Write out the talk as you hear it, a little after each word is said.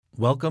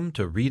Welcome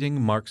to Reading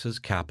Marx's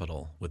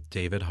Capital with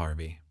David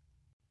Harvey.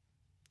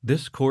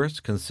 This course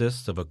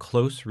consists of a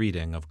close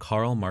reading of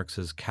Karl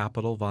Marx's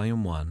Capital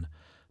Volume 1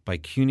 by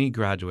CUNY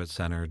Graduate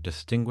Center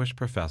Distinguished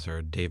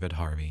Professor David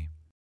Harvey.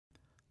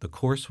 The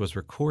course was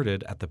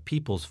recorded at the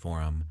People's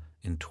Forum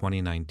in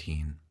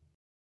 2019.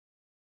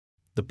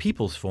 The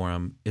People's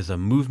Forum is a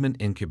movement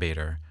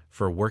incubator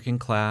for working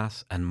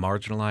class and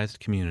marginalized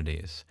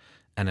communities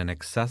and an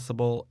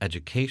accessible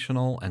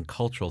educational and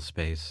cultural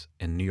space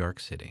in New York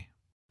City.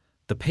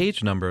 The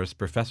page numbers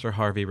Professor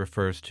Harvey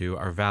refers to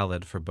are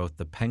valid for both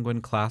the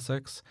Penguin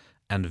Classics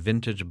and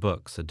Vintage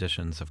Books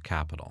editions of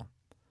Capital.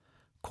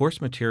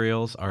 Course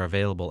materials are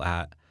available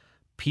at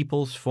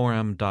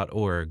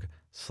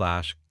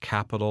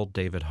peoplesforum.org/Capital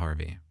David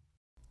Harvey.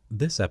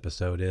 This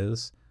episode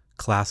is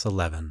Class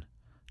 11,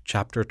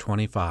 Chapter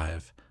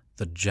 25,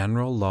 The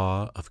General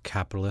Law of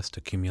Capitalist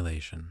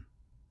Accumulation.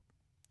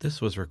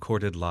 This was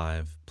recorded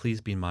live.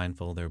 Please be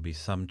mindful there will be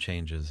some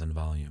changes in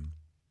volume.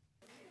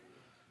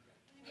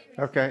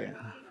 Okay,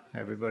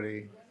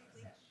 everybody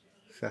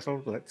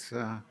settled. Let's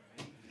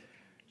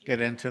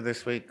get into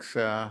this week's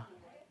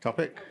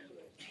topic,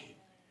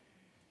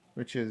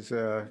 which is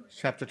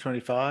Chapter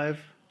 25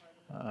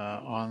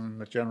 on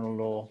the general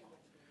law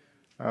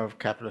of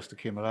capitalist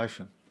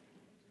accumulation.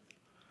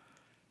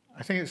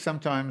 I think it's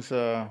sometimes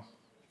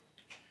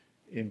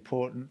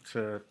important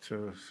to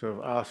sort of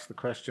ask the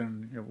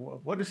question,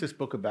 what is this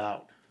book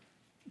about?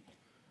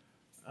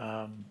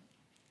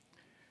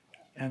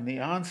 And the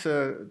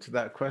answer to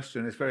that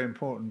question is very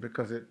important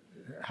because it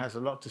has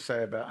a lot to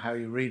say about how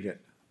you read it.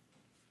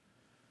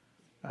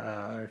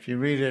 If you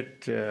read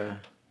it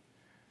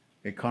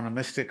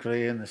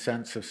economistically in the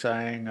sense of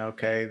saying,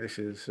 okay, this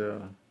is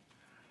a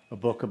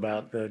book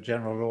about the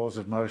general laws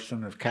of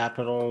motion of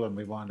capital, and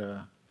we want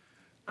to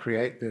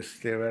create this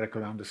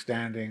theoretical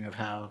understanding of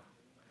how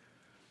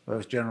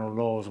those general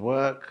laws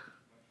work,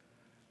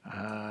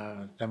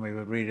 then we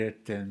would read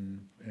it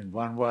in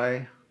one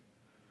way.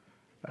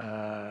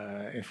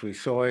 If we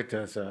saw it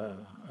as a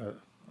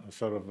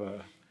sort of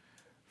a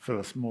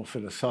more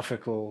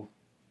philosophical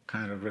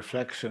kind of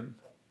reflection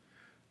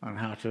on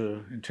how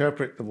to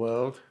interpret the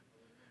world,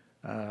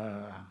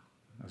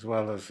 as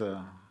well as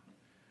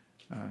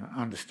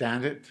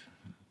understand it,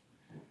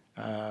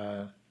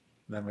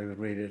 then we would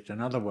read it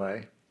another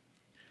way.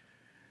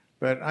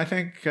 But I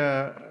think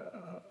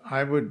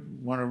I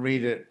would want to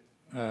read it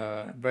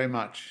very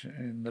much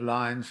in the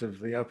lines of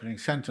the opening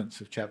sentence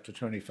of Chapter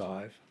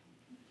 25,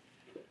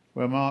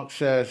 where Marx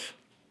says,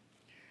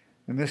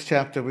 in this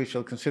chapter we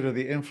shall consider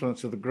the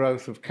influence of the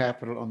growth of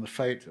capital on the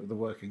fate of the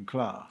working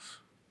class.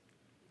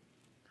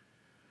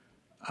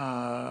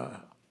 I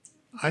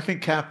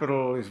think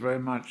Capital is very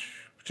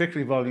much,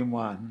 particularly Volume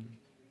 1,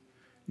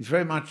 is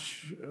very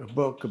much a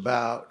book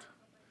about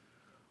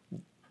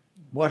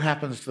what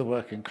happens to the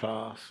working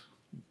class,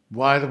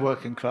 why the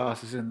working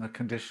class is in the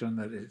condition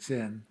that it's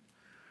in,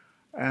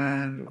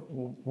 and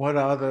what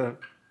are the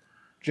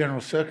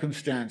general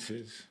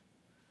circumstances.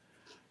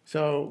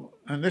 So,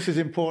 and this is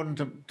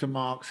important to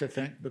Marx, I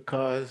think,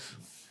 because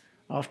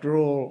after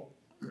all,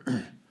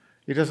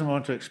 he doesn't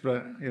want to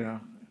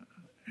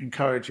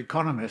encourage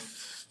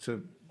economists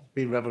to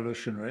be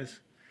revolutionaries.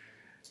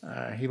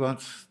 He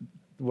wants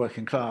the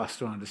working class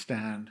to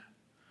understand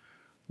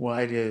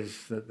why it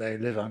is that they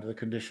live under the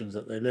conditions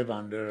that they live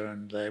under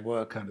and they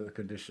work under the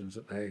conditions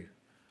that they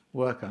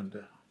work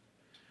under.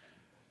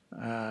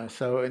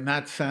 So in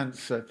that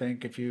sense, I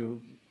think if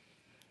you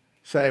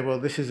say, well,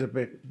 this is a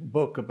big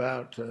book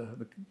about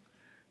the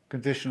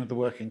condition of the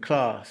working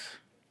class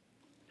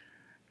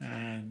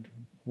and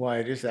why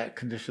it is that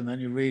condition, then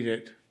you read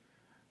it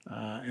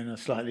in a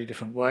slightly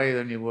different way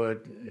than you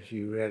would if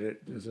you read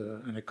it as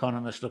an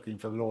economist looking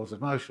for the laws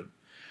of motion.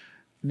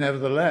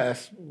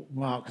 Nevertheless,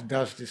 Marx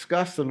does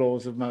discuss the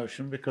laws of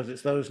motion because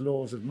it's those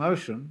laws of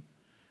motion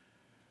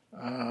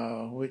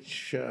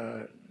which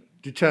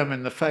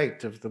determine the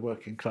fate of the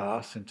working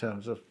class in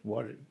terms of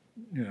what it,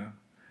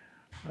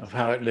 of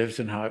how it lives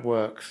and how it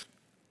works.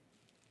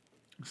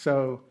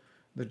 So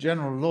the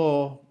general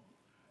law,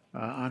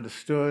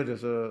 understood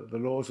as the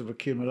laws of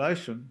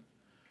accumulation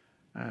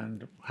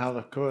and how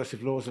the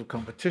coercive laws of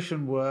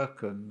competition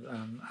work and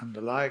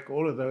the like,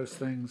 all of those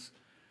things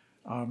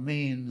are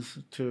means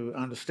to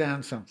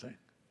understand something.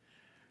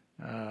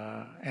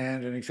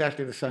 And in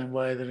exactly the same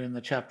way that in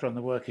the chapter on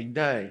the working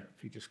day,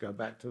 if you just go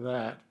back to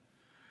that,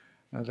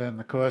 then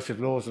the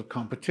coercive laws of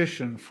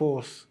competition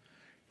force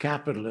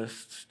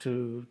capitalists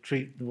to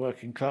treat the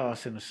working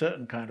class in a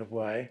certain kind of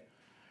way,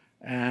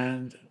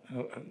 and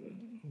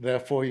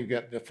therefore you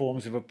get the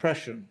forms of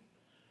oppression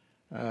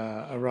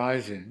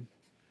arising,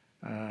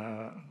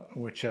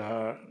 which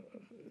are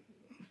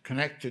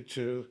connected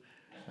to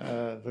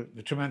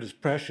the tremendous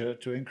pressure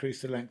to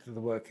increase the length of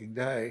the working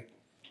day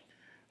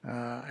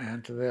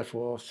and to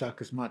therefore suck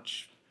as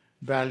much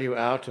value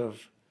out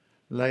of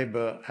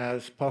labor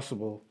as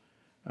possible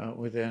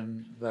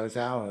within those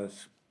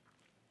hours.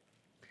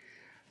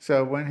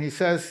 So when he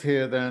says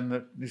here then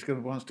that he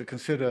wants to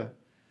consider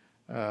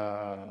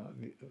the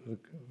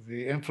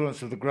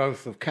influence of the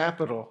growth of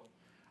capital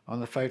on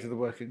the fate of the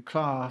working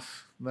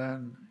class,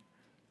 then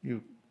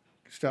you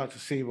start to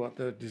see what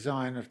the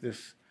design of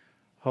this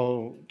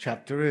whole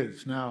chapter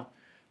is. Now,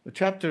 the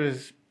chapter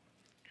is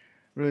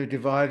really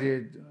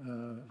divided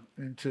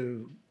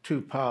into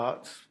two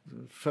parts.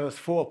 The first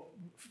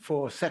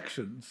four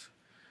sections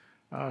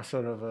are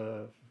sort of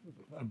a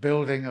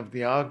building of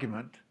the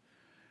argument,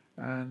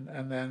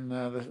 and then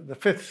the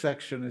fifth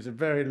section is a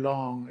very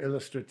long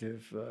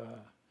illustrative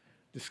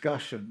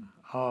discussion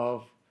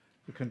of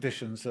the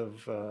conditions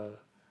of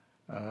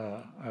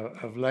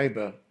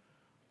labour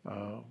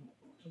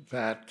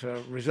that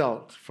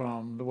result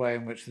from the way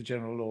in which the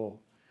general law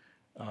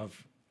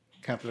of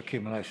capital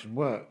accumulation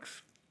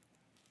works.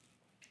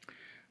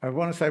 I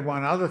want to say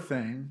one other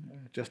thing,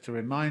 just to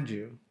remind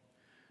you,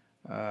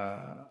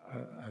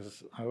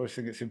 as I always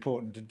think it's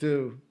important to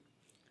do,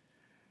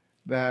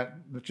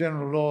 that the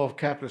general law of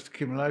capitalist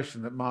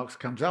accumulation that Marx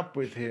comes up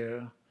with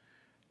here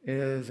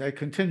is a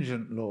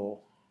contingent law.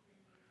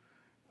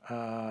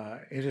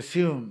 It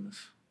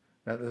assumes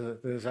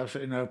that there's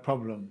absolutely no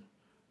problem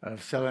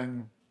of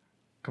selling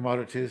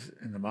commodities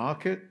in the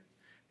market.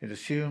 It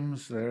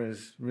assumes there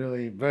is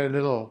really very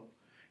little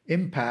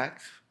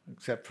impact,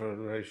 except for a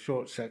very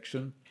short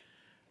section,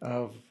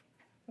 of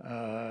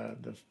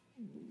the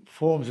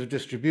forms of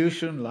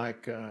distribution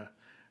like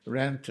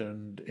rent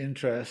and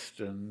interest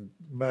and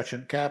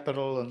merchant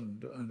capital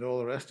and all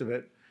the rest of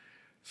it.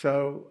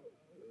 So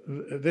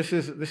this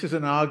is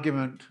an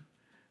argument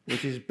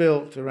which is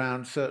built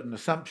around certain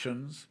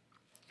assumptions.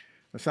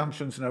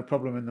 Assumptions, no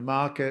problem in the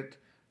market.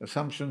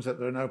 Assumptions that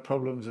there are no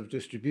problems of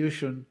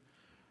distribution.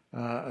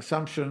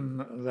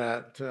 Assumption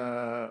that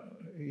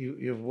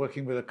you're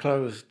working with a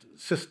closed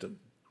system.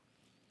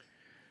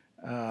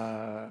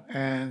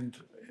 And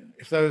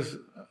if those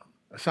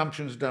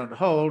assumptions don't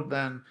hold,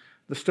 then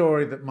the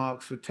story that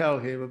Marx would tell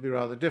here would be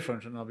rather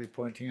different, and I'll be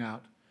pointing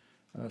out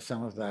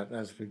some of that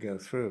as we go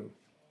through.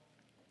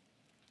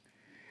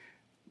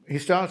 He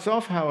starts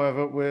off,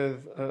 however,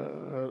 with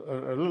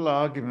a little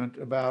argument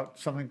about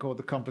something called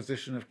the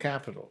composition of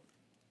capital.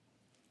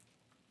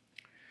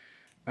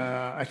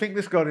 I think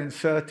this got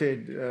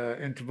inserted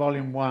into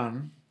Volume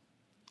 1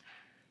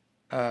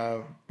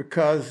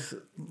 because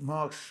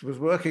Marx was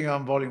working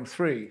on Volume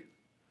 3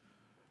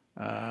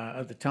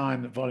 at the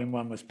time that Volume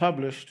 1 was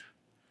published.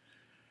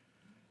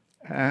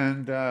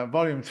 And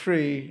Volume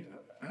 3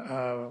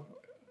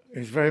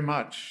 is very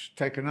much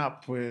taken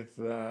up with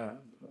the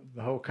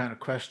whole kind of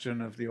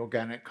question of the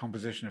organic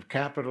composition of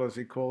capital, as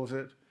he calls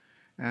it,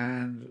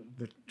 and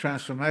the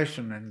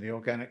transformation in the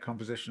organic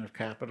composition of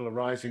capital, a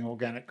rising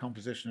organic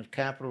composition of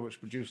capital which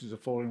produces a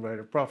falling rate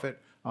of profit,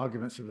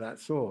 arguments of that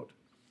sort.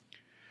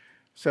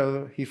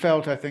 So he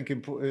felt, I think,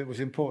 it was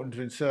important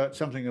to insert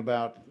something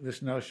about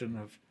this notion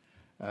of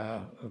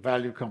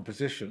value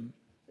composition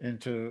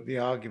into the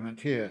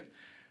argument here.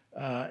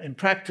 In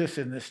practice,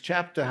 in this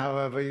chapter,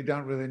 however, you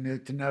don't really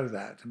need to know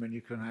that. I mean, you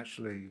can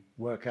actually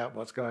work out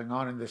what's going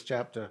on in this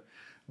chapter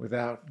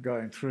without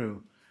going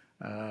through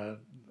the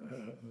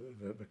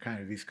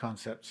kind of these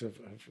concepts of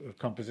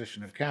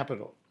composition of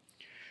capital.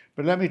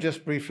 But let me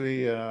just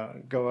briefly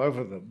go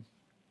over them.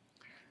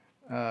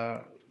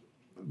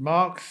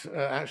 Marx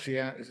actually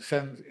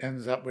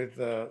ends up with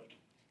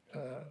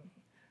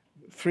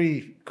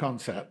three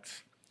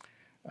concepts.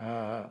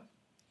 The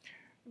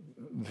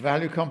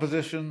value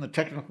composition, the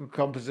technical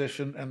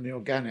composition, and the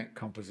organic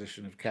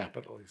composition of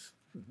capital.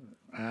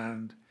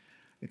 And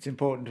it's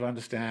important to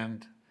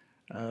understand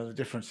the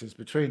differences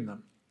between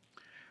them.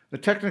 The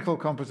technical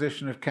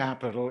composition of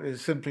capital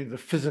is simply the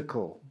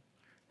physical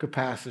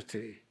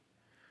capacity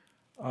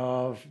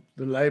of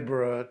the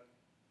laborer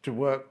to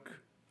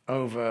work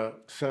over a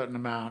certain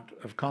amount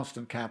of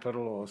constant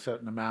capital or a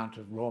certain amount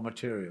of raw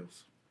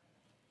materials.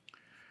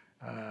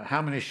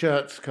 How many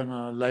shirts can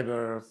a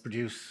laborer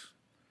produce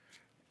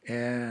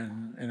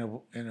in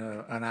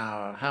an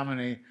hour? How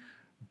many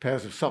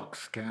pairs of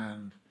socks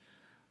can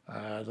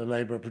the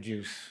laborer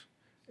produce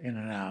in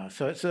an hour?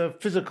 So it's a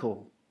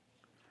physical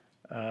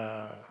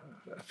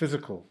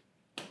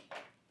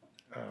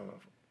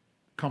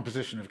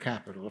composition of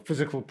capital, a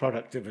physical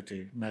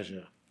productivity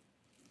measure.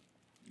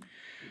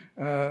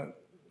 The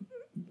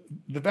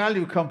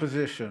value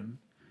composition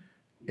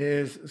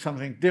is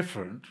something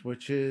different,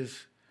 which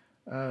is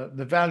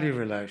the value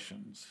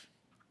relations.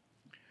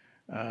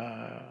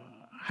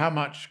 How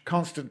much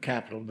constant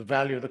capital, the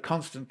value of the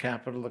constant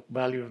capital, the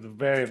value of the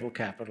variable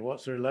capital,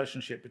 what's the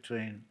relationship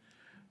between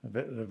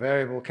the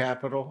variable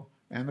capital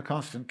and the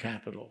constant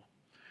capital?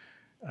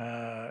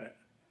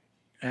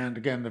 And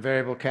again, the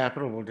variable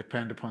capital will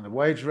depend upon the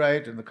wage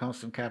rate, and the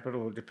constant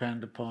capital will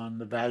depend upon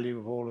the value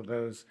of all of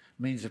those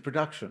means of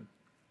production.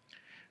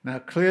 Now,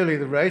 clearly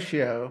the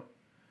ratio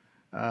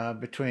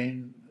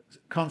between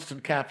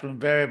constant capital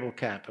and variable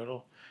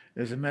capital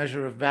is a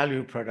measure of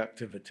value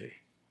productivity.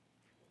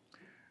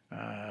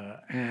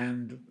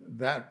 And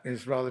that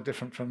is rather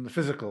different from the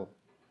physical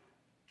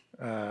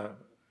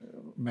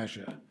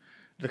measure.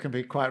 There can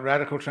be quite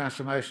radical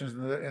transformations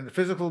in the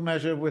physical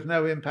measure with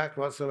no impact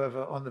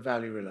whatsoever on the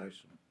value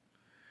relation.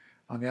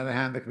 On the other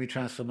hand, there can be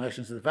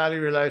transformations of the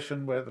value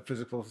relation where the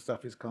physical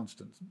stuff is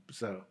constant.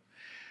 So,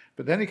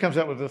 but then he comes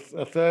up with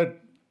a third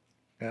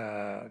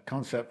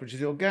concept, which is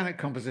the organic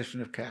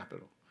composition of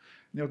capital.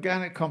 The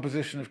organic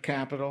composition of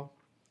capital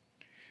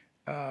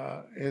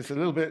is a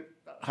little bit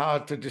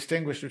hard to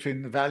distinguish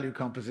between the value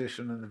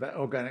composition and the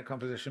organic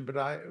composition, but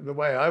the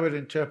way I would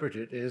interpret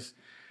it is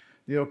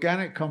the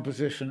organic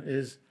composition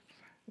is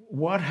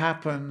what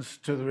happens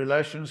to the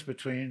relations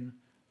between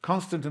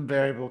constant and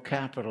variable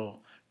capital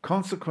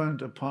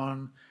consequent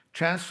upon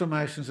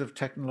transformations of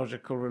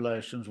technological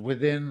relations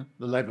within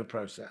the labor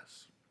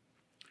process.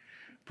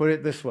 Put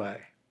it this way,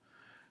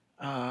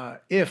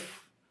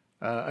 if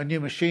a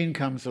new machine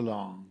comes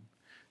along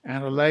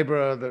and a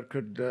laborer that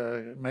could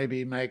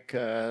maybe make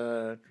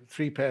 3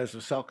 pairs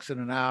of socks in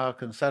an hour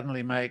can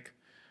suddenly make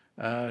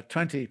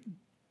 20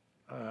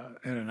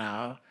 in an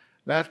hour,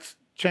 that's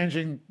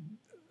changing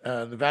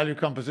the value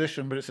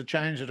composition, but it's a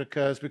change that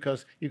occurs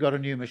because you got a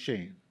new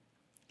machine.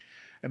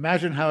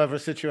 Imagine, however, a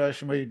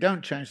situation where you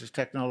don't change this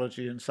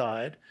technology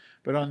inside,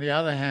 but on the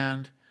other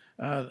hand,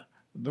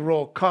 the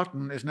raw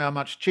cotton is now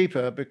much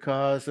cheaper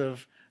because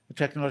of the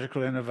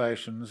technological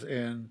innovations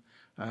in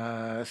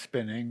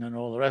spinning and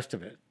all the rest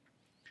of it.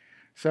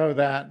 So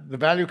that the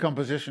value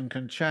composition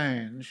can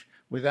change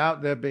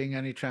without there being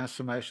any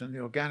transformation in the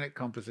organic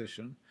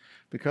composition,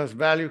 because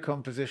value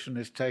composition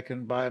is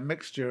taken by a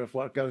mixture of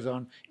what goes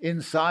on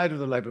inside of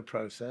the labor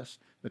process,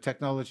 the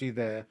technology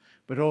there,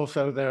 but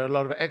also there are a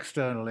lot of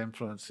external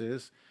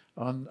influences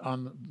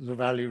on the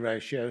value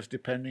ratios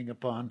depending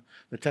upon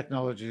the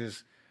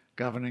technologies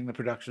governing the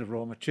production of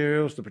raw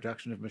materials, the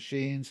production of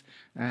machines,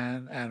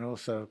 and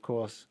also, of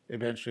course,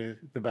 eventually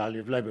the value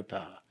of labor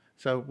power.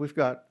 So we've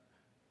got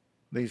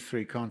these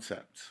 3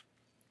 concepts.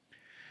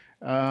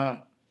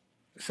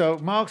 So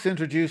Marx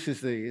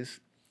introduces these,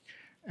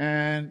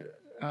 and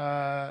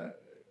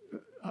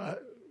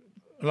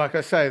like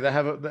I say, they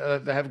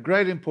have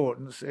great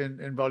importance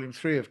in volume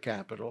 3 of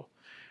Capital,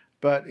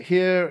 but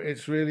here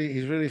he's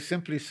really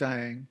simply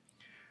saying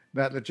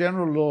that the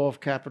general law of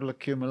capital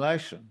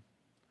accumulation,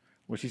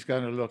 which he's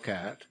going to look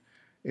at,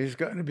 is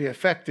going to be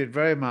affected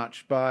very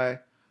much by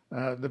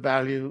the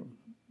value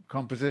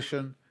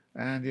composition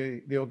and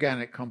the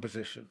organic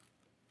composition.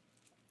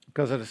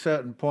 Because at a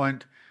certain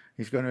point,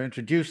 he's going to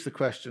introduce the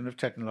question of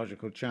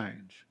technological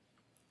change.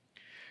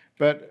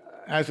 But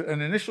as an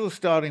initial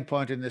starting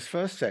point in this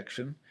first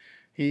section,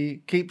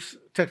 he keeps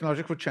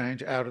technological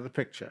change out of the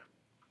picture.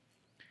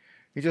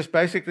 He just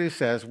basically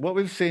says what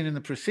we've seen in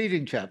the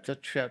preceding chapter,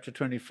 chapter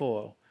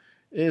 24,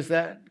 is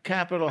that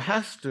capital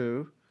has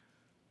to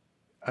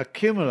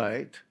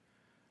accumulate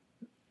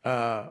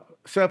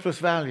surplus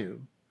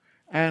value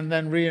and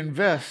then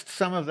reinvest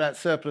some of that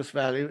surplus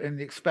value in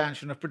the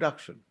expansion of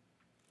production.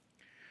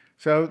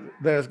 So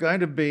there's going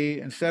to be,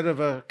 instead of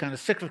a kind of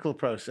cyclical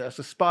process,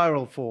 a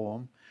spiral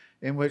form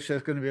in which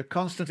there's going to be a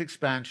constant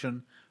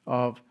expansion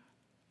of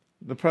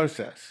the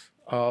process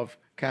of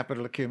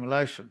capital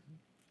accumulation.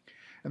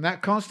 And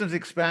that constant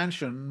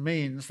expansion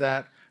means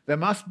that there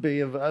must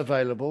be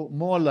available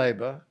more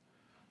labor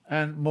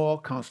and more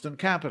constant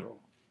capital.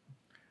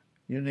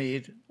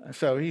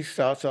 So he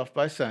starts off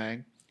by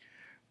saying,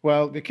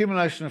 well, the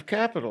accumulation of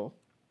capital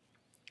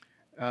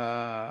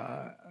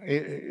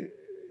it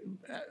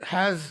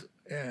has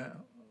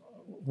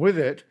with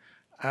it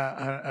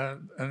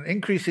an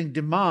increasing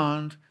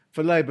demand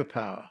for labor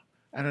power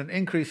and an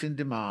increasing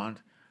demand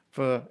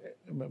for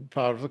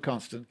part of the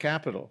constant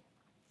capital.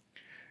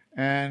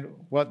 And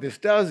what this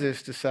does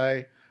is to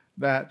say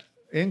that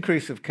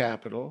increase of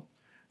capital,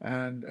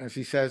 and as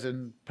he says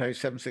in page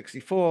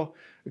 764,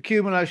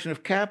 accumulation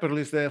of capital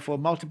is therefore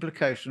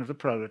multiplication of the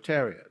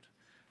proletariat.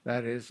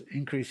 That is,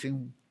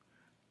 increasing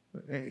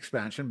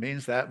expansion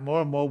means that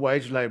more and more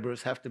wage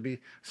laborers have to be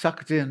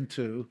sucked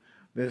into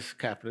this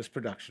capitalist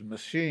production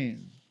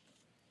machine.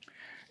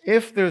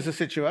 If there's a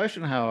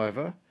situation,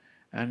 however,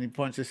 and he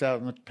points this out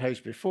on the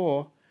page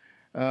before,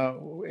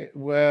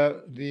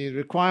 where the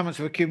requirements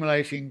of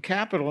accumulating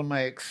capital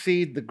may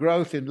exceed the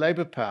growth in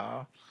labor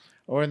power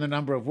or in the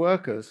number of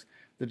workers,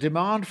 the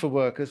demand for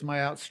workers may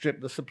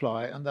outstrip the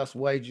supply and thus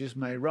wages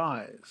may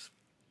rise.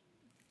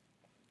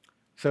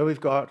 So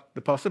we've got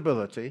the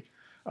possibility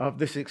of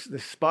this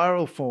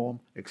spiral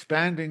form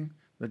expanding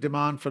the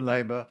demand for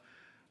labor.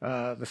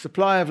 The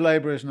supply of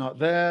labor is not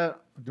there,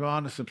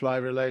 demand and supply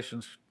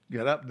relations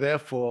get up,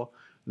 therefore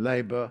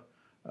labor,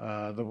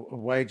 the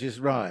wages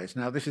rise.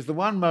 Now this is the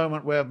one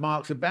moment where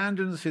Marx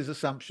abandons his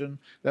assumption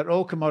that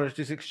all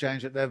commodities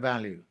exchange at their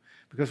value,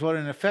 because what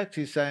in effect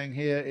he's saying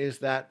here is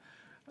that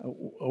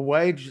a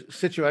wage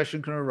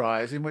situation can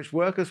arise in which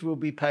workers will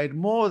be paid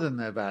more than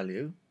their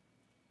value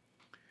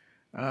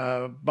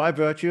by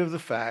virtue of the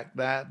fact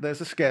that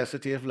there's a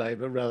scarcity of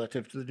labor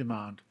relative to the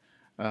demand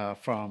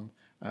from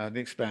the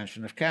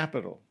expansion of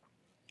capital.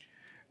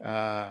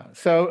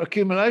 So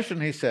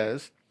accumulation, he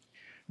says,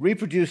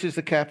 reproduces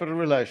the capital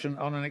relation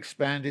on an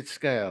expanded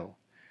scale,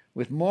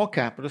 with more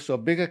capitalists or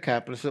bigger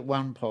capitalists at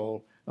one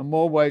pole and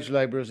more wage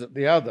laborers at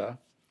the other.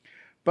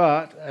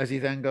 But, as he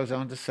then goes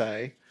on to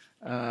say,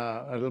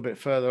 a little bit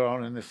further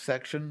on in this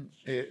section.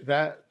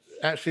 That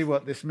actually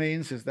what this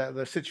means is that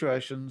the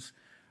situations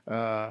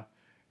are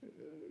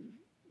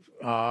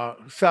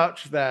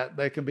such that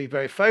they can be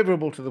very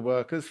favorable to the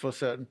workers for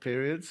certain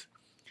periods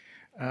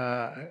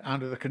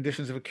under the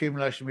conditions of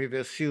accumulation we've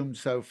assumed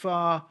so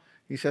far,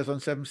 he says on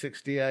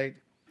 768.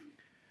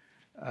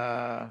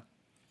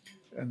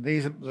 And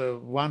these are the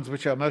ones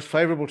which are most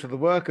favorable to the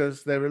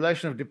workers. Their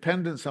relation of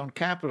dependence on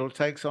capital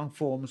takes on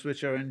forms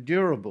which are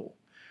endurable,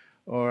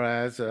 or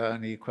as,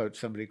 and he quotes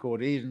somebody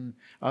called Eden,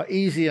 are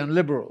easy and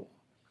liberal.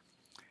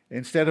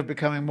 Instead of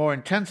becoming more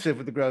intensive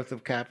with the growth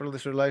of capital,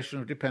 this relation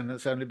of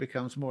dependence only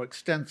becomes more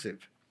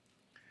extensive.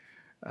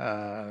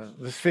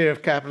 The sphere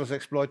of capital's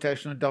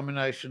exploitation and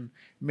domination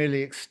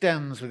merely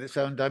extends with its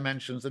own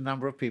dimensions the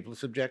number of people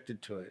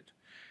subjected to it.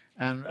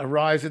 And a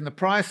rise in the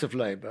price of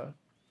labor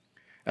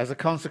as a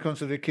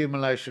consequence of the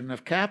accumulation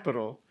of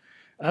capital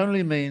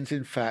only means,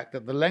 in fact,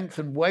 that the length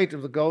and weight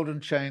of the golden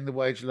chain the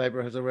wage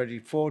laborer has already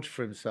forged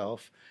for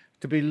himself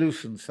to be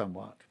loosened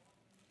somewhat.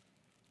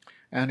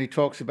 And he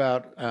talks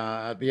about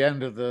at the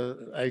end of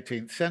the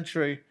 18th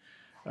century,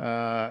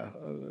 there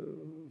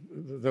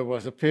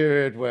was a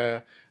period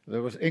where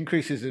there was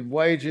increases in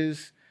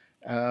wages,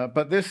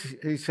 but this,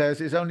 he says,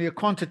 is only a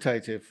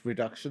quantitative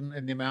reduction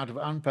in the amount of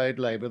unpaid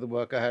labor the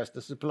worker has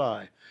to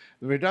supply.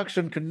 The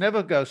reduction can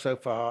never go so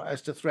far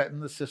as to threaten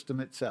the system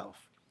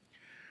itself.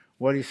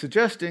 What he's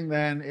suggesting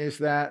then is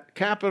that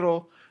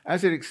capital,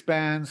 as it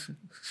expands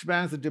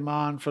the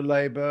demand for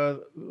labor,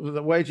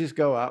 the wages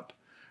go up,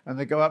 and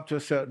they go up to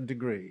a certain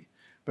degree.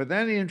 But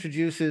then he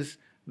introduces,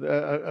 in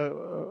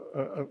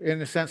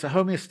a sense, a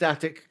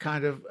homeostatic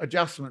kind of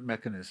adjustment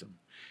mechanism.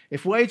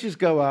 If wages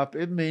go up,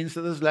 it means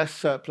that there's less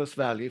surplus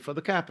value for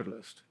the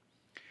capitalist.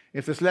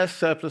 If there's less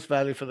surplus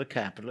value for the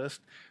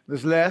capitalist,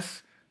 there's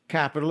less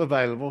capital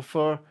available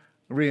for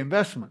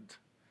reinvestment.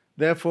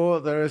 Therefore,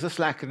 there is a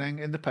slackening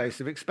in the pace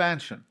of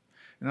expansion.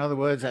 In other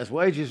words, as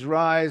wages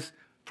rise,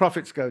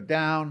 profits go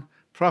down,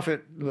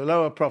 the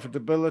lower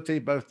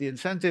profitability, both the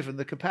incentive and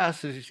the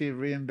capacity to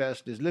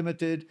reinvest is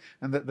limited,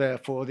 and that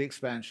therefore the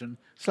expansion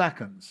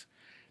slackens.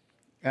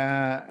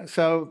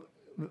 So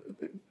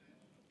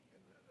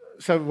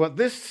what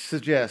this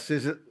suggests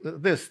is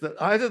that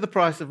either the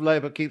price of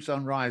labor keeps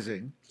on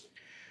rising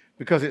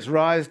because its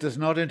rise does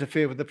not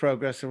interfere with the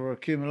progress of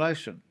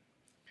accumulation.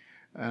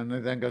 And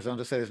it then goes on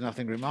to say there's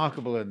nothing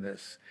remarkable in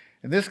this.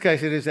 In this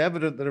case, it is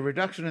evident that a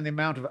reduction in the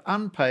amount of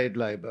unpaid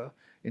labor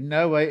in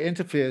no way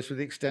interferes with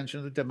the extension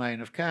of the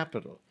domain of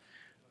capital.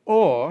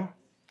 Or,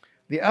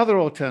 the other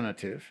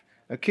alternative,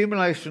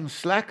 accumulation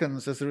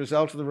slackens as a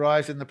result of the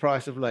rise in the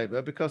price of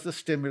labor because the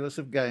stimulus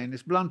of gain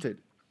is blunted.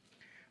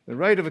 The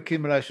rate of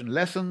accumulation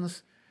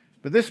lessens,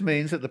 but this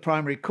means that the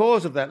primary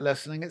cause of that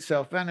lessening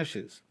itself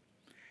vanishes.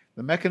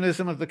 The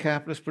mechanism of the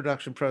capitalist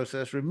production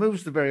process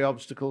removes the very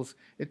obstacles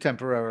it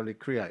temporarily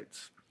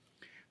creates.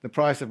 The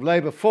price of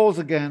labor falls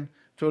again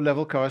to a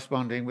level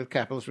corresponding with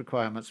capital's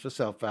requirements for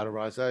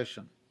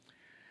self-valorization.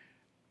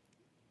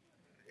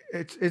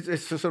 It's a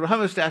sort of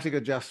homeostatic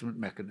adjustment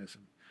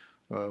mechanism.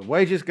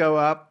 Wages go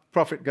up,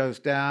 profit goes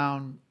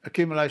down,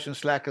 accumulation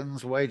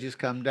slackens, wages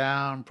come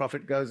down,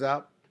 profit goes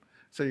up.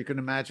 So you can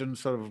imagine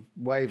sort of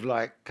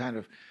wave-like kind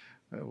of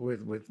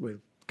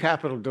with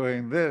capital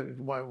doing this,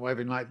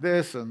 waving like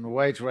this, and the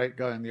wage rate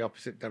going the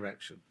opposite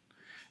direction.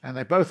 And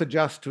they both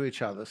adjust to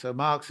each other. So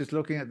Marx is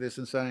looking at this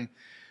and saying,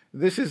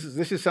 this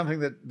is something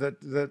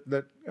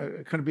that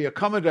can be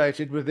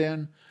accommodated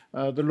within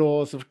the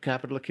laws of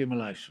capital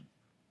accumulation.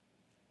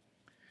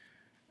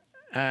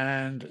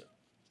 And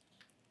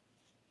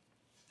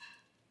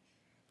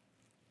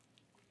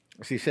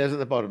as he says at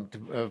the bottom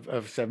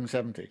of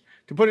 770,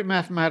 to put it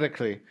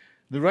mathematically,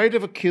 the rate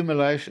of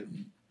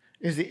accumulation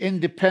is the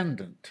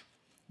independent,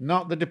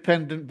 not the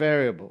dependent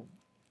variable.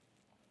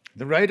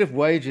 The rate of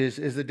wages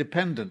is the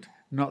dependent,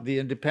 not the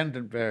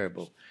independent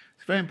variable.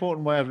 It's a very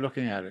important way of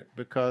looking at it,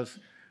 because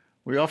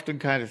we often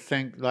kind of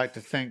like to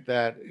think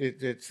that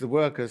it's the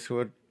workers who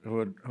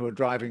are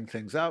driving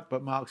things up,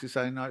 but Marx is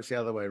saying no, it's the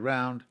other way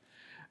around.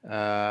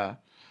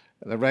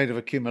 The rate of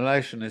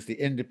accumulation is the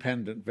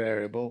independent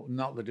variable,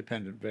 not the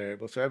dependent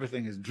variable. So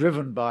everything is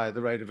driven by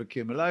the rate of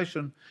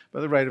accumulation,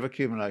 but the rate of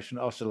accumulation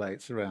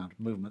oscillates around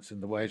movements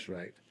in the wage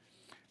rate,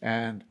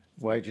 and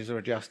wages are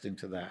adjusting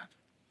to that.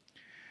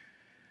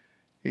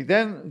 He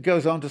then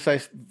goes on to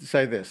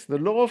say this: the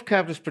law of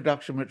capitalist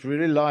production, which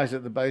really lies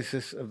at the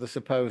basis of the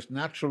supposed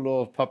natural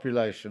law of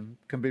population,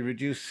 can be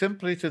reduced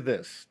simply to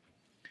this.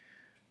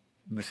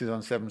 And this is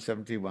on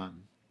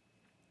 771.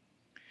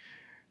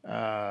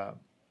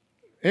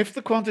 If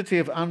the quantity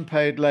of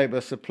unpaid labor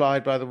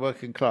supplied by the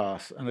working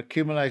class and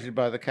accumulated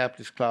by the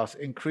capitalist class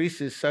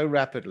increases so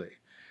rapidly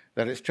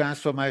that its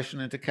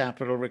transformation into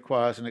capital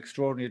requires an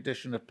extraordinary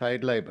addition of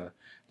paid labor,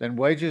 then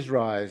wages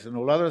rise, and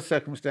all other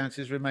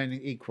circumstances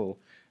remaining equal,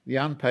 the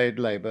unpaid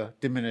labor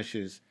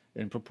diminishes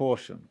in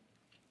proportion.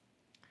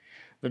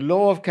 The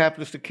law of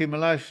capitalist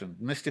accumulation,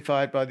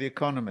 mystified by the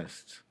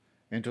economists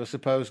into a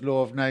supposed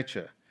law of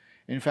nature,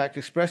 in fact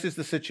expresses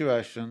the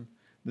situation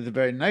that the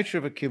very nature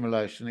of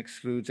accumulation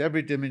excludes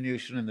every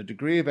diminution in the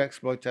degree of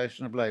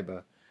exploitation of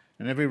labour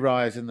and every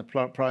rise in the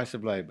price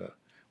of labour,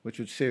 which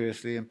would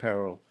seriously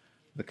imperil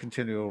the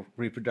continual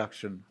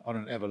reproduction on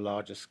an ever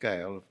larger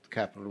scale of the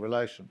capital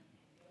relation.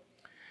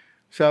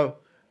 So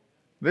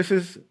this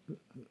is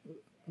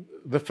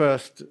the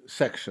first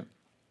section.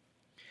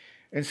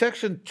 In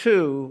section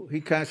 2,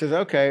 he kind of says,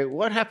 okay,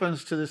 what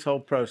happens to this whole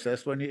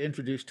process when you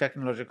introduce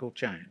technological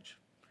change,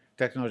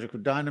 technological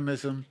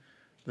dynamism,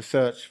 the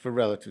search for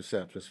relative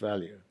surplus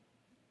value?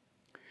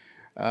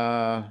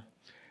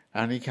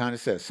 And he kind of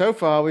says, so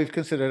far we've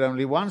considered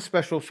only one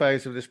special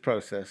phase of this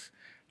process,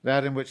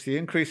 that in which the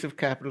increase of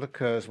capital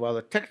occurs while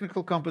the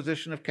technical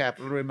composition of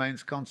capital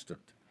remains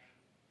constant.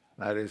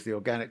 That is, the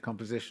organic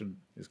composition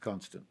is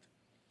constant.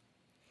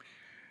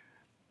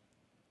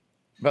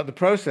 But the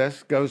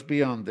process goes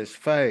beyond this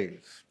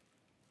phase.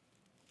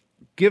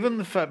 Given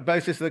the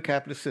basis of the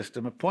capitalist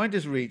system, a point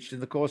is reached in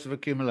the course of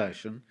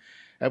accumulation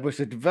at which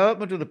the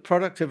development of the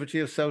productivity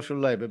of social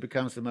labour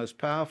becomes the most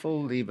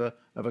powerful lever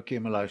of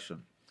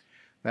accumulation.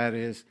 That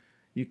is,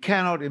 you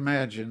cannot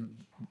imagine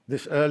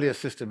this earlier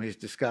system he's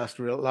discussed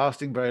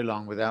lasting very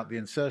long without the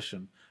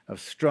insertion of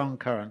strong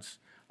currents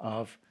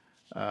of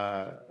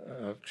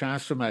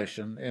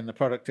transformation in the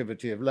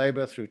productivity of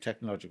labour through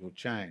technological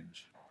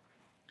change,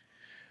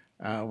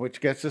 which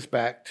gets us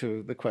back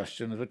to the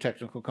question of the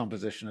technical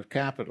composition of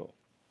capital,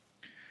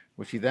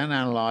 which he then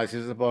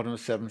analyses at the bottom of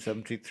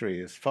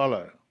 773 as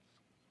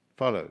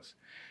follows.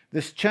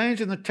 This change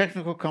in the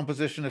technical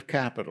composition of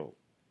capital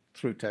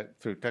through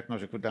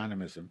technological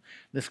dynamism,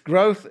 this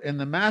growth in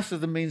the mass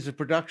of the means of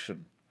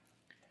production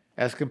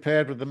as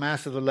compared with the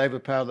mass of the labour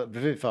power that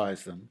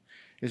vivifies them,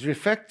 is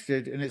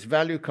reflected in its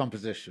value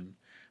composition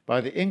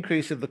by the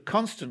increase of the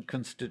constant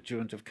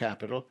constituent of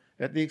capital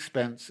at the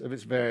expense of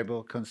its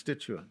variable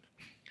constituent.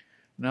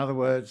 In other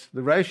words,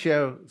 the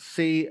ratio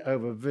C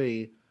over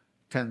V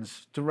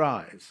tends to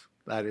rise.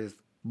 That is,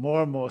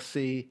 more and more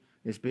C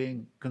is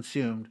being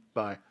consumed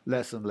by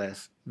less and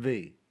less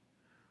V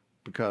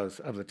because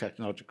of the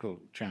technological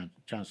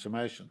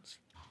transformations.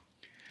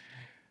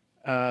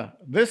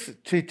 This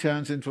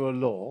turns into a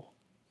law.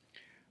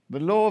 The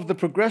law of the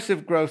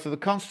progressive growth of the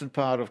constant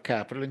part of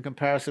capital in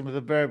comparison with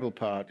the variable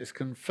part is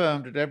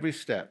confirmed at every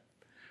step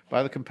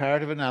by the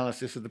comparative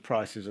analysis of the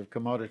prices of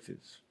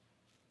commodities.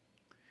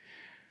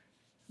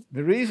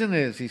 The reason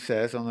is, he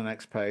says on the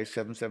next page,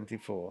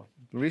 774,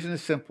 the reason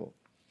is simple.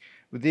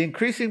 With the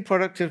increasing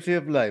productivity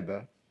of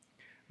labour,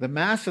 the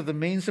mass of the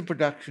means of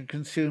production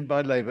consumed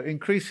by labour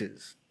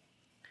increases,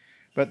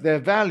 but their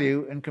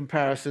value in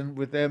comparison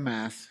with their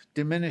mass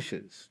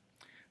diminishes.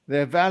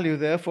 Their value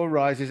therefore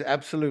rises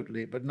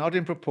absolutely, but not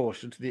in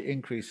proportion to the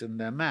increase in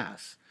their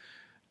mass.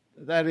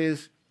 That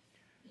is,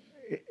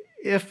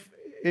 if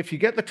you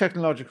get the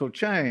technological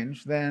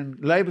change, then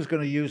labour is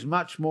going to use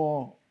much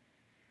more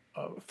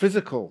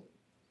physical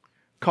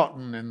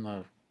cotton in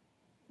the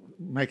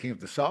making of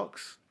the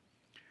socks,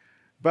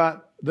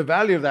 but the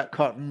value of that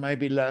cotton may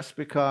be less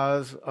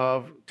because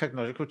of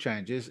technological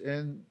changes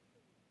in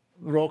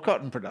raw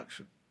cotton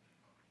production.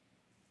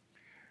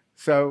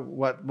 So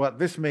what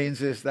this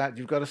means is that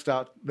you've got to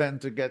start then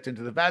to get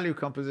into the value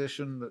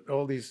composition, that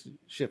all these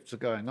shifts are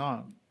going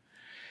on.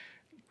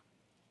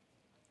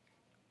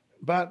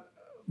 But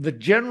the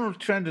general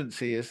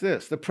tendency is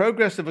this: the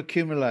progress of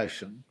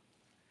accumulation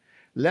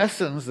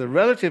lessens the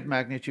relative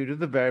magnitude of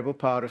the variable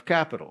part of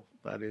capital.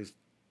 That is,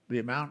 the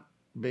amount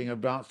being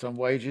advanced on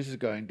wages is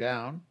going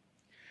down.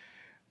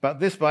 But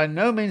this by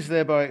no means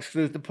thereby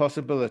excludes the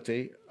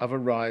possibility of a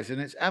rise in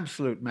its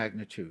absolute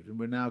magnitude. And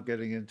we're now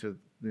getting into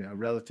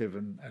relative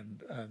and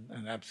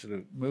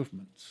absolute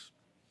movements.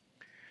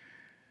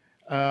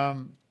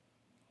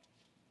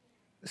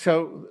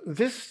 So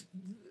this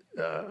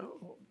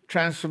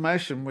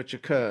transformation which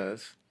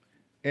occurs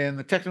in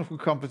the technical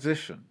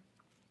composition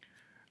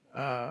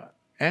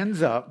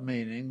ends up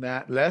meaning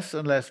that less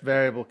and less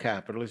variable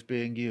capital is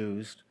being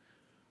used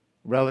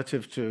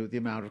relative to the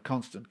amount of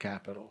constant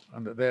capital,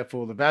 and that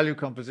therefore the value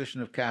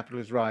composition of capital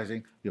is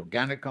rising, the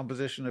organic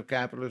composition of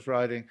capital is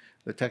rising,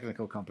 the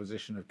technical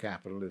composition of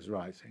capital is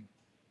rising.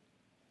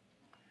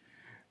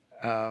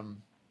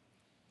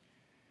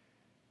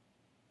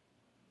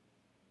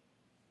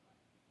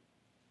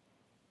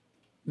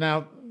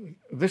 Now,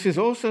 this is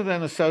also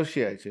then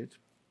associated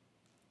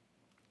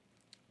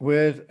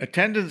with a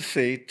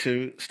tendency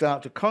to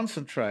start to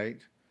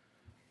concentrate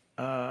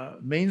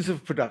means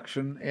of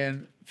production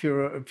in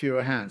fewer and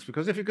fewer hands.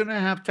 Because if you're going to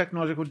have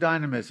technological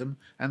dynamism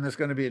and there's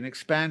going to be an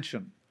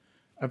expansion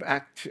of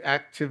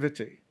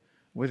activity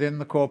within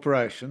the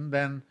corporation,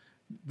 then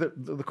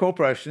the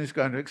corporation is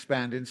going to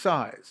expand in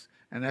size.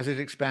 And as it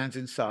expands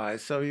in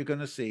size, so you're going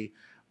to see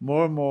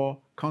more and more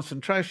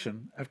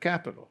concentration of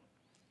capital.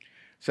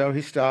 So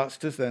he starts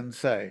to then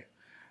say,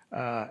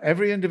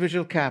 every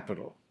individual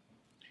capital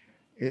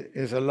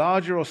is a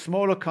larger or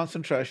smaller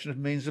concentration of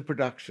means of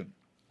production,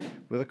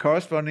 with a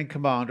corresponding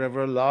command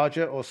over a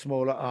larger or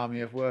smaller army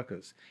of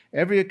workers.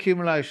 Every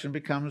accumulation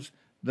becomes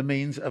the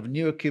means of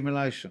new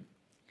accumulation.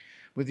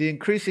 With the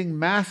increasing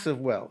mass of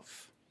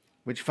wealth,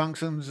 which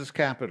functions as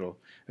capital.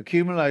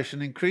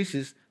 Accumulation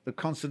increases the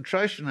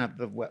concentration of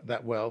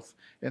that wealth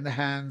in the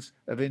hands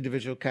of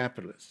individual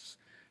capitalists,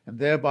 and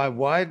thereby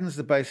widens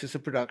the basis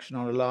of production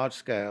on a large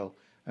scale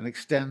and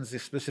extends the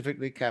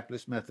specifically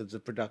capitalist methods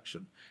of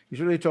production. He's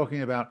really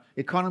talking about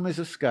economies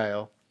of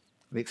scale,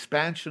 the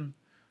expansion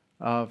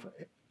of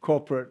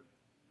corporate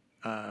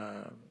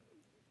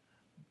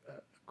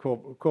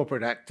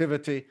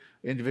activity,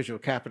 individual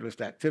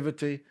capitalist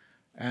activity,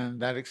 and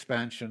that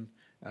expansion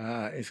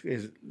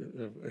is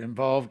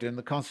involved in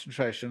the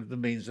concentration of the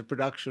means of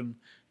production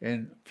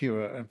in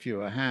fewer and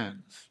fewer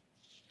hands.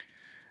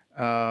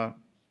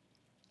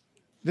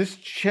 This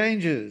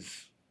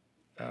changes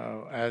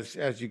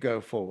as you go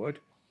forward,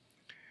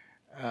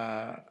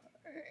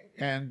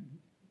 and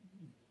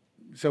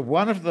so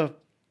one of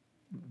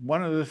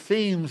the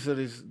themes that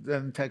is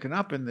then taken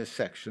up in this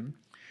section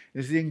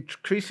is the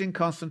increasing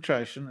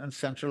concentration and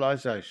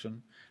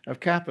centralization of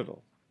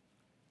capital.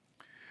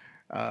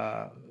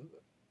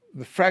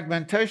 The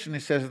fragmentation, he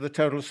says, of the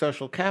total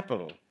social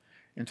capital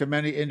into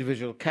many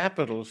individual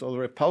capitals, or the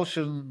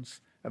repulsions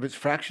of its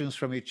fractions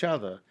from each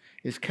other,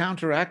 is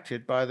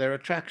counteracted by their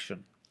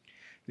attraction.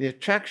 The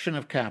attraction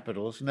of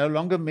capitals no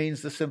longer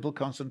means the simple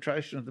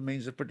concentration of the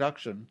means of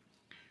production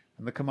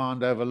and the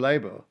command over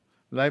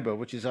labor,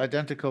 which is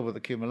identical with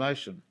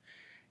accumulation.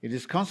 It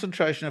is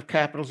concentration of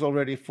capitals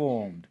already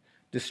formed,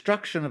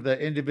 destruction of their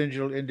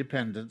individual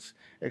independence,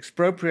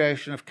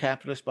 expropriation of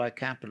capitalist by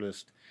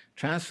capitalist,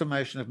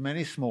 transformation of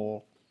many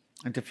small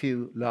into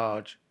few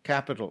large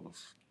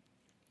capitals.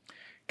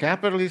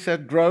 Capital, he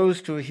said,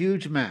 grows to a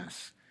huge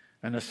mass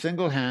and a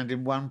single hand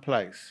in one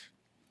place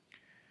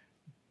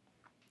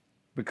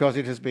because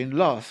it has been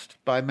lost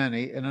by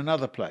many in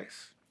another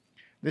place.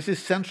 This is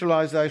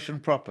centralization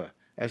proper,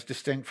 as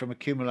distinct from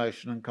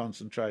accumulation and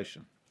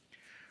concentration.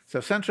 So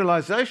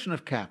centralization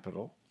of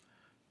capital,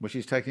 which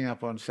he's taking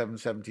up on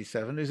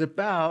 777, is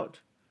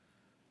about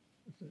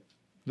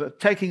the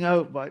taking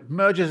over by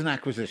mergers and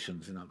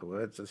acquisitions, in other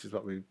words. This is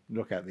what we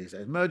look at these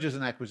days. Mergers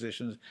and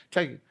acquisitions.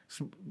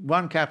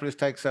 One capitalist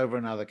takes over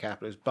another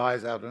capitalist,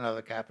 buys out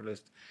another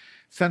capitalist.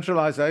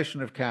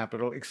 Centralization of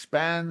capital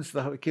expands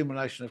the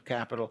accumulation of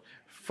capital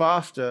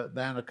faster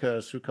than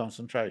occurs through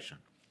concentration.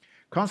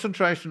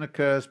 Concentration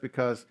occurs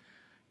because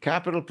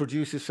capital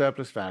produces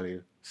surplus value.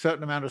 A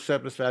certain amount of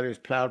surplus value is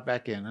plowed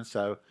back in, and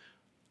so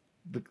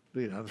the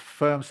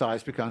firm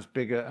size becomes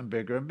bigger and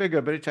bigger and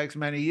bigger, but it takes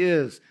many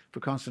years for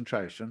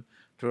concentration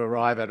to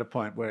arrive at a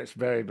point where it's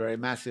very, very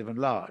massive and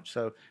large.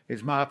 So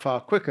it's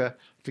far quicker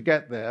to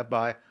get there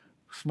by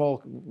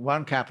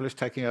one capitalist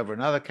taking over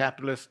another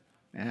capitalist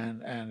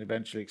and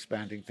eventually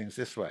expanding things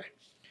this way.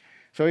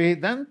 So he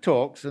then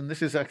talks, and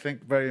this is, I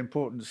think, a very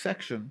important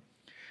section,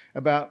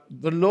 about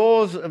the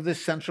laws of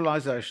this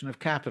centralization of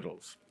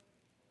capitals,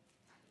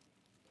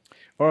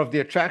 or of the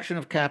attraction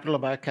of capital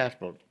by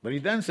capital. But he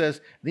then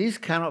says, these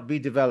cannot be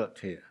developed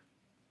here.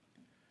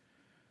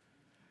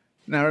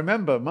 Now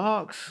remember,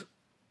 Marx,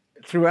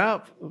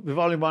 throughout the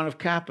volume 1 of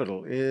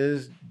Capital,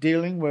 is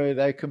dealing with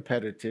a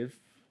competitive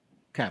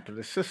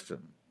capitalist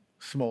system.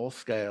 Small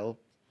scale,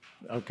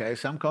 okay,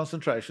 some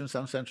concentration,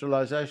 some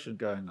centralization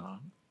going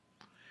on.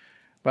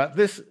 But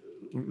this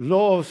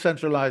law of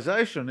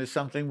centralization is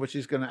something which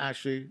is going to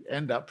actually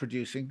end up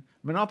producing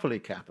monopoly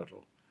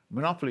capital,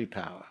 monopoly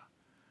power.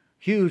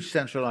 Huge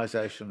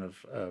centralization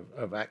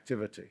of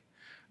activity.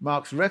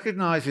 Marx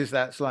recognizes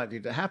that's likely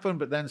to happen,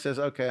 but then says,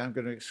 okay, I'm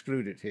going to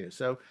exclude it here.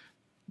 So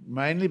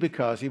mainly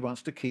because he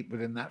wants to keep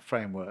within that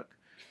framework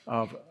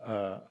of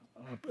a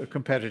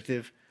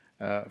competitive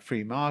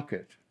free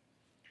market.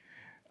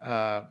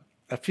 A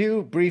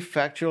few brief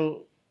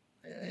factual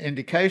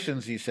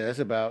indications, he says,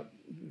 about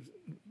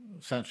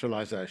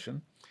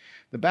centralization.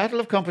 The battle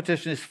of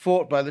competition is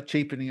fought by the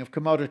cheapening of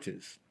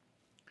commodities.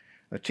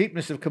 The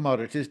cheapness of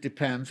commodities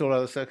depends, all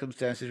other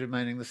circumstances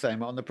remaining the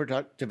same, on the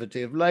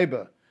productivity of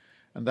labor,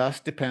 and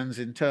thus depends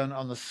in turn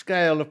on the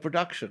scale of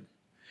production.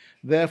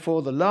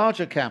 Therefore, the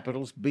larger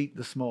capitals beat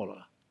the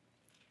smaller.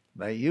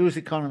 They use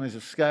economies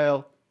of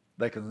scale.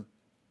 They can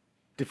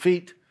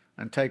defeat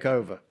and take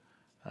over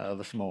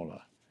the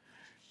smaller.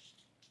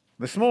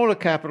 The smaller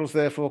capitals,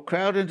 therefore,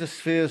 crowd into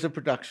spheres of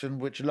production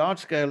which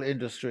large-scale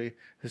industry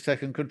has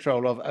taken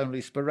control of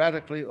only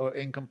sporadically or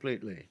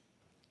incompletely.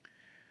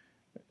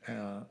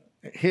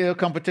 Here,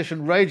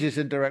 competition rages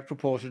in direct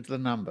proportion to the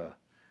number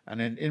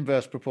and in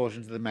inverse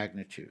proportion to the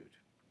magnitude.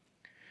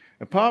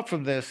 Apart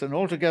from this, an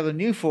altogether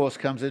new force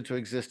comes into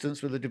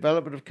existence with the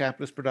development of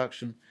capitalist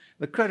production,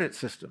 the credit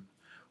system.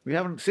 We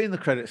haven't seen the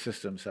credit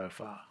system so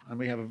far, and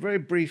we have a very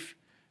brief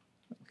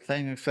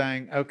thing of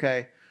saying,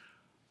 okay,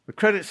 the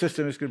credit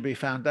system is going to be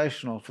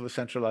foundational for the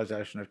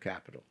centralization of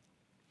capital.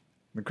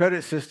 The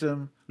credit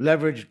system,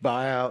 leveraged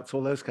buyouts,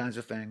 all those kinds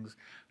of things,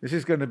 this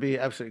is going to be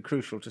absolutely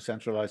crucial to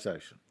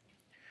centralization.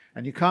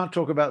 And you can't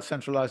talk about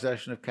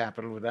centralization of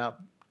capital without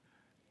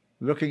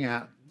looking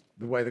at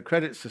the way the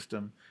credit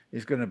system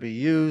is going to be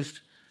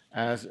used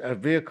as a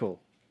vehicle.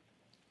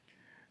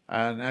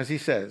 And as he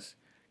says,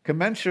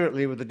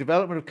 Commensurately with the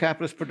development of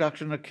capitalist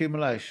production and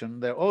accumulation,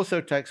 there also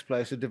takes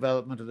place a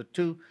development of the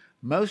two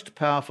most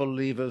powerful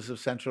levers of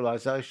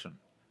centralization.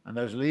 And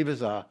those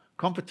levers are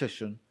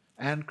competition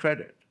and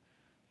credit.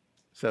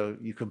 So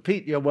you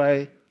compete your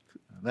way,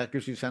 that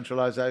gives you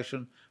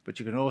centralization, but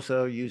you can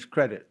also use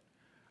credit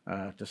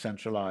to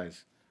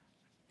centralize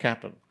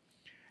capital.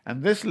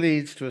 And this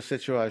leads to a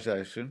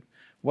situation.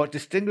 What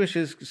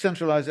distinguishes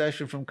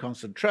centralization from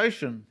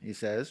concentration, he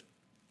says,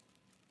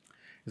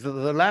 is that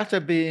the latter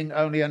being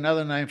only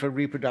another name for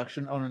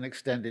reproduction on an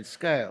extended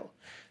scale.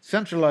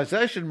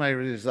 Centralization may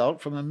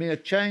result from a mere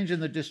change in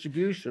the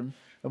distribution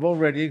of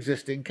already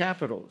existing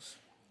capitals,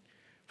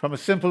 from a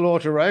simple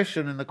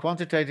alteration in the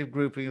quantitative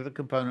grouping of the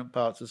component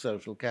parts of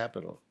social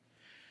capital.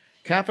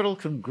 Capital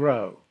can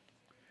grow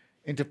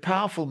into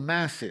powerful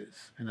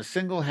masses in a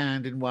single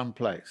hand in one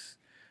place,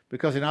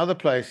 because in other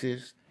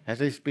places it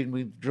has been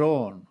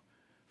withdrawn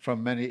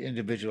from many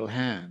individual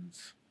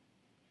hands.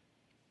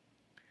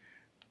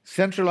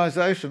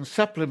 Centralization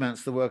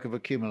supplements the work of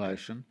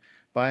accumulation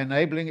by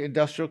enabling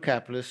industrial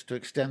capitalists to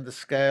extend the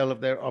scale of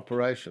their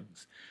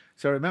operations.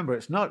 So remember,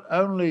 it's not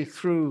only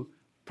through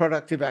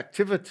productive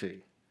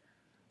activity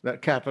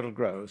that capital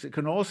grows, it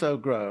can also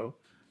grow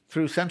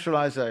through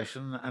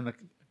centralization and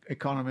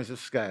economies of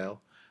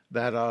scale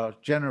that are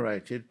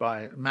generated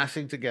by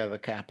massing together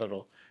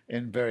capital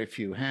in very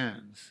few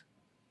hands.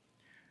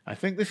 I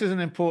think this is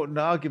an important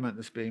argument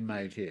that's being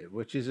made here,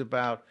 which is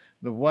about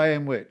the way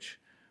in which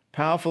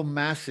powerful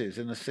masses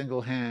in a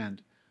single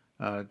hand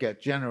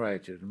get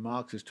generated. And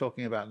Marx is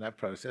talking about that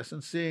process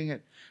and seeing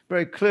it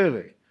very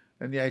clearly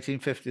in the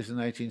 1850s and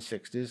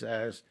 1860s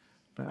as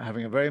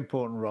having a very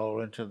important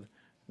role into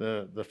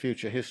the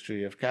future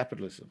history of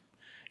capitalism.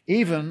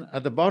 Even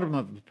at the bottom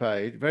of the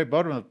page, very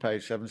bottom of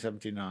page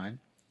 779,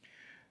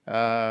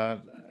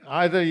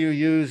 either you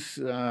use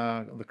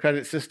the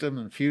credit system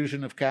and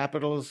fusion of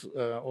capitals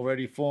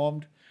already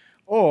formed,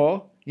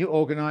 or you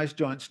organize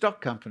joint stock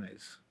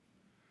companies.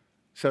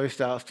 So he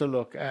starts to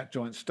look at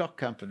joint stock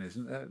companies.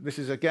 And, this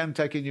is again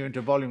taking you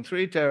into volume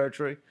 3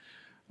 territory,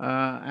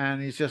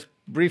 and he's just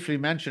briefly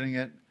mentioning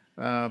it,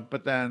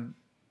 but then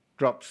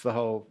drops the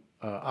whole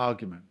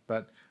argument.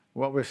 But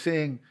what we're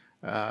seeing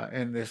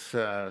in this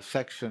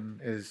section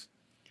is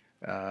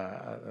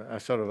a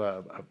sort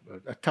of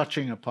a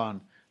touching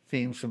upon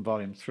themes from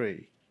volume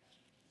 3.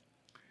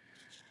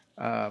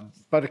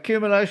 But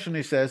accumulation,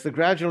 he says, the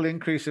gradual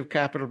increase of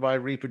capital by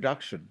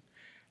reproduction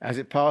as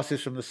it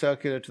passes from the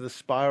circular to the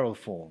spiral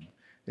form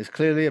is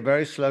clearly a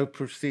very slow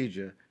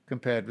procedure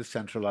compared with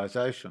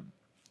centralization.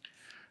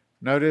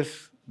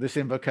 Notice this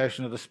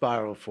invocation of the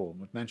spiral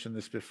form. I've mentioned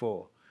this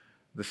before.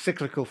 The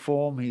cyclical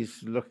form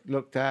he's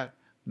looked at,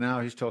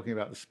 now he's talking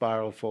about the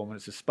spiral form, and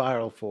it's a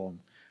spiral form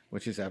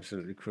which is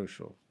absolutely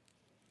crucial.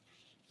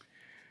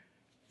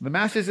 The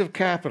masses of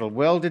capital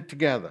welded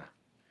together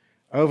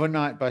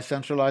overnight by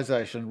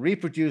centralization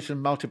reproduce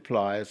and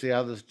multiply as the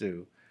others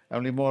do,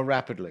 only more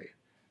rapidly,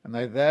 and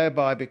they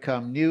thereby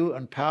become new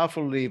and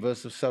powerful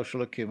levers of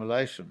social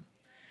accumulation.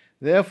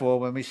 Therefore,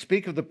 when we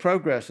speak of the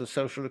progress of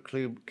social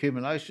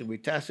accumulation, we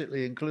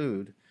tacitly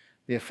include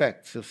the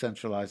effects of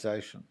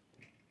centralization.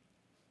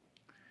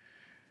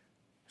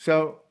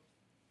 So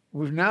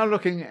we're now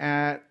looking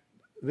at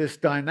this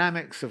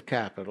dynamics of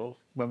capital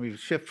when we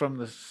shift from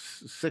the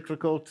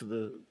cyclical to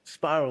the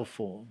spiral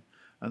form.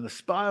 And the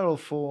spiral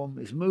form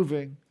is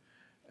moving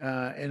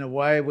in a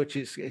way which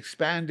is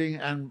expanding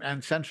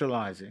and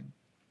centralizing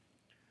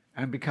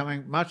and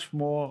becoming much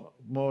more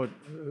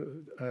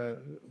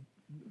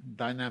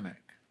dynamic.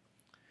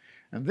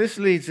 And this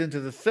leads into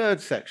the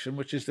third section,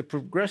 which is the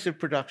progressive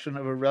production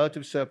of a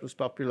relative surplus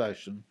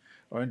population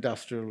or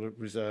industrial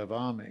reserve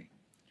army.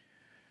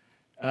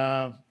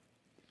 On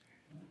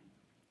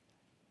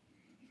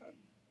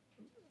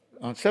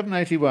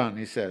 781,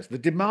 he says, the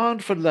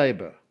demand for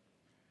labor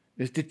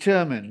is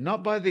determined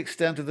not by the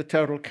extent of the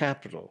total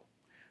capital,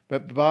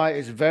 but by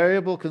its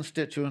variable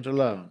constituent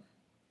alone.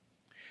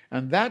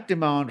 And that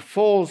demand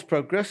falls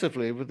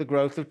progressively with the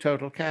growth of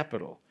total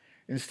capital,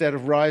 instead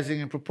of rising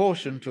in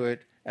proportion to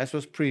it as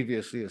was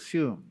previously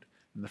assumed.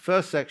 In the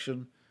first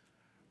section,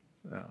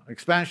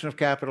 expansion of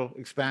capital,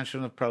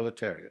 expansion of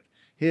proletariat.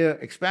 Here,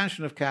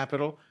 expansion of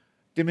capital,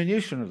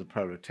 diminution of the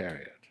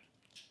proletariat.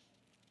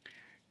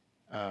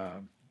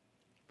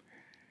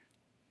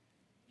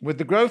 With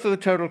the growth of the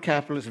total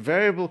capital, its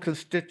variable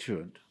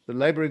constituent, the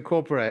labor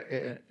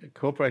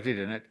incorporated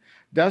in it,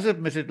 does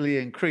admittedly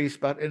increase,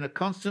 but in a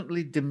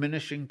constantly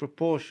diminishing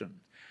proportion.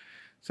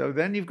 So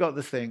then you've got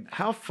this thing,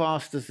 how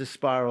fast does this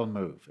spiral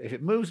move? If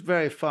it moves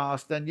very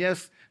fast, then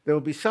yes, there will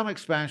be some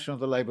expansion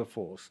of the labor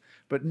force,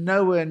 but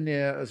nowhere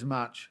near as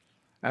much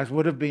as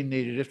would have been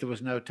needed if there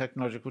was no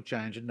technological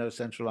change and no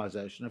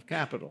centralization of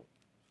capital.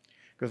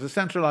 Because the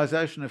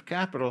centralization of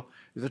capital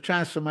is a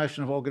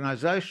transformation of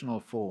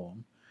organizational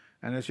form.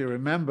 And as you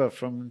remember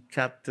from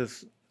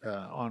chapters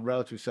on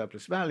relative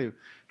surplus value,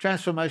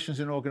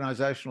 transformations in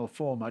organizational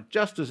form are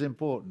just as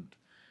important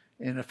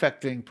in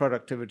affecting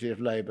productivity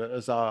of labor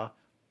as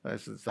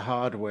the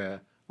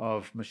hardware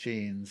of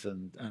machines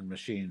and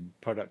machine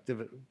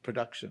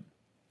production.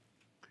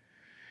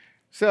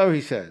 So he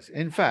says,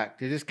 in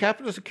fact, it is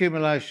capitalist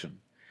accumulation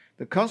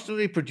that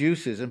constantly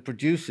produces,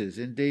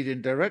 indeed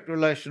in direct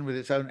relation with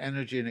its own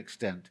energy and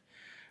extent,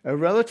 a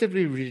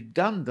relatively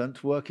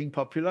redundant working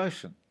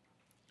population,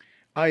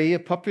 i.e. a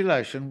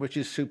population which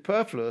is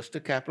superfluous to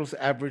capital's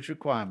average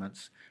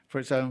requirements for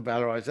its own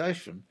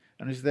valorization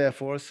and is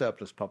therefore a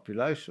surplus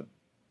population.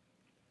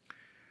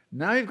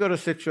 Now you've got a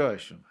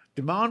situation.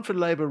 Demand for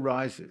labor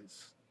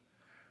rises.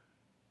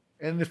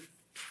 In the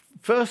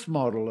first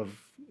model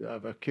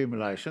of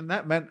accumulation,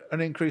 that meant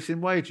an increase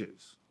in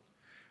wages.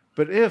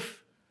 But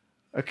if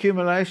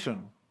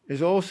accumulation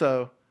is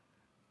also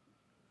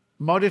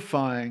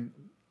modifying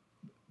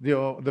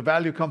the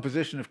value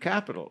composition of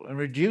capital and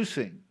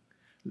reducing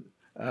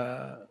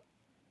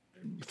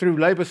through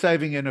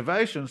labor-saving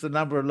innovations the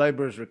number of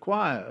laborers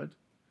required,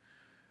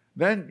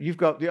 then you've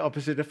got the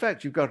opposite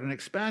effect. You've got an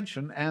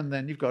expansion and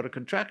then you've got a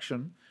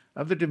contraction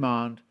of the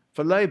demand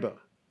for labor.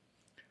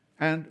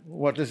 And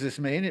what does this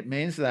mean? It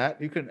means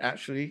that you can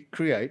actually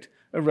create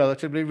a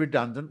relatively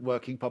redundant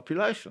working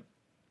population.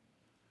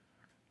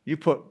 You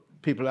put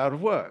people out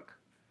of work.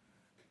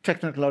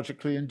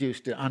 Technologically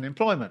induced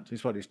unemployment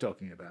is what he's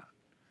talking about.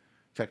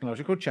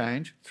 Technological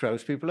change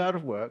throws people out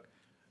of work,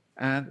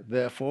 and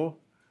therefore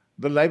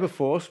the labor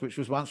force which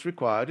was once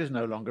required is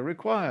no longer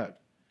required.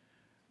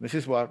 This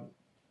is what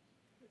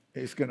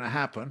is going to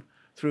happen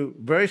through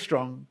very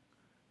strong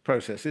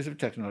processes of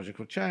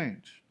technological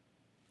change.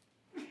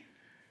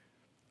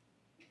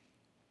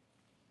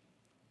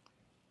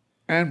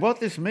 And what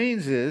this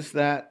means is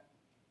that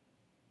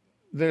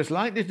there's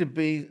likely to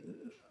be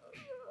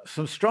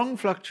some strong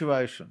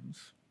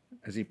fluctuations,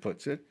 as he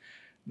puts it,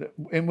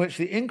 in which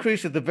the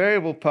increase of the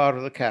variable part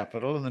of the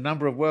capital and the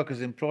number of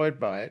workers employed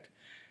by it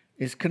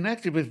is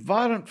connected with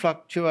violent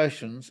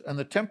fluctuations and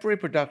the temporary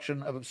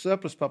production of a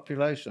surplus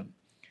population,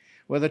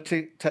 whether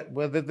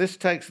this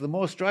takes the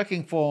more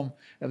striking form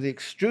of the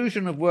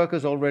extrusion of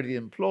workers already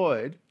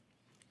employed,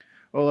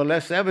 or the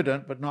less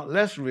evident but not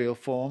less real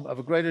form of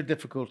a greater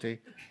difficulty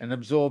in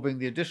absorbing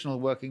the additional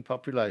working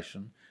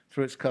population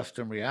through its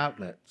customary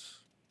outlets.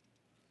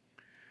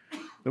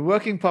 The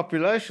working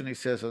population, he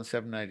says on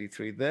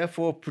 783,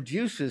 therefore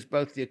produces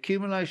both the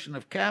accumulation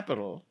of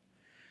capital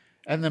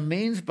and the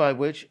means by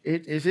which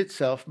it is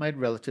itself made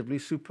relatively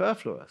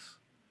superfluous.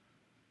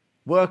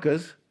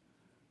 Workers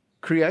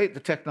create the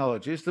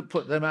technologies that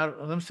put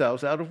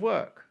themselves out of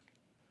work.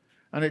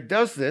 And it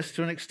does this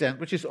to an extent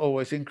which is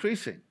always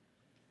increasing.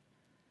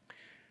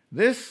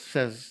 This,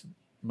 says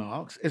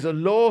Marx, is a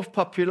law of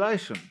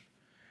population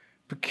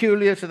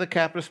peculiar to the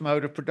capitalist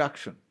mode of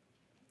production.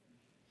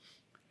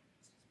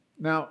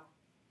 Now,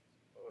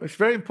 it's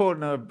very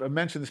important, I've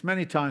mentioned this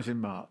many times in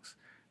Marx,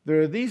 there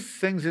are these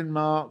things in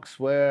Marx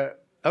where,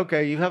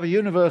 okay, you have a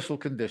universal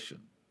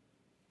condition.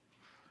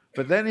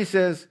 But then he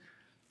says,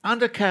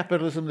 under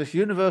capitalism, this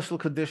universal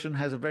condition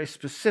has a very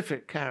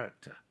specific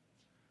character.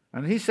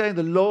 And he's saying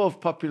the law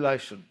of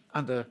population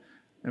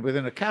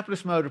within a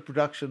capitalist mode of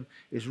production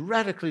is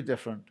radically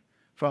different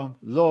from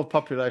law of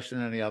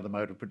population in any other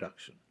mode of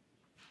production.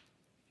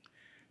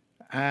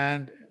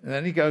 And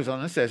then he goes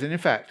on and says, and in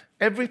fact,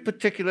 every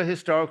particular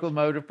historical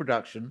mode of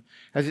production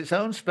has its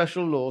own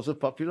special laws of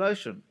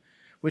population,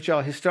 which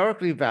are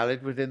historically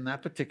valid within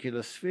that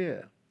particular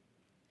sphere.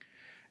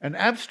 An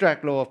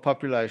abstract law of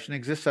population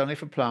exists only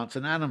for plants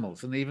and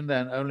animals, and even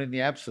then only in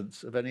the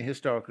absence of any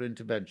historical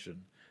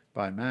intervention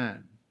by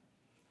man.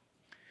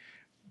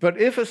 But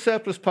if a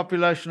surplus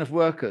population of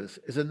workers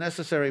is a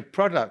necessary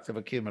product of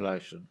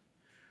accumulation,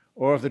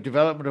 or of the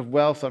development of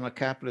wealth on a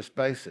capitalist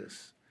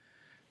basis,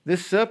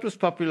 this surplus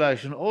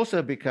population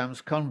also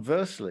becomes,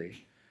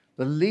 conversely,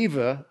 the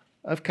lever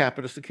of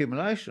capitalist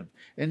accumulation.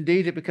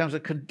 Indeed, it becomes a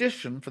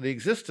condition for the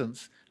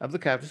existence of the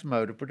capitalist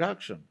mode of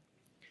production.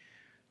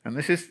 And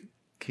this is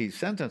key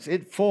sentence.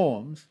 It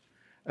forms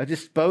a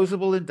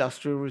disposable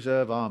industrial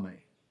reserve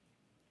army,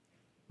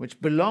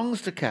 which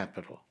belongs to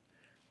capital,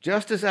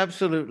 just as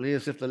absolutely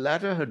as if the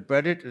latter had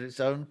bred it at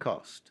its own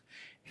cost.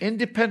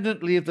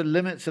 Independently of the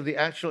limits of the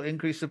actual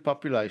increase of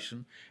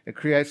population, it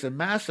creates a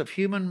mass of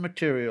human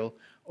material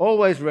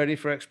always ready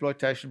for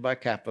exploitation by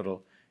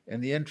capital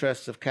in the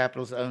interests of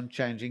capital's own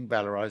changing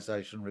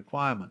valorization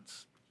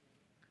requirements.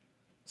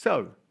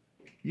 So,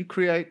 you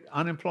create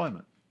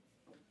unemployment.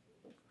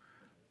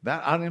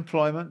 That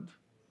unemployment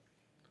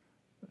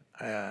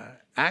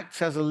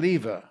acts as a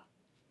lever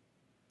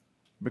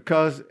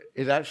because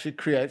it actually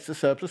creates a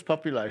surplus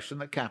population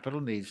that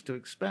capital needs to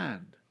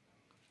expand.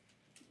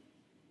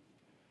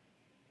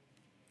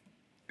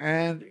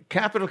 And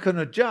capital can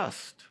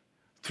adjust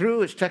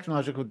through its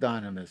technological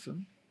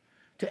dynamism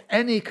to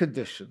any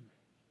condition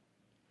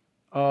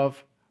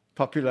of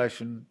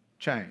population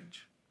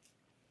change.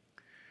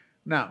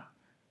 Now,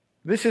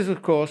 this is,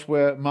 of course,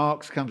 where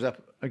Marx comes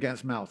up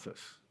against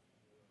Malthus,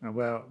 and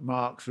where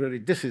Marx really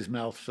disses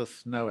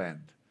Malthus no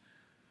end.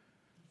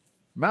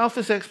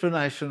 Malthus'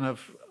 explanation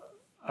of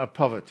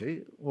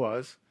poverty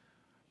was,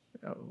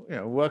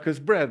 workers'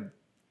 bread.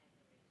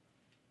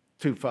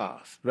 too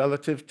fast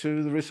relative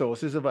to the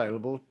resources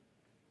available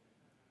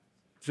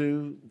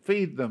to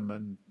feed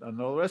them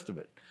and all the rest of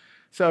it.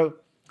 So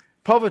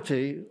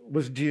poverty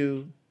was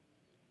due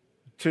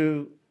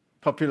to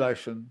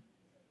population,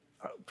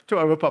 to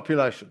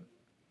overpopulation.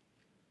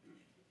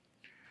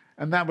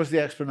 And that was the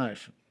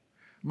explanation.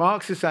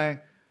 Marx is saying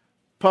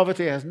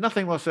poverty has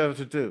nothing whatsoever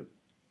to do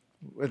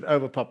with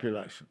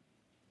overpopulation.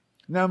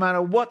 No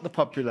matter what the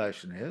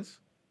population is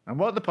and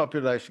what the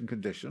population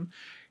condition,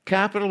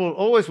 capital will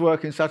always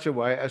work in such a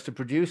way as to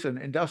produce an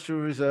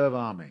industrial reserve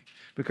army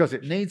because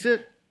it needs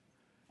it,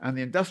 and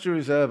the industrial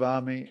reserve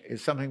army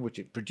is something which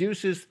it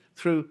produces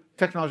through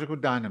technological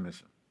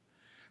dynamism.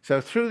 So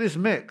through this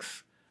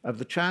mix of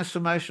the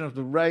transformation of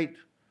the rate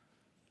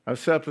of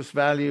surplus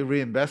value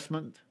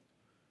reinvestment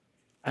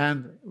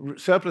and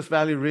surplus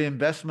value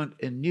reinvestment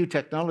in new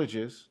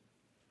technologies,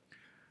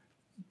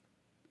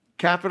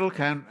 capital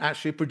can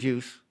actually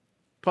produce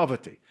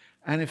poverty.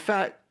 And in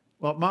fact,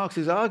 what Marx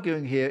is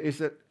arguing here is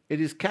that it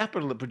is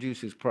capital that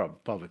produces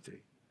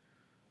poverty,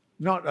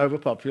 not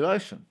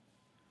overpopulation.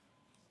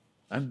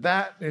 And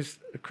that is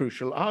a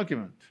crucial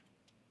argument.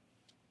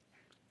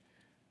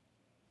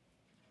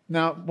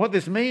 Now, what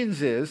this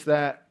means is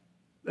that,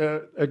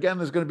 again,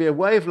 there's going to be a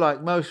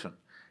wave-like motion.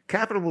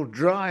 Capital will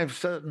drive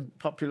certain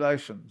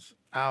populations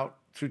out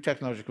through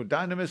technological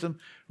dynamism,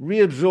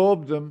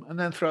 reabsorb them, and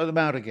then throw them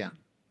out again.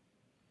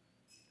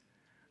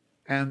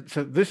 And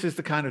so this is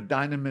the kind of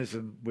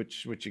dynamism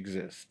which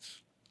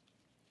exists.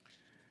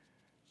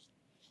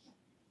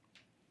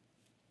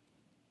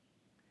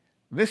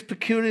 This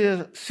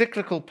peculiar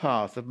cyclical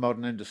path of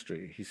modern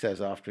industry, he says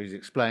after he's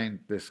explained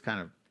this kind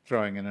of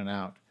throwing in and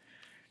out,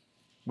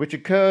 which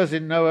occurs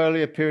in no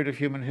earlier period of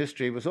human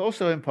history, was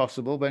also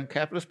impossible when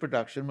capitalist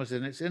production was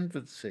in its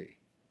infancy.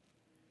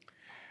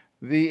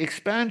 The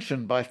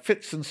expansion by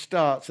fits and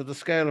starts of the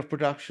scale of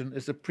production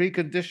is a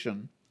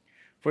precondition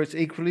for its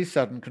equally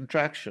sudden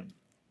contraction.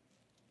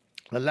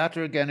 The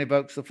latter again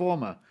evokes the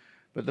former,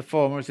 but the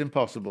former is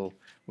impossible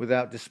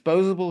without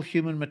disposable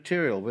human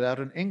material, without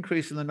an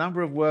increase in the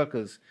number of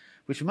workers,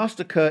 which must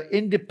occur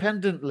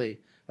independently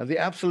of the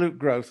absolute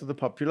growth of the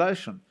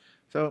population.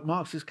 So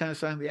Marx is kind of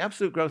saying the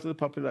absolute growth of the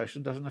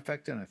population doesn't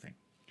affect anything.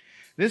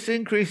 This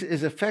increase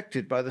is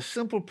affected by the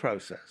simple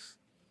process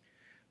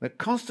that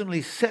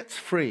constantly sets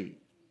free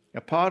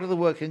a part of the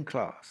working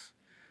class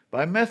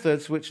by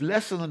methods which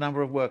lessen the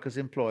number of workers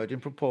employed in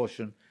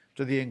proportion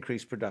to the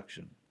increased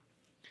production.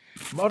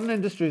 Modern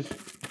industries...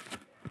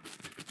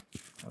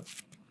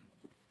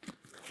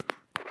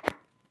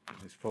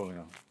 It's falling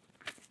off.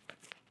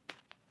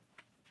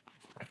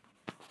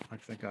 I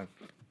think I've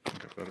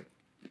got it.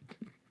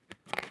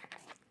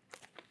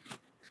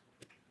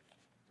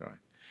 Sorry.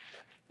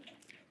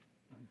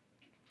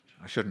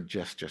 I shouldn't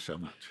gesture so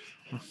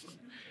much.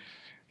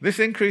 This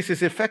increase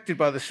is effected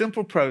by the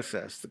simple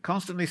process that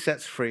constantly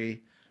sets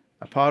free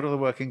a part of the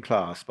working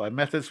class by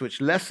methods which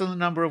lessen the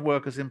number of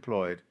workers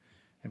employed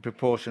in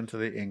proportion to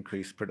the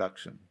increased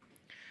production.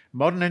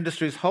 Modern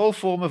industry's whole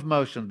form of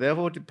motion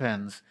therefore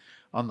depends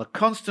on the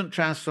constant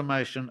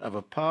transformation of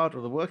a part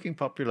of the working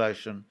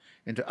population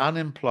into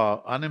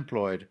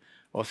unemployed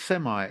or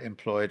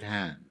semi-employed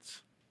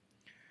hands.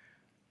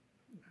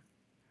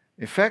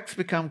 Effects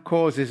become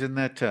causes in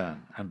their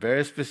turn, and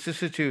various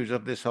vicissitudes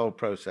of this whole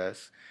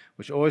process,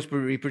 which always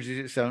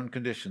reproduce its own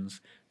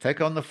conditions,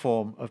 take on the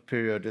form of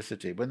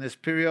periodicity. When this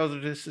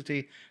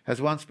periodicity has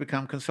once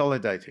become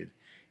consolidated,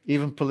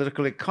 even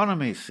political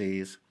economy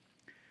sees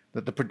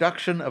that the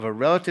production of a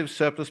relative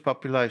surplus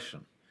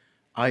population,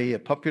 i.e. a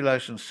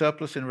population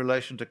surplus in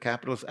relation to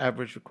capital's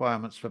average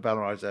requirements for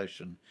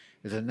valorization,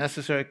 is a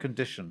necessary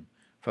condition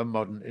for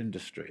modern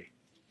industry.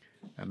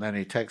 And then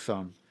he takes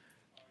on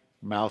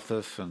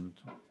Malthus and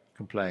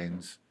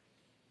complains.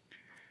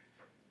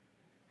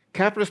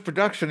 Capitalist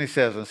production, he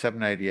says on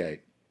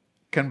 788,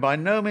 can by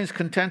no means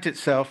content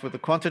itself with the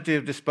quantity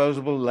of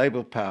disposable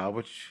labor power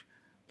which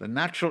the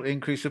natural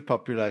increase of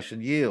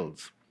population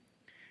yields.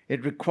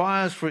 It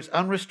requires for its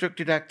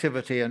unrestricted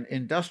activity an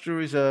industrial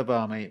reserve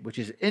army which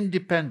is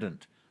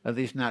independent of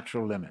these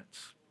natural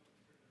limits.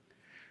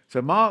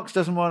 So Marx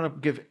doesn't want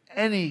to give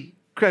any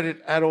credit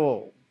at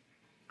all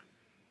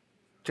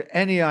to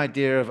any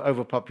idea of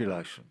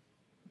overpopulation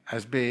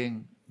as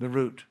being the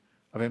root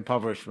of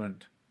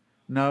impoverishment.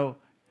 No,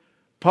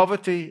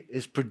 poverty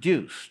is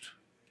produced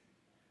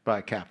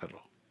by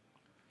capital.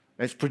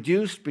 It's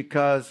produced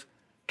because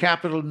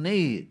capital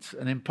needs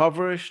an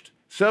impoverished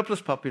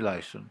surplus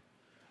population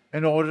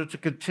in order to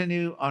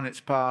continue on its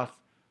path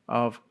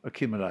of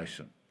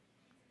accumulation.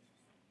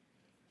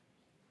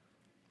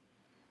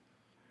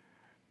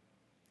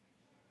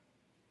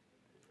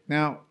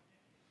 Now,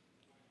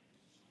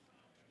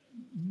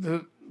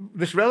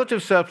 this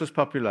relative surplus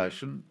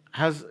population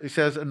has, he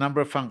says, a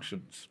number of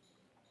functions.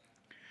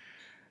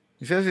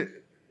 He says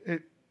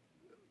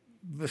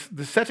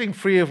the setting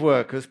free of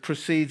workers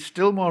proceeds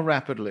still more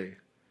rapidly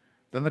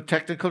than the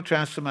technical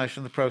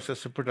transformation of the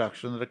process of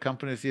production that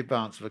accompanies the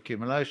advance of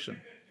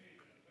accumulation.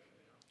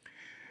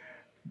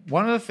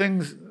 One of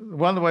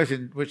the ways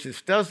in which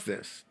this does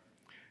this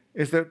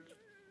is that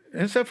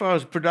insofar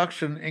as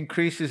production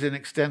increases in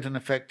extent and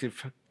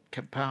effective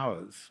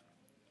powers,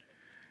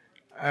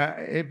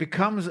 it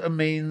becomes a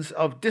means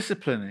of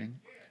disciplining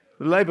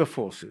the labor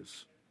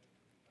forces.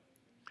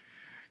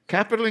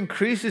 Capital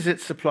increases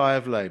its supply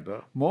of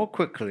labor more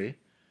quickly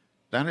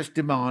than its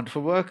demand for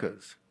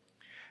workers.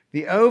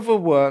 The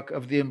overwork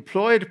of the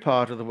employed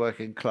part of the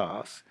working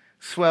class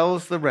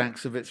swells the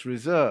ranks of its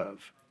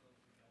reserve,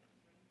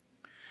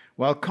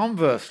 while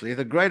conversely,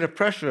 the greater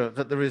pressure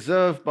that the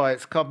reserve by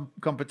its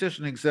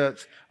competition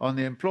exerts on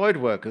the employed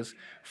workers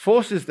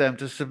forces them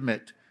to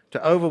submit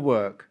to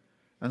overwork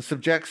and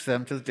subjects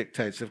them to the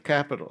dictates of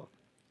capital.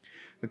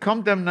 The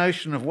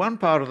condemnation of one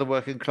part of the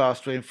working class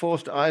to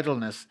enforced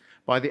idleness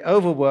by the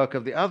overwork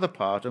of the other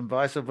part, and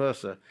vice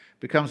versa,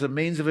 becomes a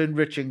means of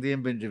enriching the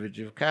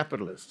individual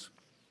capitalists.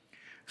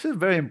 This is a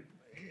very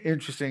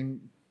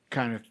interesting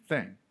kind of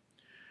thing.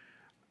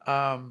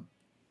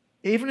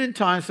 Even in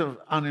times of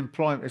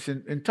unemployment,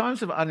 in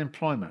times of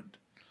unemployment,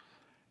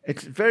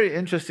 it's very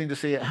interesting to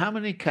see how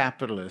many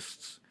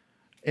capitalists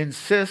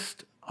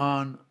insist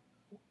on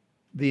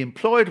the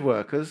employed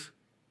workers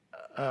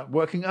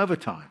working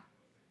overtime.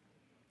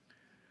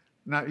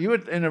 Now, you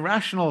would, in a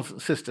rational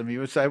system, you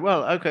would say,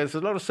 well, okay, there's a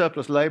lot of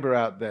surplus labor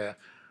out there,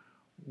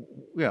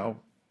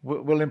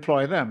 we'll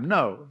employ them.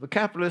 No, the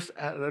capitalists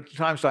at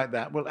times like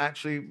that will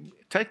actually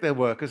take their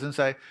workers and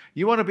say,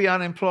 you want to be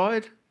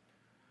unemployed?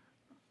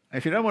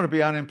 If you don't want to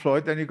be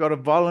unemployed, then you've got to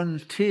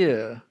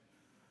volunteer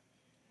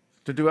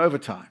to do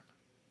overtime.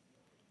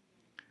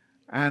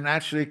 And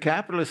actually,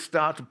 capitalists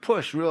start to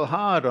push real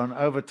hard on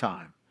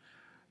overtime.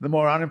 The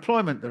more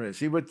unemployment there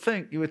is, you would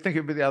think it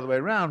would be the other way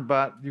around,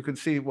 but you can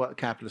see what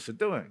capitalists are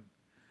doing.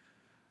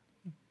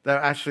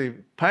 They're actually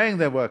paying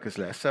their workers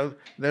less. So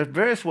there are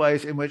various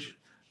ways in which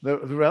the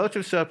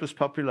relative surplus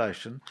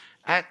population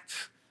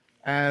acts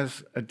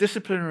as a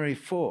disciplinary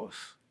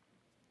force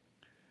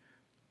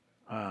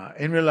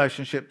in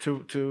relationship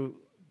to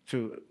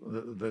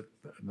the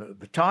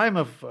time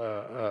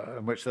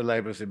in which the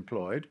labor is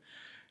employed.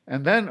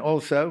 And then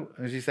also,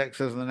 as he says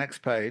on the next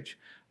page,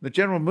 the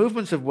general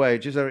movements of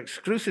wages are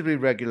exclusively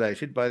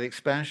regulated by the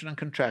expansion and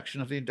contraction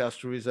of the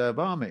Industrial Reserve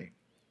Army.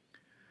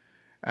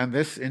 And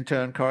this, in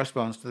turn,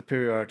 corresponds to the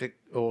periodic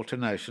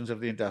alternations of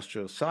the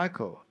industrial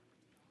cycle.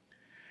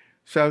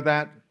 So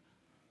that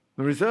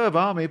the Reserve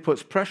Army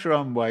puts pressure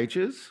on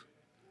wages,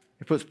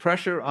 it puts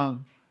pressure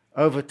on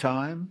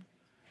overtime,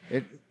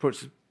 it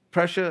puts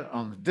pressure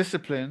on the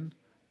discipline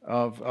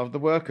of the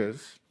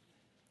workers.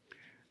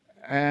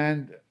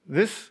 And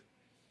this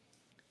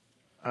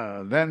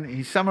then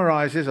he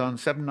summarizes on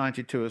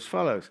 792 as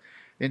follows.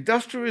 The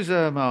Industrial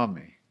Reserve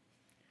Army,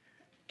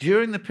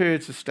 during the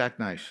periods of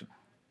stagnation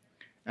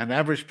and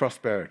average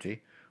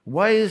prosperity,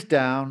 weighs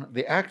down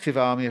the active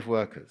army of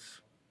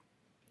workers.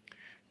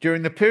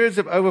 During the periods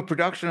of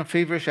overproduction and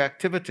feverish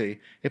activity,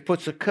 it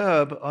puts a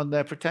curb on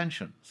their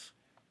pretensions.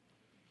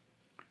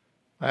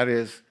 That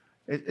is,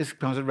 it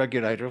becomes a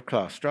regulator of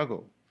class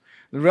struggle.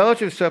 The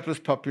relative surplus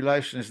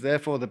population is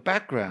therefore the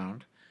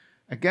background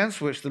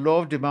against which the law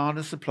of demand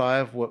and supply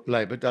of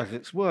labor does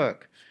its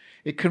work.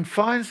 It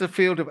confines the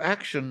field of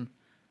action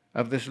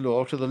of this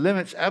law to the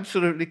limits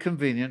absolutely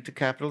convenient to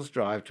capital's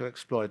drive to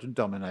exploit and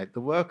dominate the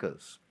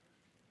workers.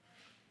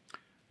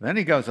 Then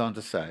he goes on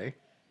to say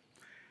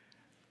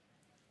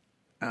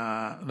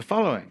the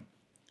following,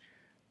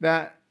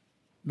 that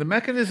the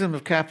mechanism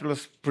of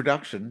capitalist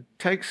production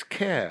takes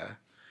care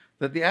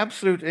that the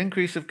absolute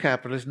increase of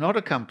capital is not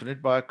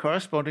accompanied by a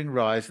corresponding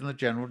rise in the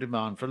general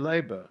demand for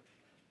labor.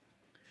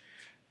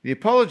 The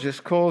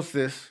apologist calls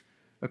this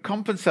a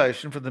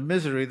compensation for the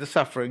misery, the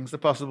sufferings, the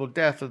possible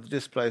death of the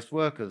displaced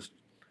workers.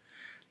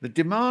 The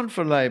demand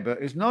for labor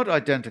is not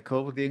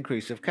identical with the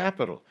increase of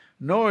capital,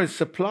 nor is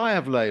supply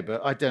of labor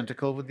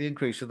identical with the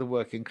increase of the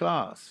working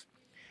class.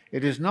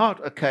 It is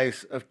not a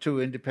case of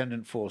two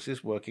independent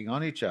forces working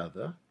on each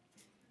other.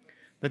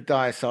 The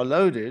dice are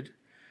loaded.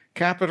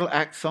 Capital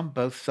acts on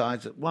both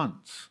sides at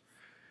once.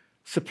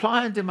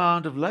 Supply and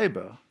demand of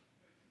labor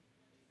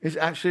is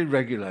actually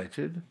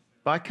regulated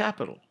by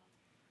capital,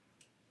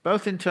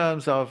 both in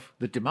terms of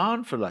the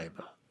demand for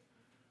labor,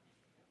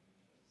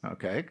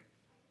 okay,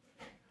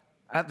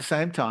 at the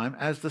same time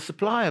as the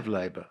supply of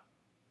labor.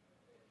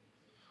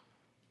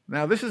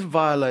 Now, this is a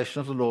violation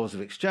of the laws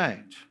of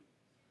exchange.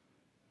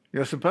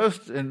 You're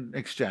supposed in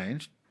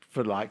exchange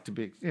for like to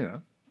be,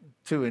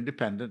 two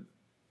independent,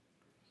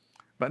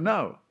 but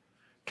no,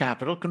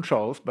 capital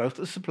controls both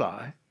the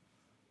supply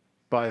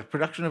by the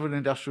production of an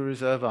industrial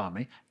reserve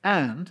army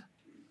and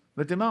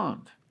the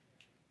demand.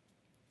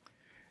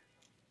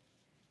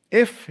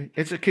 If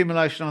its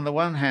accumulation on the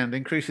one hand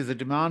increases the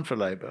demand for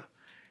labor,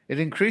 it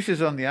increases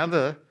on the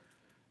other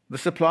the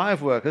supply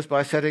of workers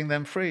by setting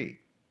them free,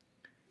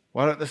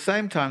 while at the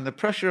same time the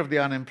pressure of the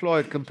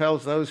unemployed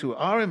compels those who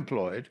are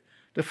employed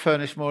to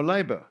furnish more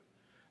labor,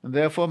 and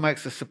therefore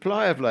makes the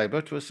supply of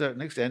labor to a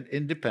certain extent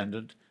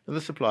independent of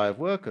the supply of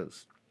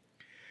workers.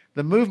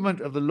 The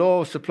movement of the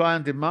law of supply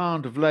and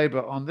demand of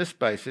labor on this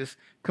basis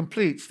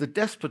completes the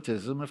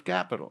despotism of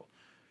capital.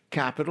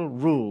 Capital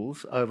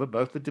rules over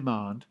both the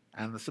demand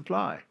and the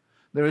supply.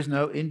 there is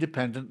no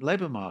independent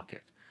labour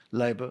market.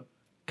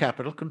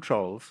 Capital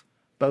controls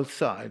both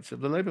sides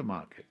of the labour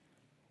market.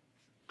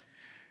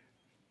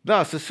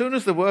 Thus, as soon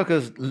as the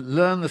workers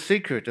learn the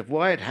secret of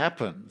why it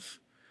happens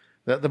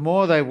that the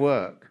more they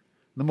work,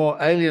 the more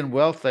alien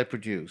wealth they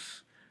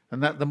produce,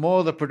 and that the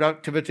more the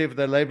productivity of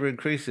their labour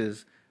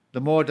increases,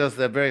 the more does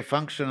their very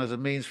function as a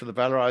means for the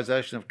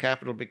valorization of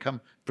capital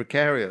become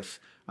precarious.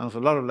 And there's a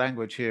lot of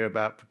language here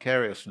about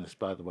precariousness,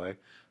 by the way.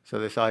 So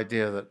this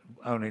idea that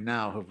only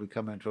now have we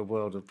come into a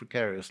world of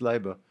precarious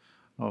labour.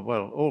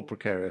 Well,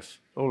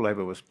 all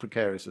labour was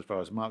precarious as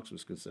far as Marx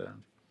was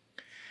concerned.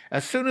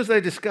 As soon as they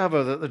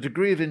discover that the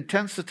degree of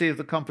intensity of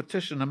the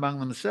competition among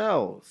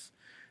themselves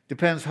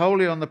depends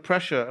wholly on the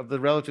pressure of the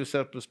relative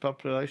surplus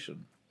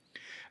population,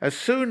 as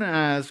soon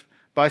as,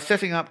 by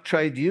setting up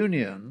trade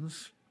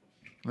unions,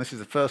 and this is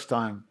the first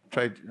time,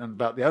 and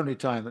about the only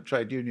time that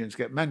trade unions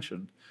get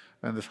mentioned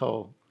in this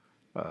whole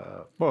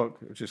book,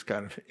 which is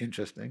kind of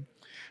interesting,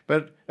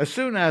 but as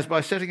soon as,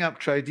 by setting up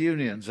trade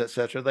unions,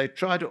 etc., they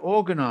try to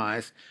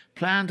organize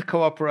planned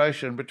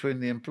cooperation between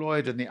the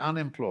employed and the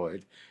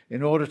unemployed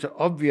in order to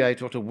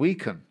obviate or to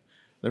weaken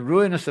the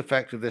ruinous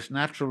effect of this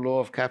natural law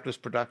of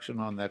capitalist production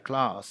on their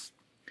class,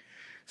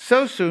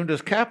 so soon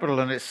does capital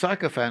and its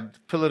sycophant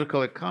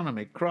political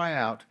economy cry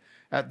out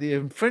at the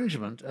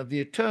infringement of the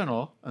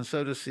eternal, and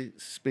so to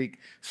speak,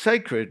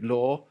 sacred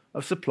law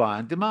of supply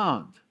and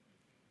demand.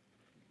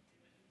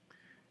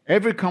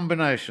 Every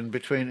combination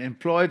between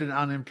employed and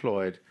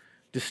unemployed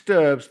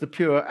disturbs the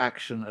pure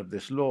action of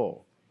this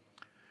law.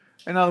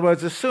 In other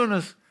words, as soon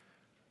as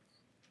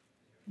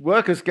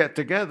workers get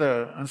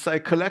together and say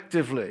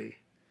collectively,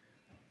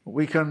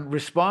 we can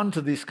respond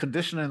to this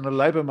condition in the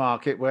labour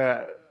market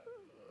where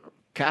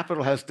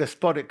capital has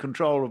despotic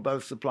control of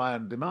both supply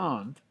and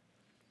demand,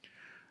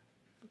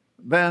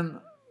 then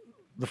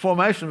the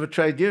formation of a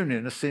trade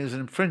union is seen as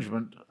an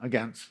infringement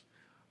against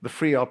the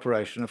free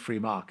operation of free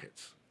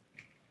markets.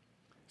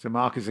 So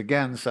Marx is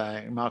again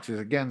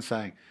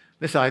saying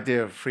this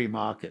idea of free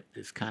market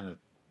is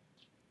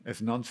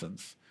it's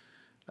nonsense.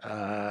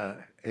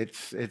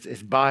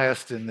 It's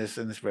biased in this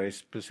very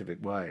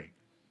specific way.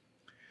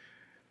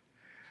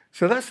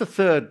 So that's the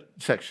third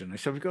section.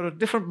 So we've got a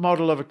different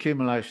model of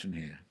accumulation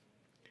here.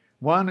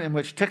 One in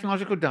which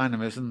technological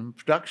dynamism and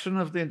production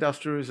of the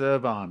Industrial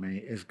Reserve Army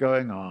is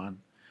going on,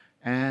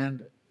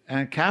 and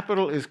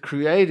capital is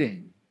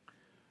creating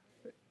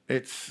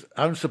its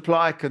own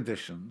supply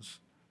conditions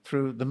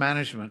through the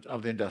management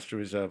of the Industrial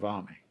Reserve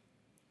Army.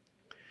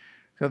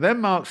 So then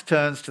Marx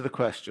turns to the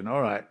question,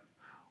 all right,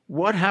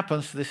 what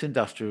happens to this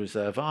Industrial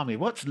Reserve Army?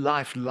 What's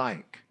life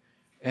like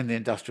in the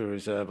Industrial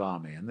Reserve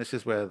Army? And this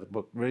is where the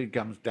book really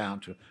comes down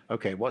to,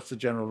 okay, what's the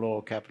general law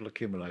of capital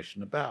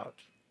accumulation about?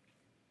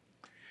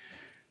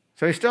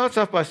 So he starts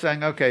off by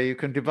saying, okay, you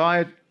can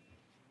divide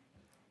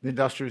the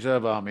Industrial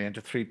Reserve Army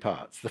into three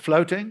parts. The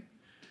floating,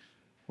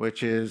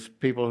 which is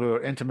people who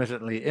are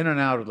intermittently in and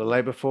out of the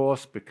labor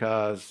force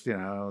because,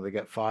 they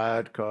get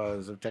fired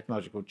because of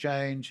technological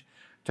change,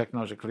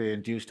 technologically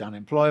induced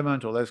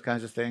unemployment, all those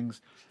kinds of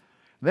things.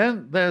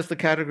 Then there's the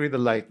category, the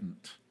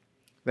latent.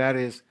 That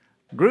is,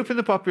 a group in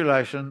the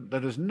population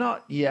that has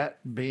not yet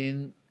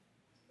been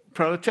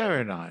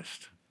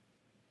proletarianized.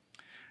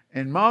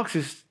 In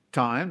Marx's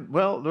time,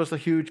 well, there was a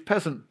huge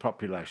peasant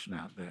population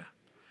out there.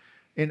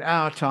 In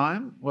our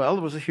time, well,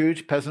 there was a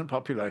huge peasant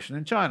population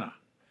in China.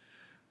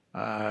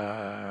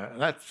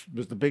 That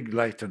was the big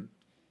latent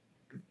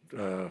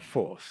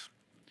force.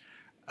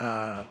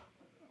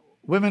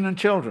 Women and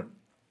children,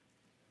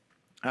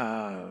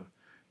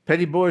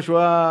 petty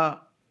bourgeois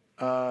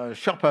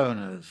shop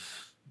owners.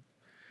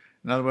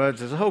 In other words,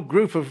 there's a whole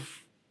group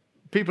of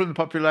people in the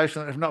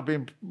population that have not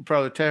been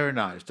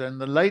proletarianized,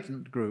 and the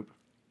latent group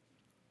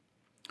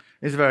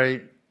is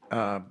very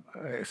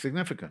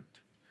significant.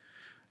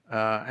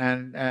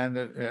 And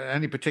at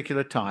any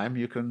particular time,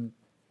 you can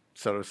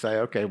sort of say,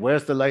 okay,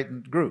 where's the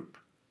latent group?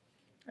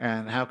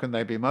 And how can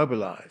they be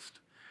mobilized?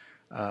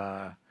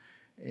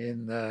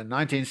 In the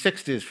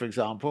 1960s, for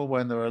example,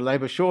 when there were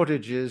labor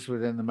shortages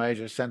within the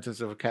major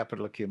centers of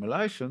capital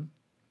accumulation,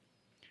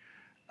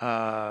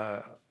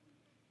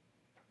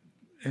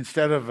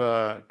 instead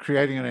of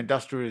creating an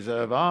industrial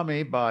reserve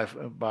army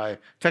by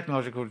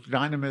technological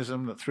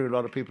dynamism that threw a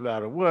lot of people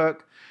out of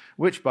work,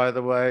 which, by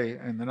the way,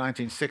 in the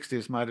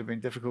 1960s might have been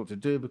difficult to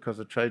do because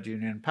of trade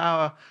union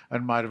power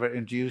and might have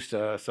induced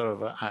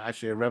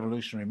actually a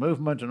revolutionary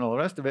movement and all the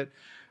rest of it,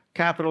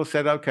 capital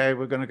said, okay,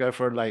 we're going to go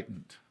for a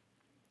latent.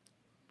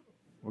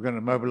 We're going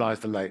to mobilize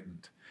the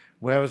latent.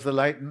 Where was the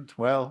latent?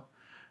 Well,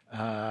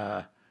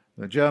 the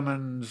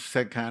Germans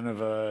said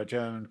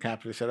German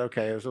capitalists said,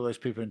 okay, there's all those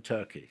people in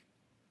Turkey.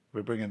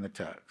 We bring in the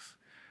Turks.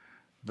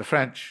 The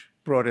French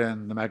brought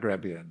in the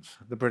Maghrebians.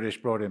 The British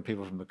brought in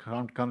people from the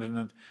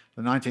continent.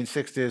 The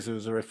 1960s, there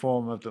was a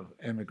reform of the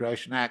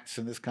immigration acts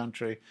in this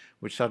country,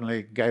 which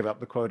suddenly gave up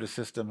the quota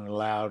system and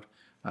allowed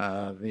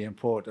the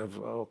import of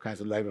all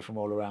kinds of labor from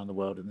all around the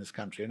world in this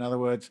country. In other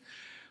words,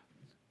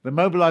 the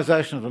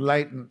mobilization of the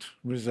latent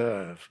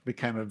reserve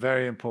became a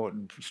very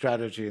important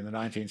strategy in the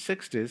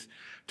 1960s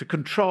to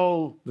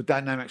control the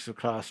dynamics of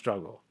class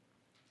struggle.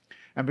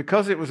 And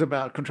because it was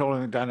about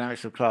controlling the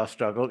dynamics of class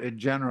struggle, it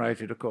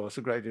generated, of course,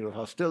 a great deal of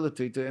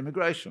hostility to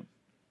immigration.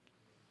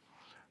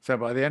 So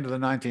by the end of the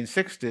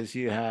 1960s,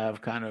 you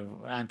have kind of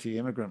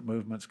anti-immigrant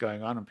movements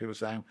going on, and people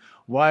saying,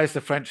 why is the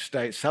French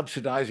state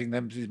subsidizing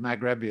them, these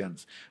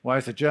Maghrebians? Why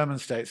is the German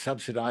state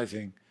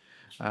subsidizing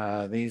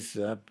these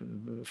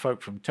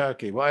folk from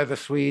Turkey? Why are the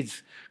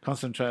Swedes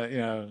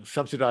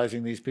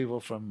subsidizing these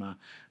people from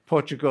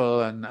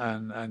Portugal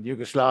and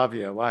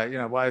Yugoslavia?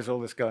 Why is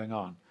all this going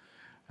on?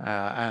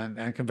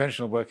 And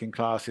conventional working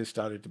classes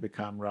started to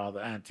become rather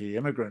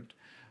anti-immigrant,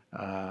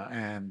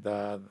 and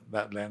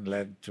that then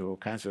led to all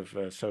kinds of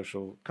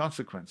social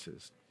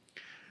consequences.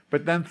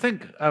 But then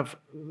think of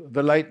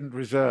the latent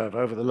reserve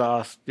over the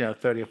last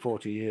 30 or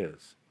 40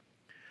 years.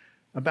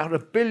 About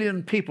 1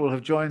 billion people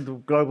have joined the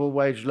global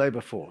wage labor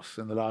force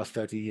in the last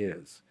 30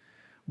 years.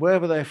 Where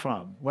were they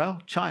from?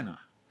 Well, China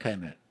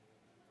came in.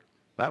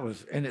 That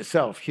was in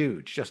itself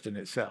huge, just in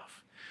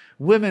itself.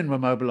 Women were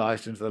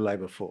mobilized into the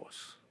labor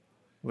force,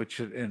 which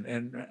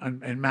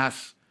in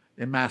mass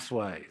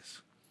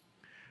ways.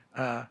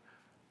 The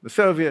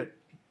Soviet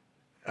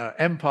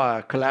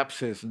empire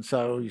collapses, and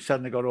so you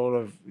suddenly got all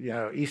of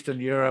Eastern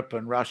Europe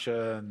and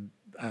Russia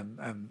and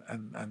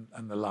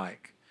the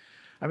like.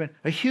 I mean,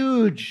 a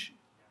huge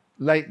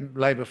latent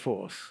labor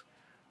force,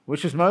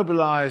 which was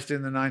mobilized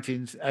in the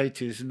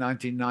 1980s and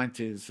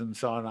 1990s and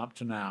so on up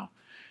to now.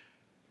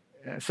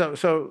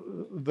 So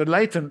the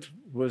latent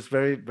was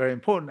very, very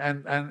important,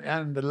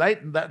 and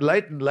that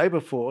latent labor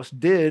force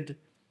did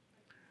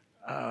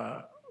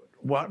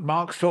what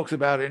Marx talks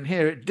about in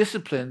here. It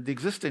disciplined the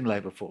existing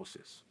labor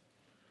forces.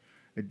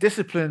 It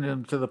disciplined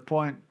them to the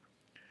point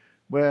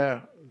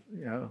where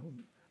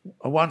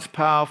once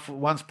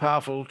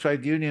powerful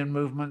trade union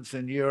movements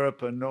in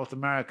Europe and North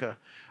America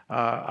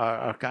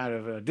are kind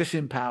of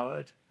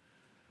disempowered,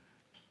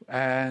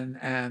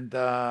 and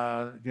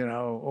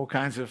all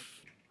kinds of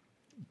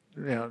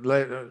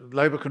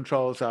labor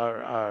controls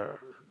are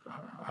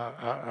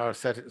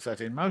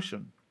set in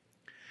motion.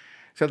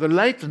 So the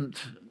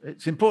latent,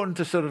 it's important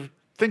to sort of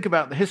think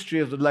about the history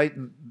of the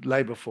latent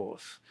labor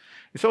force.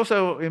 It's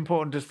also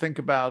important to think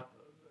about,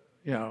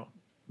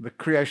 the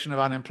creation of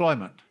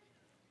unemployment.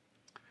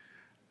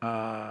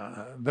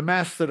 The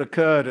mess that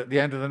occurred at the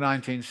end of the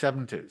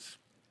 1970s,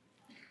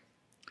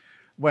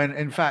 when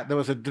in fact there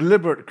was a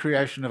deliberate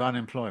creation of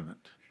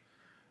unemployment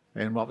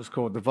in what was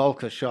called the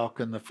Volcker shock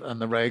and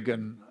the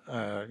Reagan,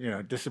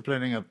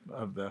 disciplining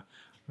of the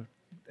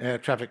air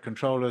traffic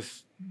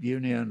controllers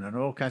union and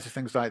all kinds of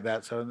things like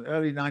that. So in the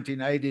early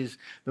 1980s,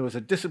 there was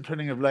a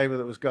disciplining of labor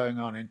that was going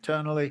on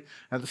internally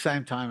at the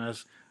same time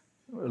as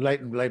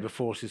latent labor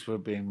forces were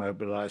being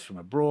mobilized from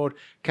abroad.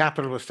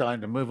 Capital was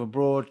starting to move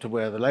abroad to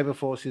where the labor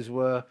forces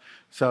were.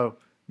 So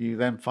you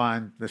then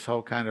find this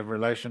whole kind of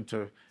relation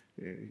to,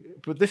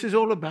 but this is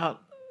all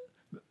about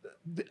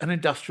an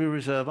industrial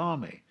reserve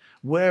army.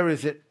 Where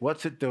is it?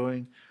 What's it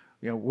doing?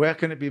 Where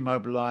can it be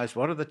mobilized?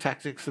 What are the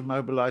tactics of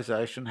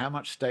mobilization? How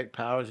much state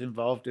power is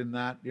involved in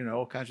that?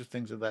 All kinds of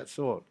things of that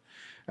sort.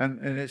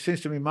 And it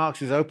seems to me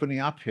Marx is opening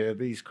up here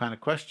these kind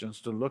of questions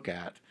to look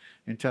at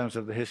in terms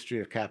of the history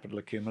of capital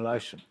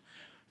accumulation.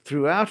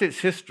 Throughout its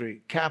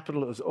history,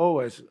 capital has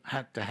always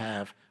had to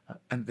have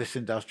this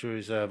industrial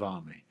reserve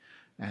army.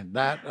 And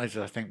that is,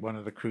 I think, one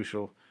of the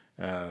crucial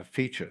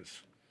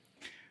features.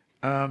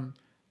 And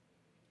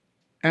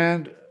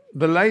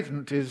the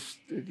latent is,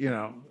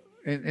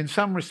 in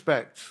some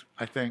respects,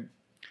 I think,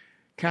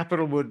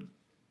 capital would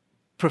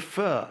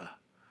prefer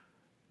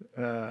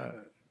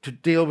to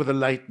deal with a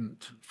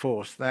latent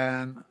force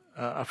than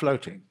a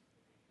floating.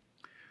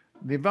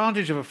 The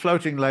advantage of a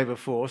floating labor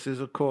force is,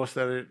 of course,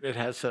 that it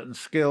has certain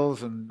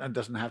skills and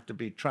doesn't have to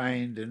be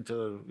trained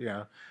into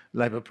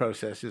labor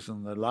processes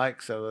and the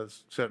like. So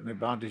there's certain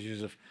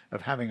advantages of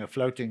having a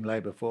floating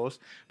labor force.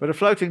 But a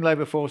floating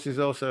labor force is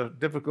also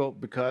difficult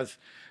because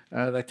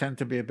they tend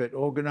to be a bit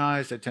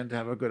organized. They tend to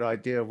have a good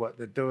idea of what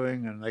they're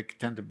doing, and they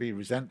tend to be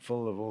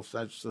resentful of all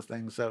sorts of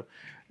things. So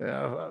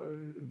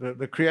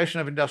the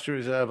creation of industrial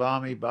reserve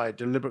army by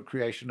deliberate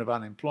creation of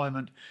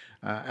unemployment,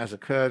 as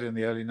occurred in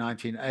the early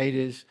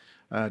 1980s,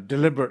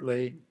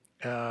 deliberately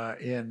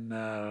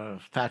in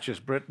Thatcher's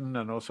Britain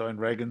and also in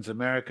Reagan's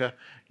America.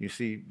 You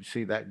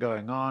see that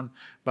going on,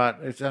 but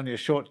it's only a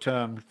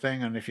short-term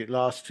thing, and if it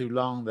lasts too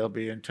long, there'll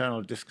be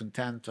internal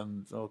discontent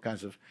and all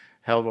kinds of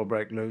hell will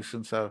break loose,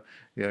 and so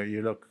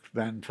you look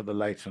then for the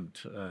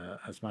latent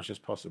as much as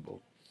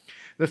possible.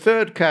 The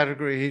third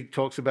category he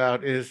talks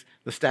about is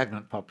the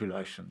stagnant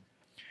population,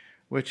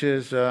 which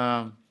is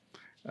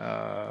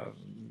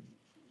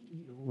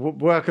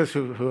workers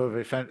who have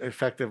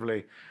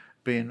effectively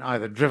been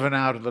either driven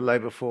out of the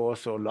labor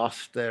force or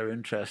lost their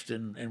interest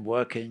in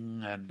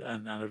working and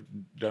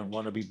don't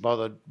want to be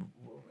bothered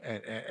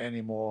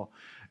anymore.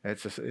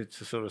 It's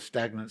a sort of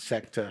stagnant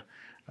sector.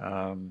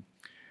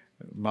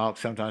 Marx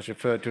sometimes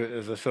referred to it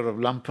as a sort of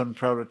lumpen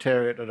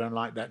proletariat. I don't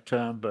like that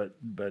term, but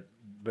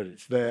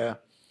it's there.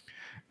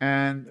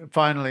 And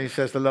finally, he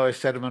says the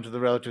lowest segment of the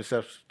relative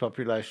surplus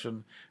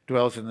population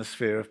dwells in the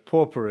sphere of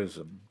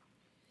pauperism.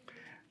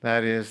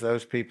 That is,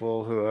 those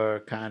people who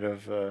are kind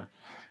of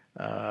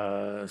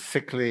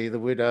sickly, the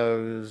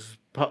widows.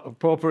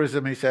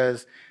 Pauperism, he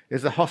says,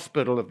 is the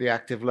hospital of the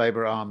active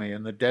labour army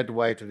and the dead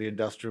weight of the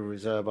industrial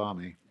reserve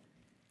army.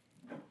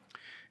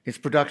 Its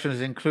production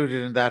is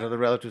included in that of the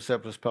relative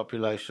surplus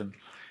population.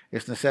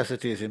 Its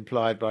necessity is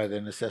implied by their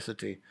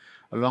necessity.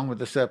 Along with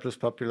the surplus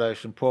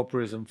population,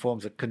 pauperism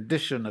forms a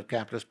condition of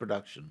capitalist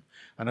production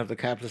and of the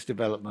capitalist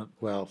development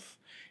wealth.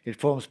 It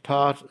forms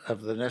part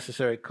of the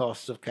necessary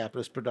costs of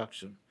capitalist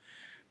production.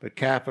 But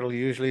capital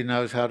usually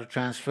knows how to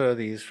transfer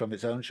these from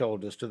its own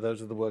shoulders to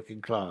those of the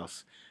working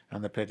class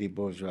and the petty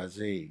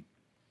bourgeoisie.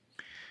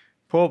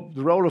 The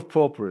role of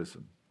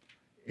pauperism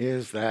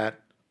is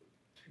that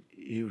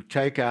you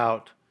take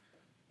out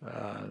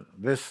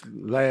this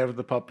layer of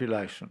the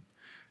population,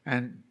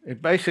 and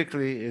it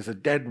basically is a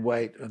dead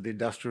weight of the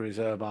Industrial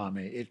Reserve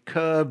Army. It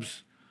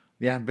curbs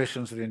the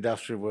ambitions of the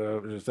Industrial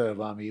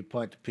Reserve Army. You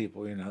point to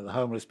people, you know, the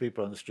homeless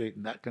people on the street,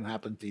 and that can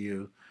happen to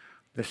you.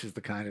 This is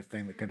the kind of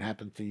thing that can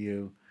happen to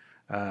you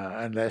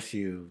unless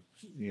you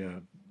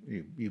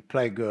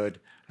play good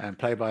and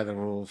play by the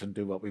rules and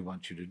do what we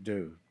want you to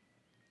do.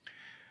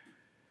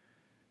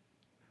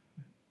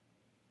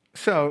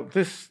 So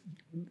this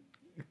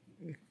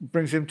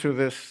brings him to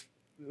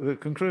the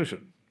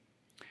conclusion.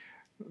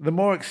 The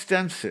more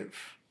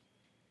extensive,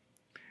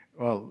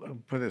 well,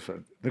 put it this way,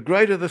 the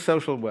greater the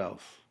social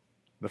wealth,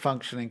 the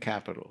functioning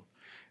capital,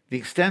 the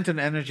extent and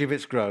energy of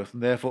its growth,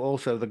 and therefore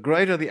also the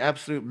greater the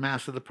absolute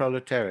mass of the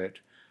proletariat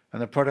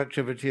and the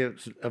productivity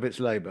of its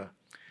labour,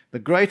 the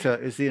greater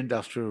is the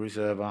Industrial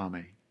Reserve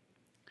Army.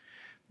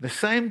 The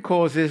same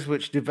causes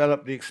which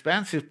develop the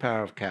expansive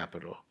power of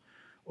capital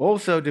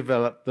also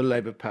develop the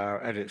labour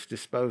power at its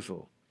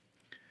disposal.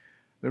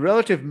 The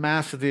relative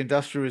mass of the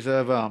Industrial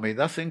Reserve Army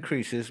thus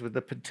increases with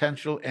the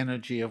potential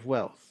energy of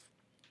wealth.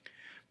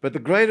 But the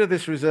greater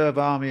this reserve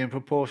army in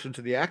proportion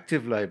to the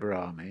active labour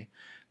army,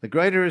 the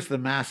greater is the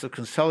mass of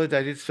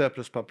consolidated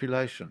surplus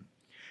population,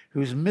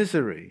 whose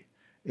misery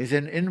is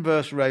in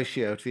inverse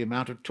ratio to the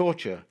amount of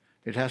torture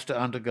it has to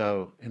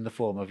undergo in the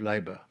form of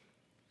labour.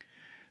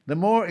 The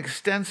more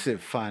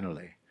extensive,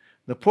 finally,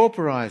 the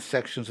pauperized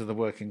sections of the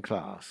working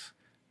class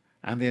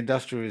and the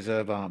Industrial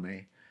Reserve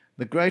Army,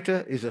 the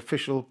greater is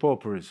official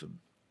pauperism.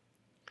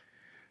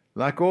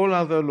 Like all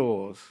other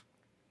laws,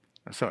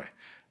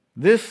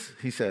 this,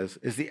 he says,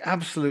 is the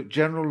absolute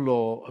general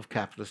law of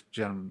capitalist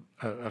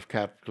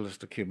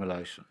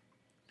accumulation.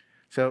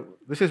 So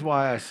this is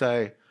why I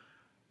say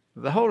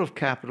the whole of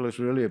capital is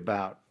really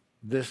about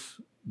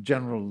this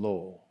general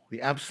law,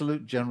 the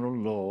absolute general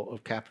law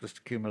of capitalist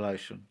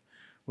accumulation,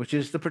 which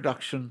is the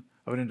production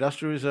of an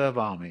Industrial Reserve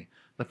Army,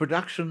 the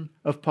production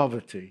of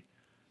poverty,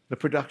 the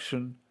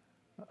production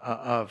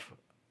of,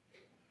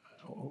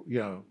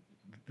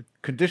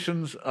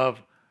 conditions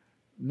of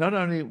not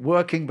only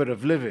working but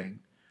of living,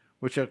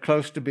 which are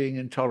close to being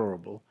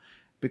intolerable,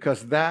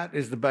 because that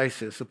is the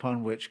basis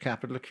upon which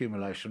capital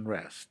accumulation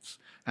rests,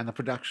 and the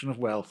production of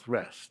wealth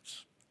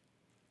rests.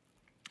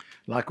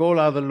 Like all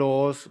other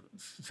laws,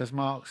 says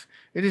Marx,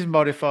 it is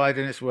modified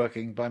in its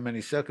working by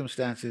many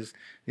circumstances,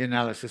 the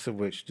analysis of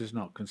which does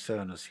not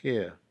concern us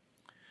here.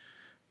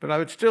 But I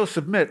would still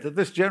submit that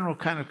this general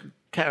kind of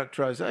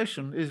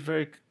characterization is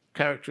very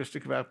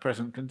characteristic of our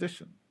present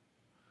condition.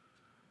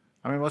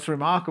 I mean, what's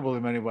remarkable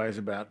in many ways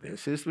about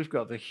this is we've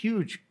got the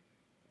huge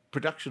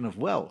production of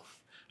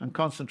wealth and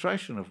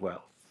concentration of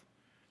wealth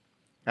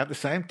at the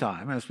same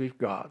time as we've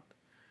got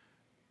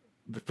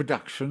the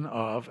production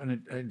of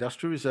an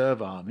Industrial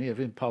Reserve Army of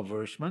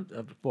impoverishment,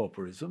 of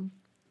pauperism.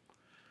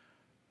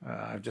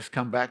 I've just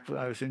come back,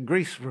 I was in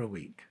Greece for a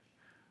week.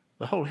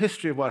 The whole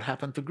history of what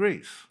happened to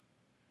Greece.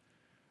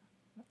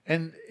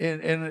 In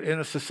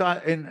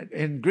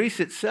Greece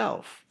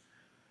itself,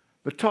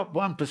 the top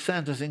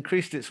 1% has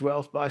increased its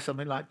wealth by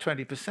something like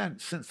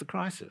 20% since the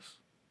crisis.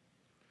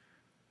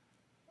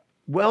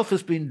 Wealth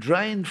has been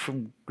drained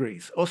from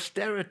Greece.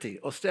 Austerity,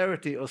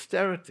 austerity,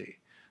 austerity,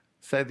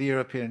 say the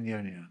European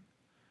Union.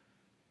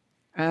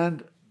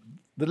 And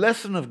the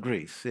lesson of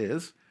Greece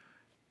is,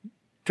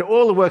 to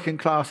all the working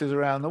classes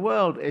around the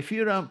world, if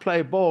you don't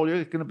play ball,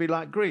 you're going to be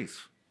like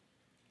Greece.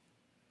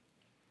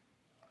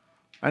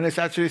 And it's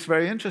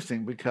very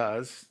interesting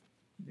because,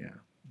 I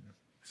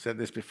said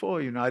this before,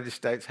 the United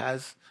States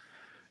has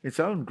its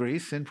own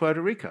Greece in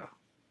Puerto Rico.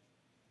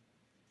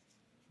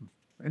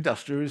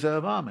 Industrial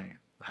Reserve Army.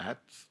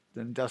 That's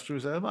the Industrial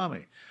Reserve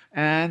Army.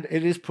 And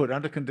it is put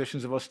under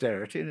conditions of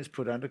austerity, and it's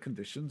put under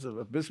conditions of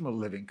abysmal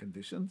living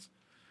conditions.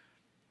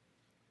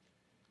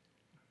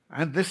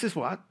 And this is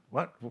what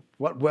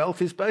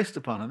wealth is based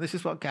upon, and this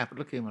is what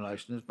capital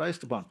accumulation is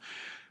based upon.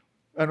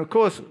 And of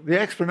course, the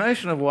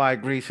explanation of why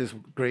Greece is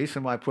Greece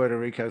and why Puerto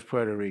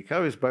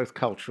Rico is both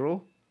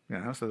cultural.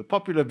 So the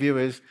popular view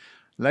is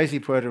lazy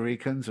Puerto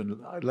Ricans and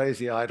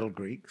lazy idle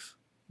Greeks,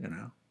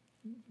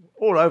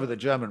 all over the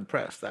German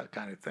press, that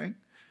kind of thing.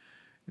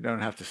 You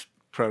don't have to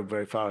probe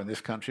very far in this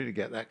country to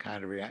get that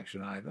kind of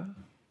reaction either.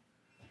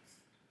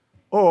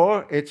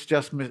 Or it's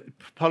just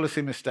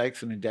policy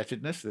mistakes and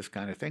indebtedness, this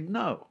kind of thing.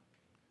 No.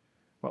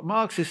 What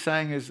Marx is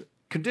saying is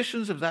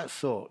conditions of that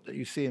sort that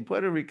you see in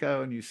Puerto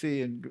Rico and you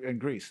see in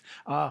Greece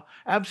are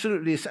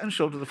absolutely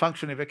essential to the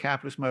functioning of a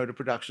capitalist mode of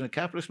production. A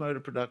capitalist mode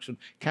of production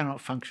cannot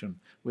function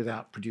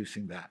without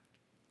producing that.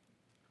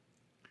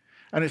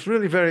 And it's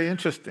really very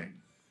interesting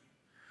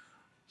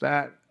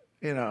that,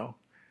 you know,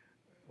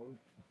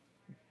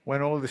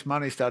 when all this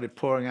money started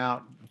pouring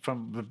out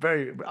from the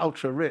very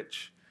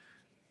ultra-rich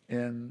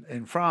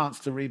in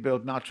France to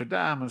rebuild Notre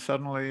Dame, and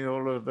suddenly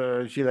all of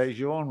the Gilets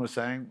jaunes were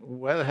saying,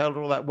 where the hell did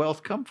all that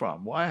wealth come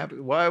from? Why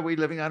are we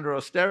living under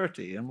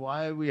austerity? And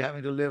why are we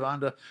having to live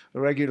under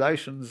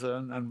regulations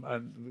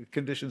and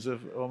conditions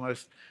of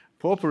almost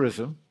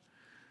pauperism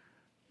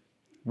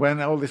when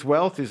all this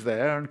wealth is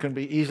there and can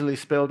be easily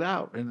spilled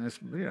out in this,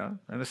 you know,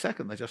 in a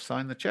second? They just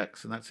sign the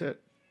checks and that's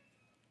it.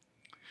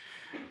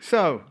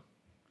 So,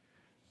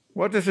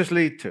 what does this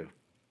lead to?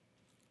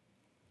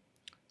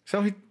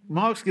 So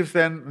Marx gives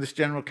then this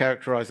general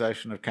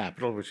characterization of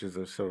capital, which is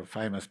a sort of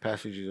famous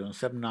passage on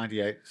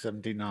 798,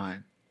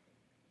 79.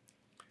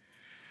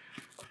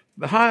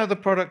 The higher the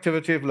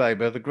productivity of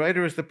labour, the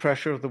greater is the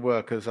pressure of the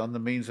workers on the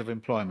means of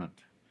employment.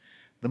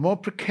 The more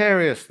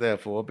precarious,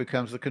 therefore,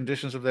 becomes the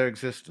conditions of their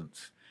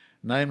existence,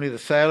 namely the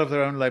sale of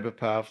their own labour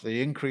power for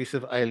the increase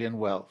of alien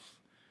wealth,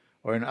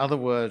 or in other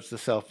words, the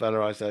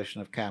self-valorization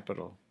of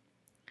capital.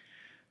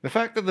 The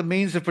fact that the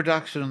means of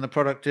production and the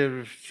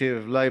productivity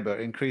of labour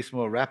increase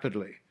more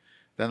rapidly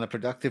than the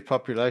productive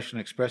population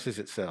expresses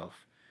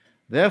itself,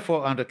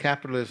 therefore under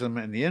capitalism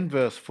in the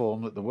inverse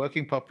form that the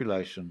working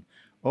population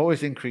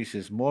always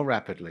increases more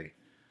rapidly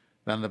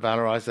than the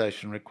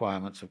valorization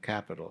requirements of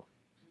capital.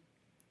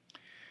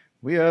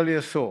 We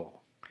earlier saw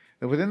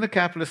that within the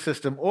capitalist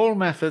system, all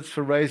methods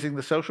for raising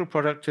the social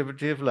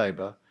productivity of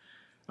labour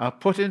are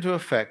put into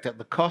effect at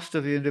the cost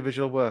of the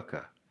individual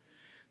worker,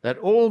 that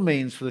all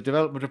means for the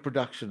development of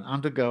production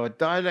undergo a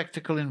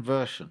dialectical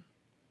inversion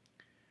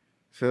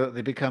so that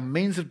they become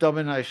means of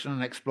domination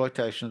and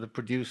exploitation of the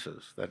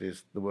producers, that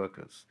is, the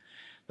workers.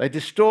 They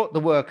distort the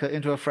worker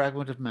into a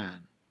fragment of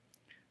man.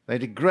 They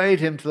degrade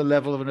him to the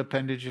level of an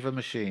appendage of a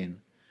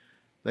machine.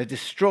 They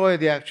destroy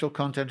the actual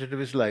content of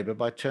his labour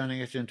by turning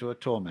it into a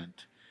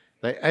torment.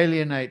 They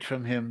alienate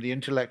from him the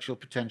intellectual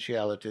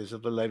potentialities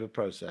of the labour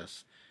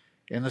process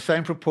in the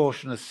same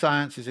proportion as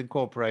science is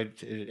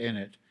incorporated in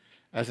it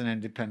as an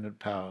independent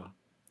power.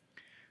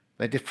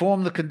 They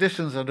deform the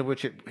conditions under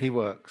which he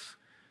works,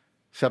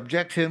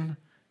 subject him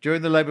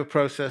during the labour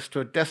process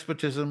to a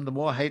despotism the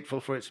more hateful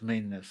for its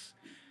meanness.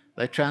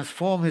 They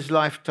transform his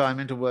lifetime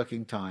into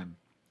working time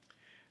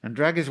and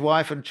drag his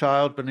wife and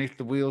child beneath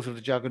the wheels of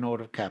the juggernaut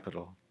of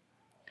capital.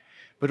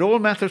 But all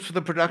methods for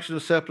the production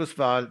of surplus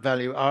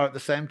value are at the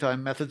same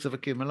time methods of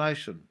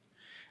accumulation,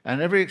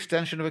 and every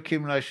extension of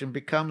accumulation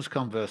becomes,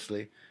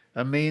 conversely,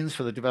 a means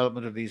for the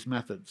development of these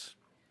methods.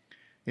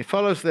 It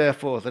follows,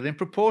 therefore, that in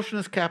proportion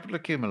as capital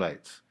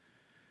accumulates,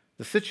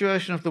 the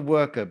situation of the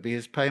worker, be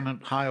his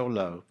payment high or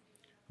low,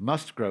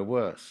 must grow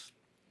worse.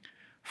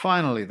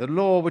 Finally, the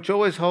law, which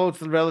always holds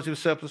the relative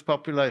surplus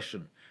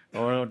population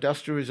or an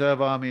industrial reserve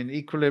army in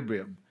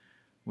equilibrium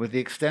with the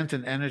extent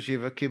and energy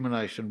of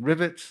accumulation,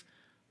 rivets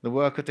the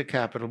worker to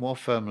capital more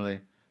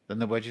firmly than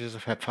the wedges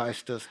of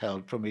Hephaestus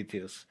held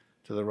Prometheus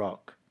to the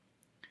rock.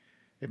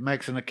 It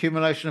makes an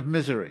accumulation of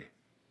misery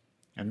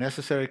a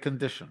necessary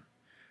condition,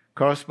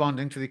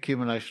 corresponding to the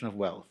accumulation of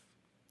wealth.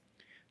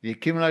 The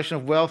accumulation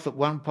of wealth at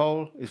one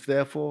pole is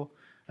therefore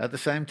at the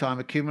same time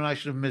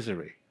accumulation of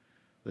misery,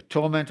 the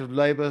torment of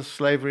labour,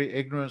 slavery,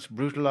 ignorance,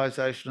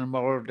 brutalization, and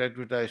moral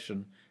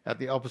degradation at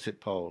the opposite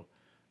pole,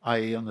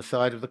 i.e. on the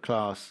side of the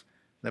class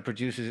that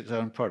produces its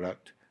own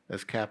product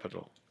as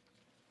capital.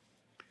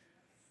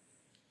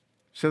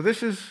 So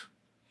this is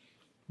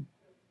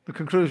the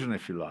conclusion,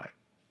 if you like,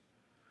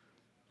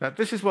 that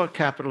this is what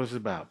capital is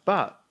about.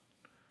 But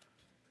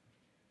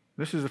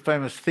this is the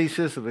famous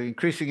thesis of the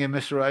increasing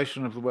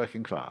immiseration of the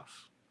working class,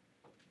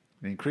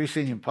 the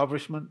increasing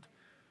impoverishment,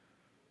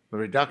 the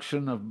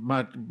reduction of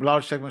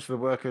large segments of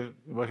the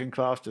working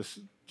class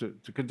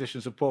to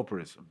conditions of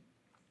pauperism.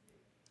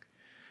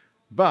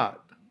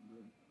 But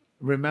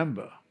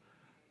remember,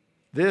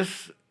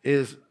 this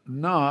is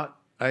not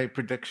a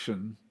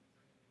prediction,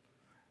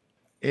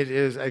 it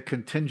is a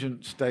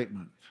contingent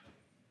statement.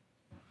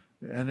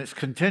 And it's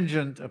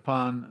contingent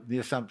upon the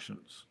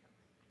assumptions.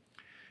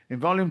 In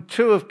Volume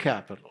 2 of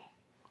Capital,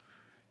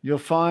 you'll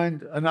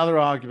find another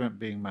argument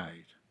being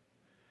made,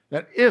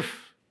 that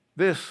if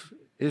this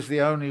is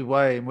the only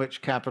way in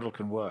which capital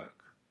can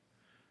work,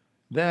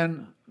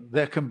 then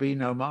there can be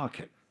no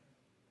market.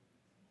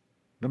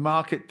 The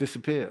market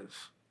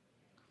disappears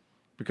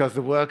because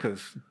the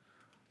workers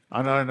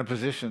are not in a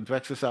position to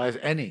exercise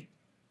any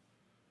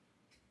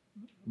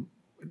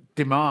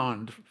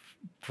demand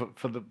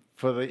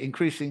for the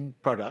increasing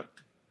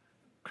product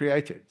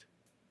created.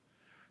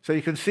 So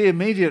you can see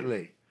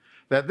immediately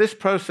that this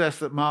process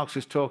that Marx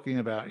is talking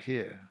about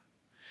here,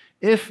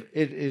 if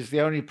it is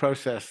the only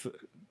process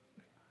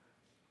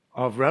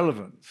of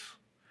relevance,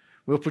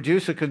 will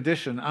produce a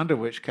condition under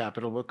which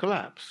capital will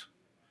collapse,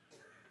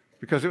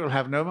 because it will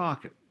have no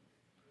market.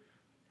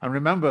 And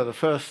remember, the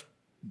first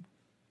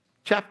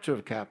chapter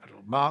of Capital,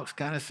 Marx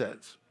kind of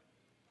says,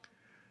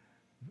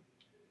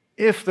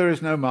 if there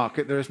is no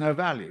market, there is no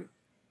value.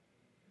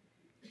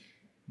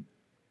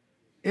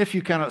 If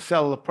you cannot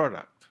sell the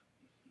product,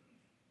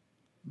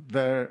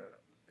 no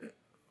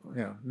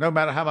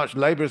matter how much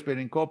labor has been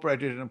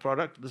incorporated in a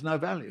product, there's no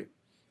value.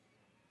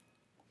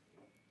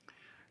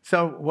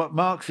 So what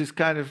Marx is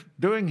kind of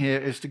doing here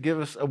is to give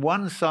us a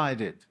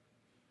one-sided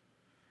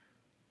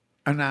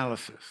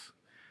analysis.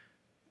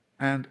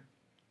 And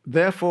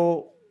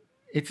therefore,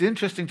 it's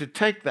interesting to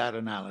take that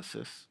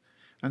analysis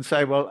and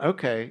say, well,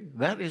 okay,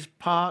 that is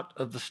part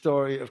of the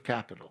story of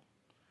capital.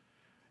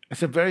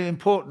 It's a very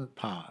important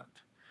part,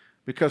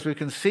 because we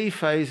can see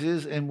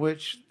phases in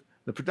which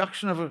the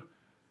production of a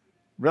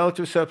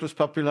relative surplus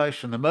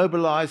population, the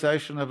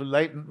mobilization of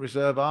latent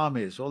reserve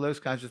armies, all those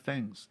kinds of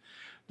things,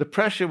 the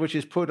pressure which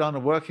is put on a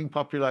working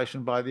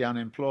population by the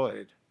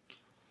unemployed,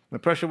 the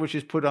pressure which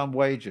is put on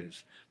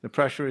wages, the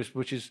pressure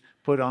which is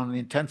put on the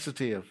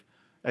intensity of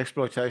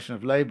exploitation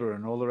of labor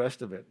and all the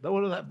rest of it,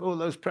 all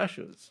those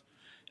pressures,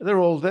 they're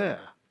all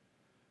there.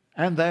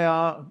 And they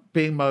are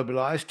being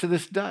mobilized to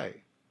this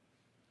day.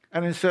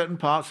 And in certain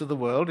parts of the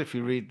world, if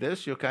you read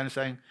this, you're kind of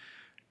saying,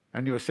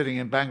 and you're sitting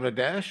in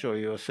Bangladesh, or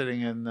you're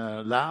sitting in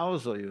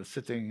Laos, or you're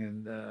sitting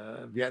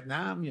in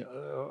Vietnam,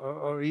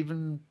 or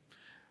even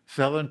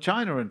southern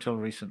China until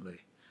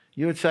recently,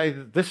 you would say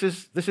that this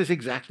is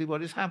exactly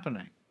what is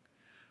happening.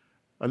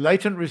 A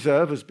latent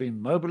reserve has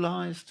been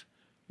mobilized,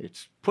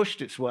 it's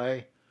pushed its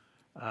way,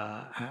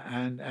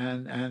 and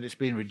it's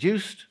been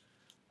reduced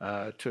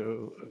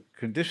to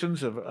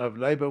conditions of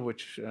labor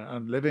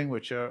and living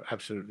which are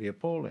absolutely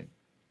appalling.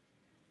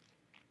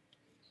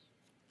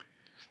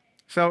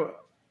 So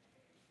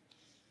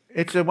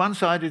it's a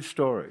one-sided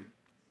story.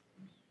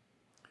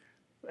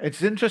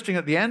 It's interesting,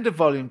 at the end of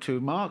Volume 2,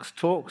 Marx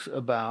talks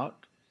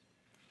about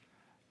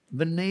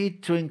the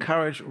need to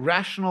encourage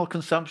rational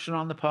consumption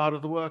on the part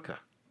of the worker.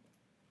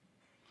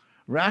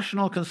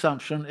 Rational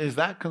consumption is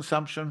that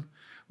consumption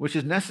which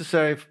is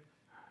necessary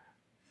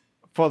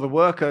for the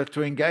worker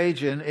to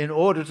engage in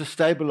order to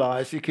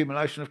stabilize the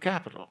accumulation of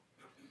capital.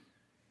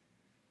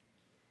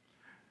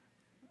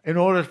 In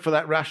order for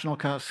that rational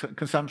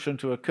consumption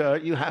to occur,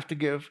 you have to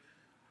give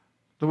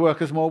the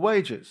workers more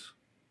wages.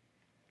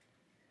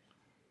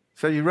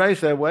 So you raise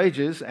their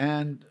wages,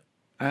 and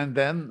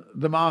then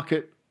the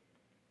market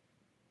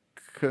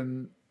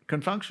can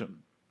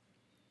function.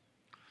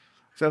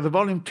 So the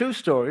Volume 2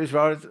 story is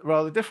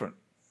rather different,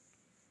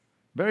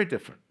 very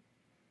different.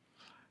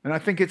 And I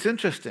think it's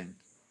interesting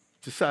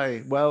to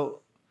say,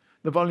 well,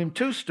 the Volume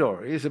 2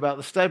 story is about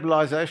the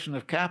stabilization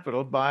of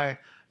capital by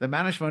the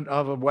management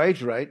of a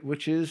wage rate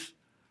which is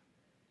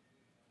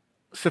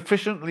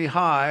sufficiently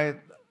high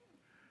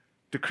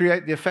to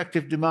create the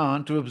effective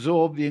demand to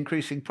absorb the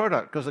increasing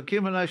product, because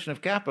accumulation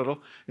of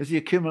capital is the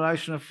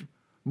accumulation of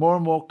more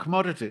and more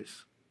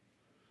commodities.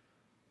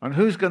 And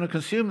who's going to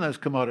consume those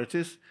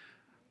commodities?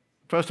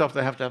 First off,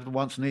 they have to have the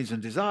wants, needs,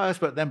 and desires,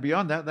 but then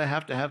beyond that, they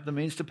have to have the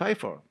means to pay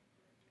for them.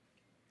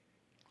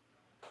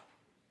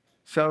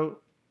 So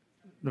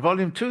the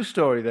Volume 2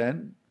 story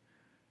then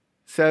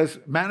says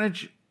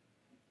manage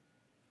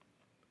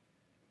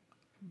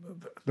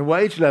the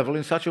wage level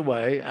in such a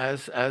way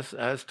as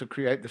to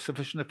create the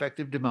sufficient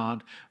effective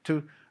demand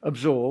to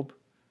absorb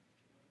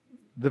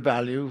the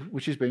value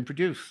which is being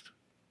produced.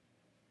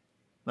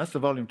 That's the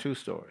Volume 2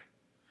 story.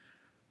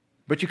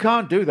 But you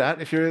can't do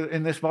that if you're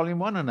in this Volume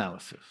 1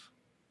 analysis.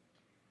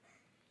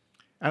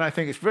 And I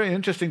think it's very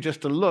interesting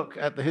just to look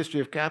at the history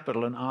of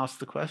capital and ask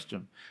the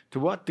question, to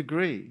what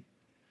degree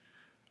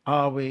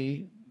are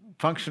we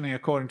functioning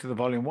according to the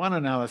Volume 1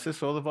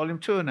 analysis or the Volume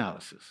 2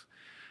 analysis?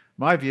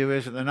 My view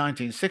is in the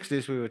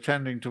 1960s we were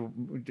tending to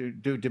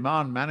do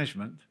demand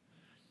management,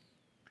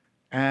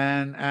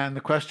 and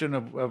the question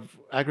of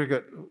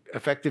aggregate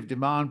effective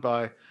demand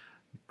by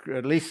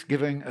at least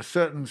giving a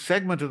certain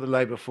segment of the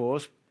labor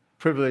force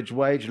privileged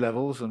wage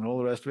levels and all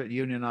the rest of it,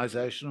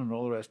 unionization and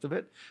all the rest of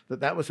it,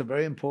 that was a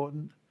very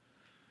important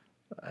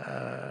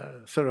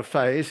sort of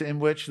phase in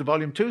which the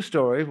Volume 2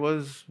 story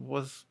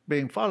was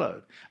being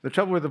followed. The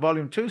trouble with the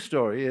Volume 2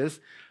 story is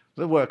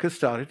the workers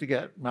started to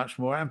get much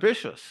more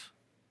ambitious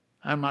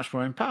and much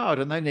more empowered,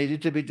 and they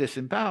needed to be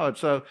disempowered.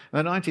 So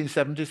in the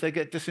 1970s, they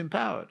get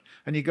disempowered,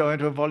 and you go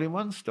into a Volume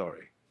 1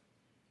 story.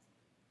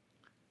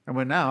 And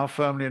we're now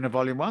firmly in a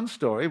Volume 1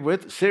 story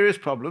with serious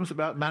problems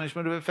about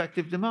management of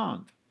effective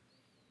demand.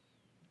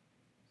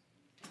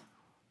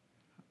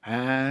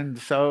 And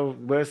so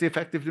where's the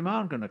effective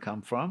demand going to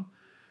come from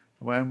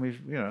when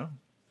we've,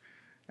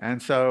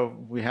 and so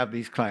we have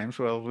these claims,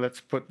 well, let's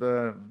put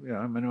the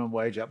minimum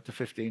wage up to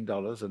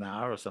 $15 an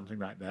hour or something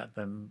like that,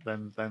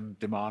 then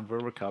demand will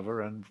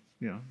recover, and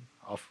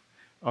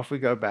off we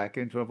go back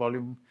into a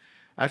volume.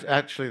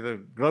 Actually,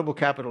 the global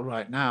capital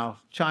right now,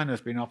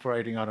 China's been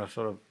operating on a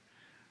sort of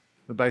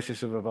the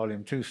basis of a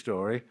Volume 2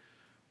 story,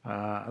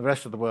 The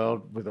rest of the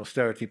world, with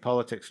austerity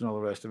politics and all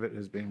the rest of it,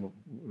 has been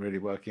really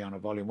working on a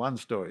volume 1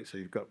 story. So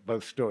you've got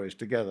both stories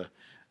together,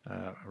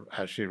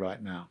 actually,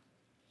 right now.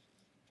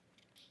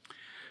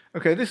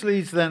 Okay, this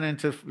leads then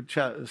into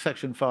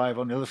section 5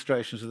 on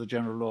illustrations of the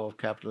general law of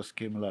capitalist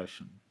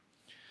accumulation.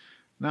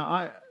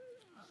 Now,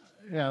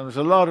 there's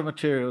a lot of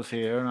materials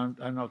here, and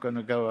I'm not going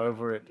to go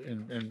over it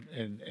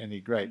in any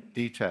great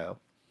detail.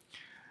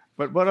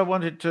 But what I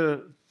wanted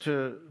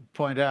to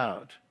point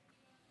out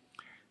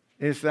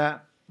is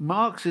that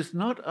Marx is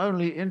not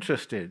only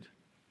interested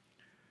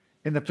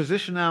in the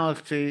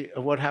positionality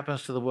of what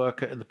happens to the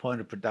worker at the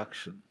point of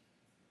production.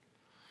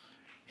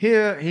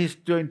 Here he's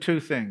doing two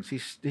things.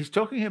 He's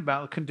talking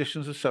about the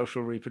conditions of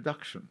social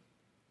reproduction.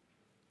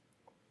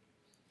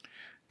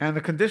 And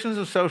the conditions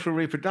of social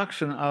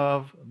reproduction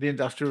of the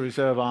Industrial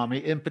Reserve Army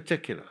in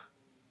particular.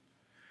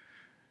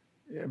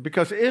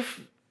 Because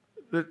if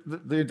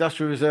the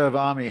Industrial Reserve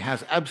Army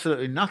has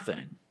absolutely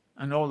nothing,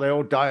 and they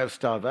all die of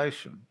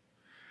starvation,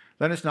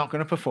 then it's not going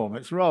to perform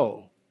its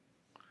role.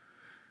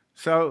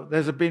 So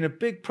there's been a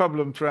big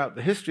problem throughout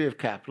the history of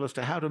capital as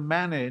to how to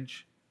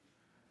manage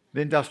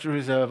the Industrial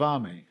Reserve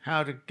Army,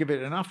 how to give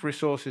it enough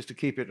resources to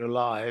keep it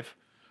alive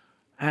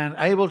and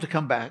able to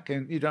come back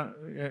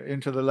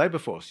into the labor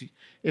force.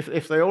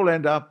 If they all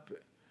end up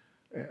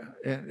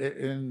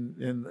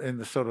in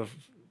the sort of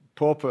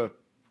pauper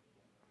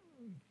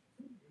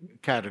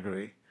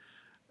category,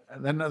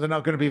 then they're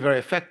not going to be very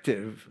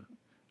effective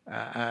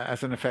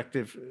as an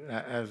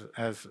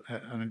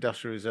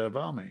Industrial Reserve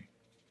Army.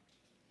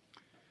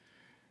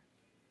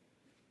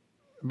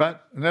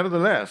 But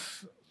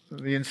nevertheless,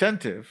 the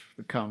incentive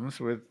that comes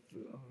with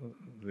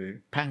the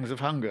pangs of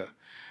hunger.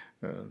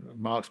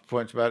 Marx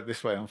points about it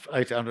this way. On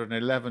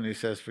 811, he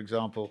says, for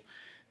example,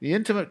 the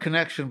intimate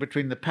connection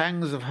between the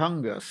pangs of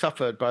hunger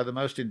suffered by the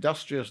most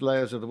industrious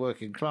layers of the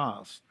working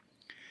class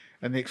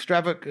and the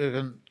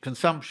extravagant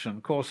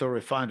consumption, coarse or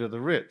refined, of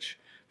the rich,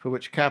 for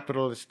which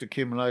capitalist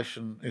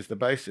accumulation is the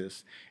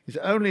basis, is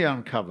only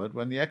uncovered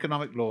when the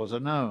economic laws are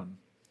known.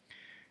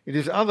 It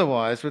is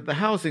otherwise with the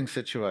housing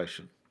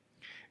situation.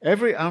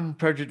 Every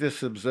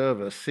unprejudiced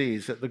observer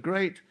sees that the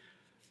greater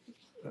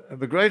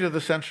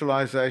the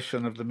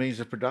centralization of the means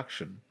of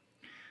production,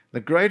 the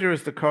greater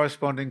is the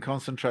corresponding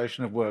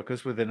concentration of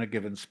workers within a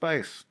given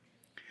space.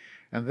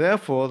 And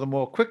therefore, the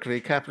more quickly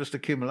capitalist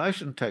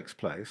accumulation takes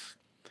place,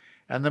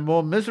 and the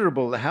more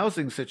miserable the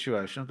housing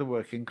situation of the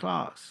working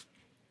class.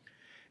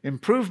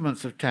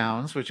 Improvements of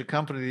towns which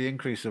accompany the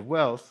increase of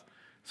wealth,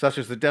 such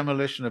as the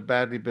demolition of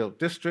badly built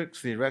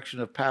districts, the erection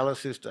of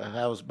palaces to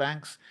house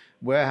banks,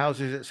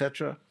 warehouses,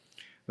 etc.,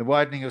 the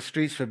widening of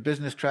streets for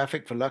business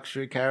traffic, for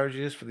luxury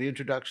carriages, for the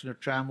introduction of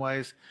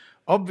tramways,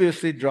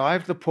 obviously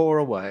drive the poor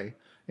away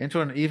into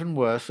an even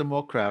worse and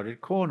more crowded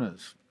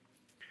corners.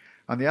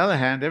 On the other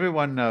hand,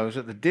 everyone knows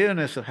that the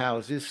dearness of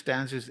houses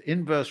stands in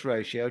inverse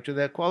ratio to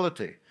their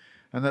quality,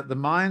 and that the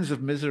mines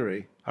of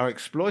misery are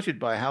exploited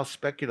by house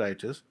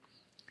speculators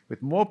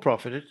with more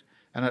profit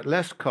and at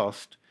less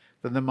cost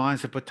than the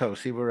mines of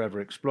Potosi were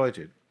ever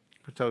exploited.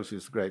 Potosi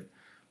is the great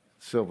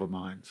silver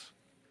mines.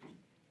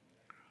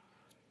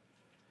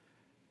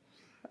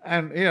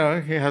 And,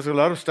 he has a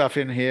lot of stuff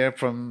in here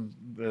from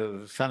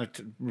the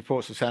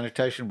reports of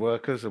sanitation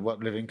workers of what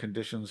living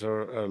conditions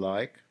are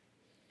like,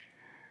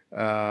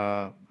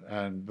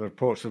 and the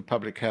reports of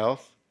public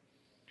health,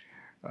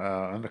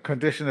 and the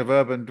condition of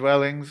urban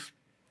dwellings.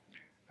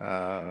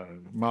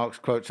 Marx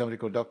quotes somebody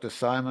called Dr.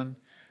 Simon.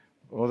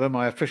 Although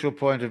my official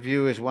point of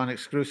view is one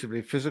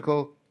exclusively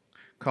physical,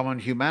 common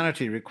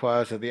humanity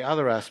requires that the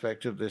other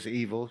aspect of this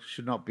evil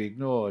should not be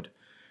ignored.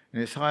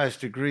 In its highest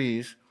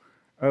degrees,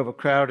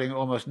 overcrowding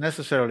almost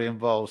necessarily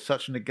involves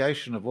such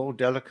negation of all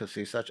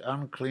delicacy, such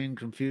unclean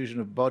confusion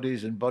of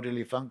bodies and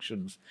bodily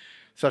functions,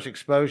 such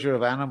exposure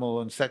of animal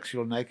and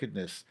sexual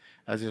nakedness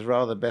as is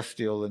rather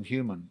bestial than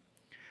human.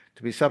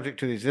 To be subject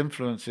to these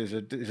influences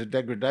is a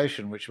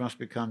degradation which must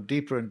become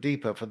deeper and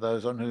deeper for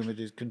those on whom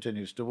it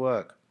continues to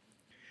work.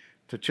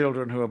 To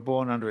children who are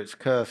born under its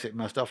curse, it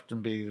must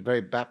often be the very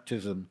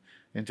baptism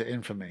into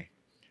infamy.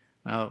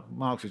 Now,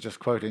 Marx is just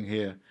quoting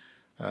here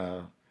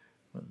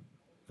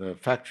the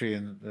factory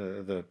and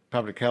the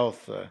public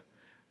health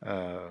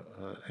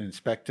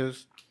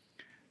inspectors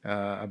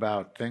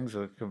about things,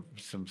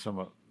 some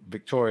somewhat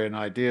Victorian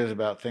ideas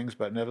about things,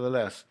 but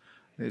nevertheless,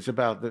 it's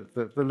about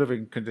the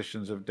living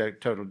conditions of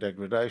total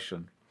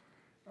degradation.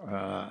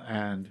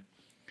 And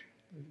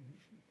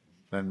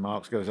then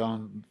Marx goes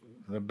on,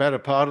 the better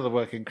part of the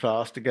working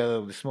class, together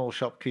with the small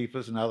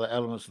shopkeepers and other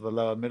elements of the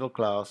lower middle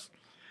class,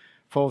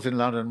 falls in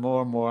London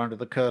more and more under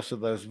the curse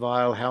of those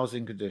vile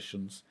housing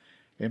conditions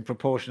in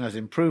proportion as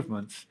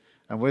improvements,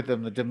 and with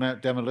them the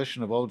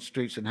demolition of old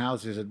streets and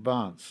houses,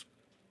 advance.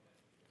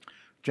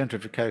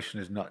 Gentrification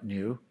is not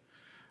new.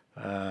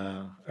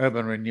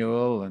 Urban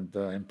renewal and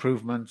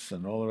improvements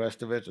and all the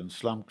rest of it, and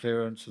slum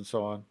clearance and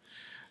so on,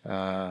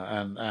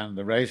 and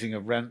the raising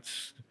of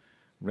rents.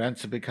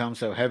 Rents have become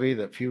so heavy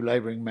that few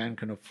labouring men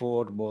can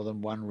afford more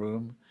than one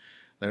room.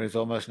 There is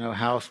almost no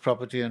house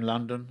property in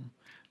London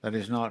that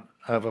is not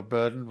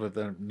overburdened with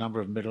the number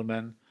of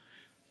middlemen,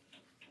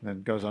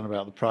 then goes on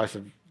about the price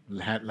of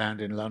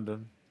land in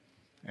London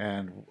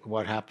and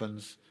what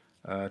happens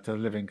to the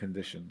living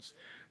conditions.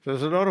 So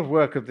there's a lot of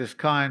work of this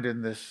kind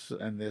in this,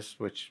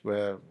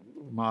 where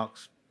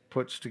Marx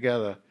puts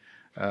together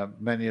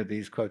many of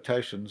these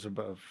quotations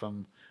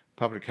from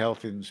public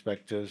health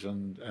inspectors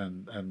and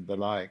the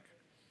like.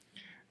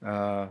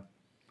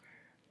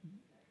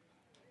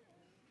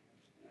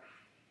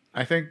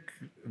 I think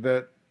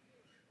that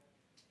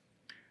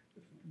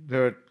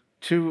there are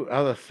two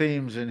other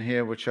themes in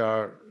here which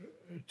are,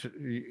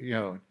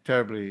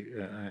 terribly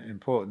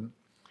important.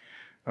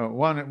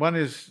 One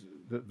is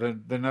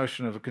the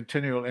notion of a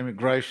continual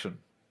immigration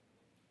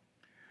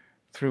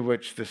through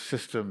which the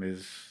system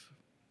is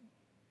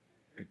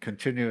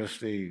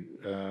continuously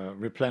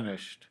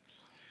replenished,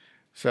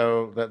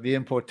 so that the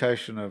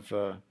importation of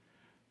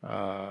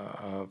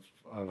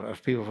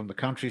people from the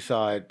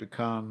countryside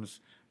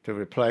becomes to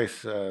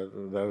replace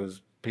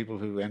those people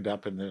who end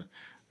up in the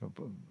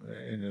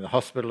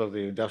hospital of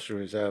the Industrial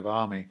Reserve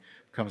Army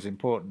becomes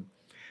important.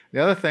 The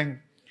other thing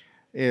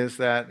is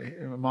that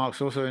Marx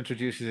also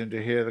introduces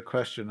into here the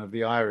question of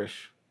the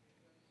Irish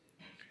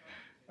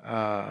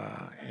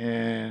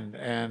and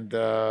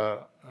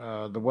the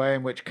way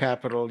in which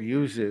capital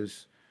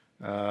uses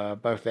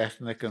both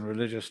ethnic and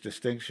religious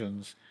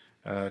distinctions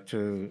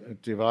to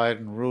divide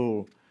and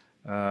rule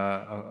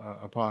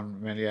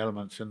upon many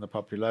elements in the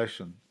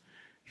population.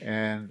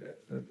 And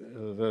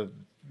the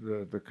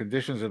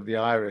conditions of the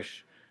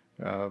Irish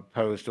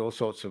posed all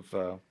sorts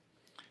of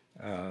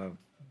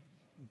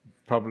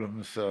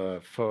problems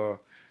for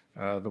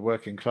the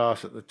working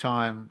class at the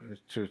time,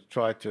 to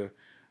try to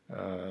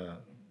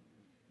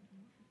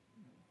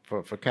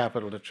for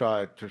capital to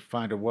try to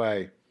find a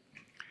way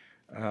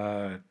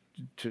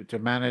to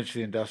manage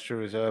the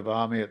Industrial Reserve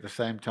Army at the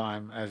same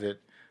time as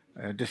it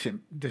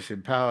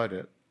disempowered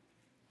it.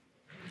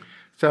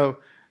 So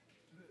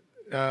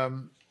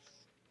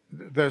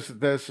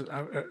there's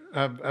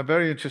a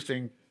very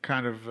interesting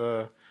kind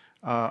of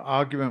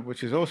argument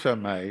which is also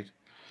made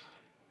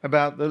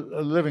about the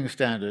living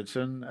standards,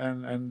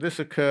 and this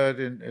occurred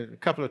a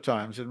couple of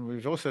times, and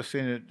we've also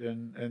seen it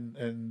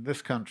in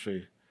this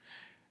country.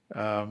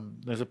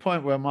 There's a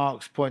point where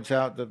Marx points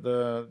out that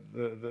the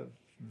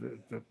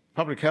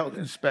public health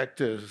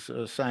inspectors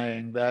are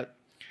saying that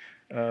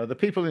the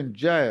people in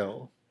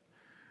jail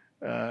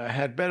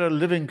had better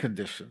living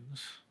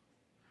conditions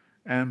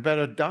and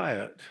better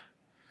diet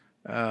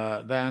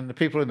than the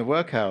people in the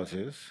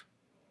workhouses,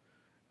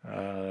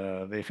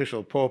 the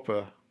official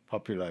pauper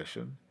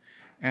population,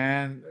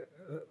 and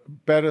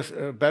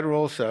better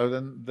also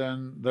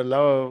than the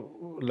lower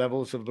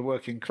levels of the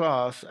working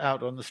class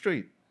out on the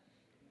street.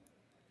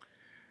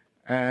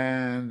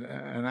 And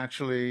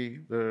actually,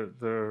 there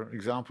are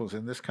examples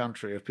in this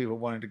country of people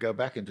wanting to go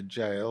back into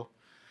jail,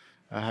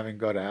 having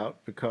got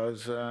out,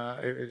 because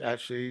it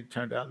actually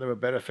turned out they were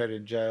better fed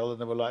in jail than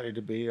they were likely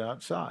to be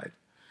outside.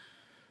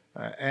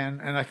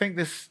 And I think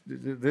the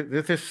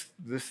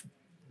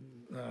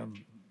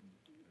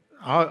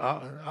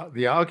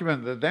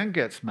argument that then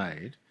gets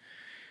made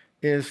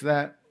is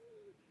that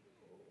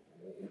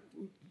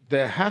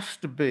there has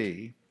to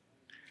be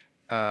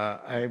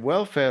a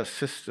welfare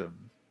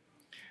system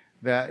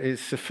that is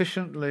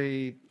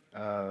sufficiently,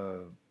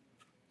 how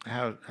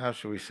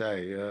shall we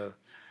say,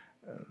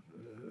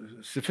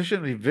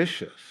 sufficiently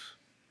vicious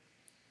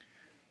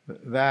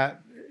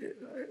that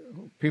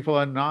people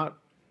are not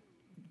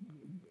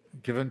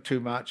given too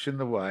much in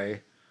the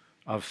way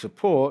of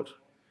support,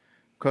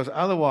 because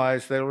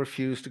otherwise they'll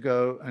refuse to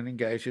go and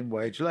engage in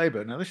wage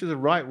labor. Now, this is a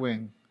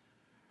right-wing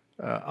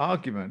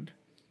argument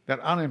that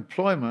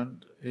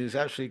unemployment is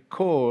actually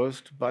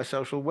caused by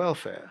social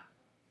welfare,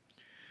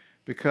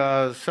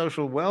 because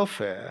social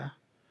welfare,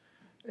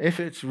 if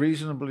it's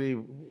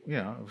reasonably,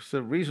 it's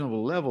a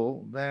reasonable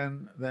level,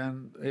 then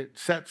it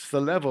sets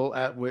the level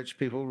at which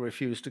people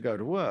refuse to go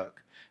to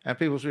work. And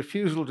people's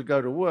refusal to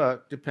go to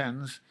work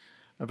depends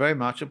very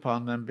much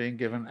upon them being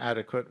given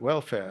adequate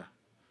welfare.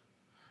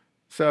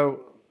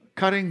 So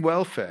cutting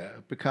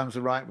welfare becomes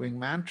a right-wing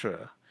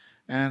mantra,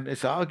 and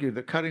it's argued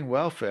that cutting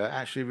welfare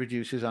actually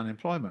reduces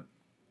unemployment,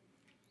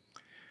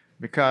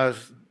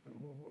 because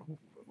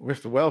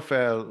if the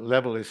welfare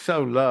level is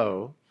so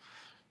low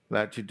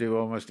that you do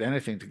almost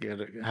anything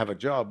to have a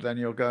job, then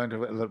you'll go into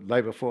the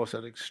labor force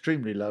at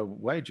extremely low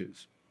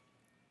wages.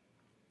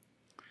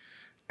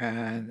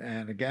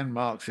 And again,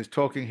 Marx is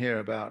talking here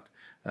about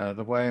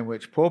the way in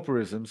which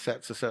pauperism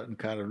sets a certain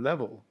kind of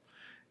level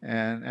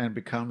and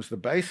becomes the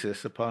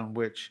basis upon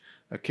which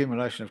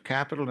accumulation of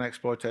capital and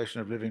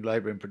exploitation of living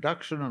labor in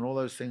production and all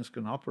those things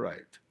can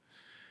operate.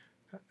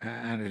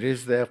 And it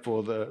is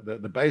therefore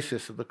the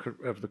basis of the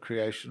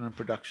creation and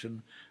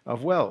production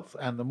of wealth.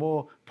 And the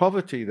more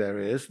poverty there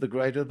is, the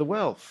greater the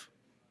wealth.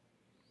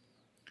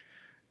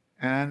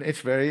 And it's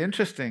very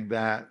interesting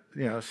that,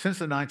 since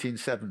the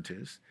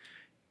 1970s,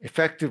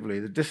 effectively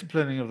the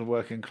disciplining of the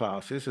working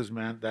classes has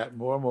meant that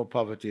more and more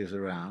poverty is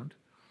around,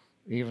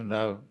 even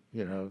though,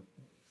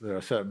 there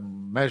are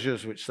certain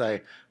measures which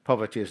say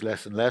poverty is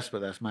less and less, but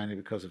that's mainly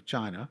because of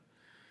China.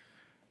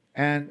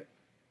 And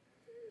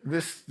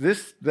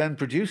this then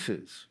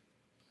produces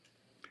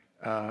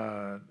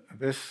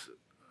this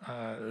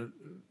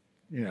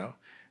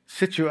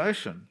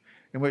situation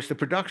in which the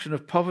production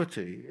of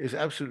poverty is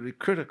absolutely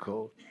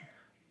critical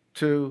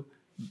to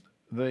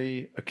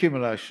the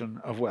accumulation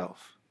of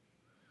wealth.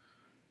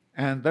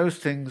 And those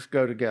things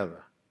go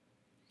together.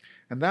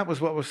 And that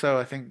was what was so,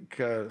 I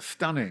think,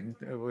 stunning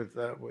with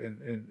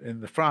in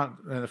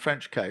the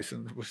French case,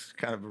 and it was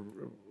kind of,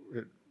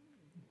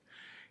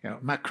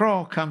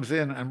 Macron comes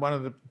in, and one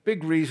of the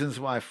big reasons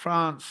why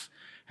France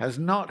has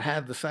not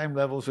had the same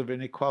levels of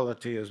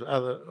inequality as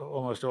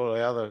almost all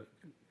the other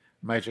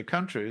major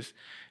countries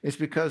is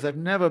because they've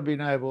never been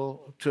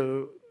able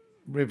to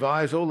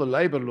revise all the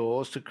labor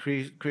laws to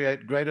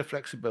create greater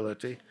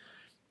flexibility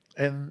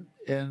in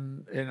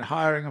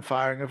hiring and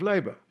firing of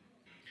labor.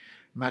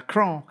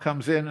 Macron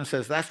comes in and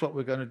says, that's what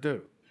we're going to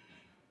do.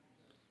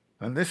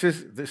 And this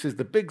is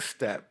the big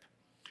step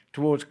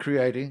towards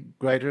creating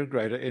greater and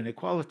greater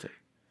inequality.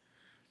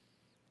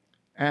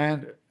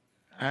 And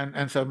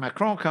so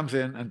Macron comes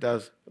in and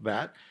does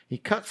that. He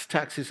cuts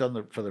taxes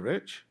for the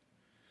rich.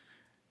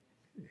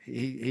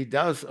 He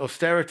does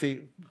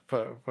austerity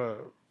for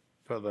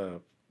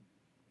the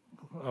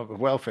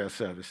welfare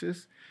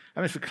services. I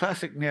mean, it's a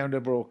classic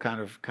neoliberal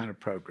kind of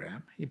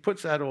program. He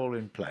puts that all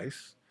in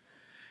place.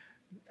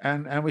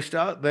 And we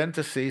start then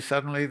to see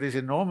suddenly these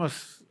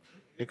enormous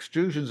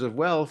extrusions of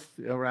wealth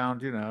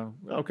around,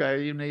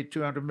 okay, you need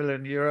 200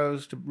 million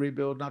euros to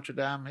rebuild Notre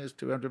Dame, here's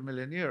 200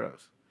 million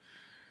euros.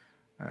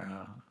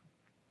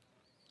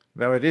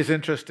 Though it is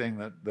interesting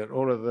that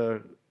all of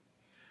the,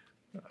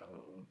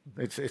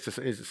 it's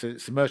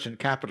a merchant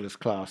capitalist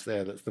class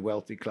there that's the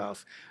wealthy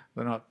class.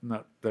 They're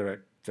not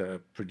direct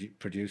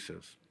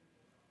producers.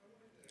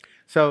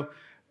 So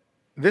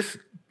this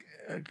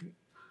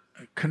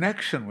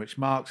connection which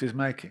Marx is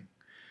making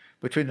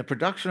between the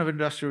production of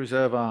industrial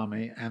reserve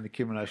army and the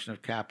accumulation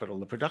of capital,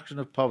 the production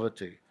of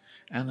poverty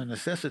and the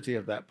necessity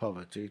of that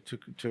poverty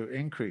to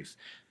increase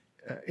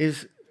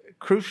is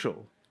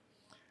crucial,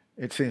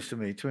 it seems to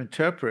me, to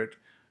interpret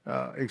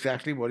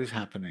exactly what is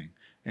happening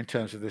in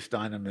terms of this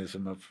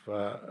dynamism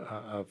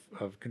of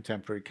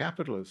contemporary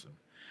capitalism.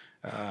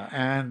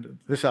 And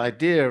this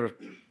idea of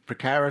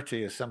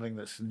precarity is something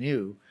that's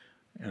new.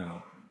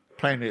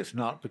 Plainly it's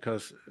not,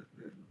 because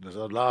there's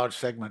a large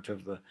segment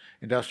of the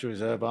industrial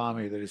reserve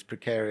army that is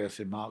precarious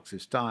in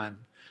Marx's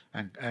time,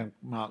 and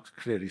Marx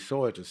clearly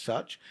saw it as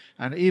such.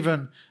 And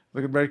even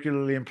the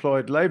regularly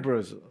employed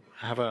laborers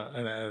have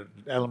an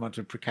element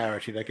of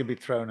precarity. They can be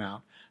thrown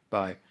out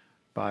by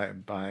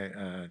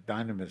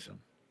dynamism.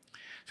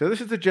 So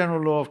this is the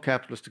general law of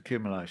capitalist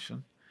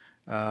accumulation.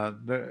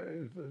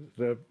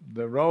 The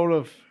role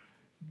of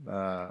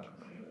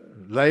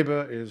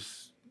labor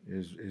is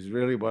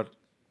really what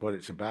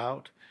it's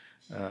about,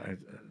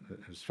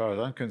 as far as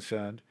I'm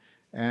concerned,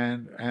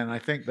 and I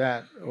think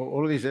that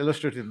all of these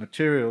illustrative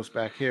materials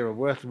back here are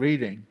worth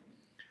reading,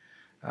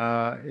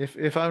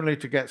 if only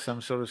to get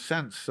some sort of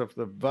sense of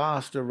the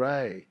vast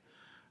array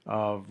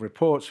of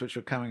reports which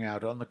are coming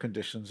out on the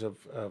conditions of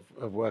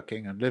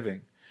working and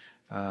living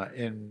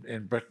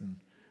in Britain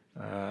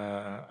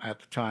at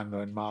the time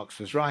when Marx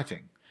was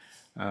writing.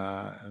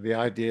 The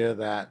idea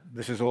that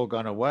this has all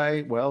gone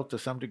away, well, to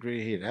some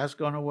degree it has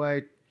gone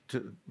away.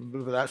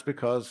 That's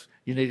because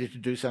you needed to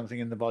do something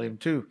in the volume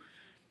 2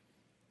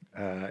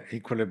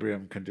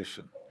 equilibrium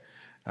condition.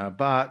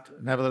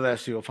 But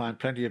nevertheless, you'll find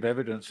plenty of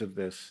evidence of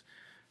this.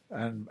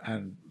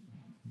 And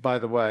by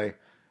the way,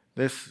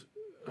 this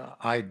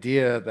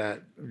idea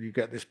that you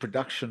get this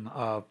production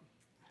of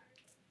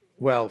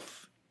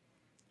wealth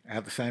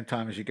at the same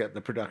time as you get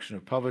the production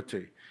of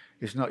poverty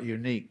is not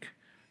unique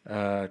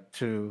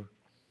to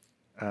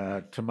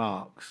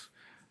Marx.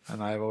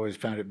 And I've always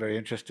found it very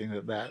interesting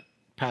that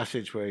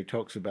passage where he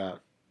talks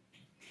about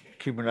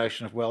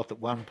accumulation of wealth at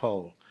one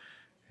pole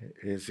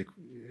is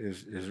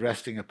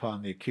resting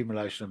upon the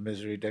accumulation of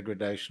misery,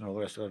 degradation, all the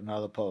rest of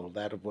another pole,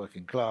 that of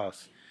working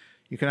class.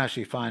 You can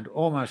actually find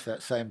almost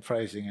that same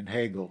phrasing in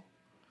Hegel,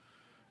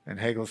 in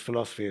Hegel's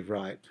philosophy of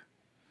right.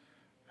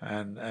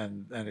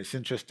 And it's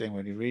interesting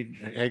when you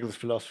read Hegel's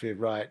philosophy of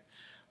right,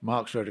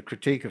 Marx wrote a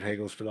critique of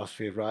Hegel's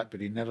philosophy of right,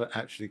 but he never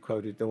actually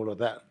quoted all of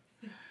that.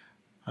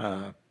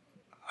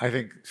 I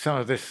think some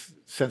of this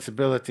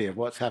sensibility of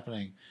what's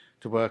happening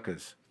to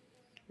workers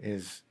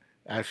is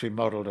actually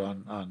modeled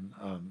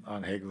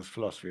on Hegel's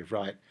philosophy of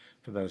right,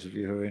 for those of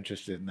you who are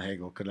interested in the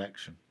Hegel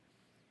collection.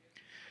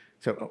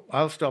 So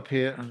I'll stop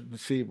here and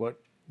see what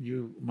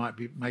you might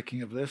be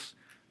making of this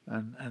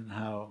and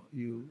how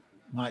you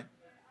might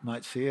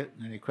see it,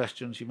 and any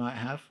questions you might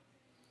have.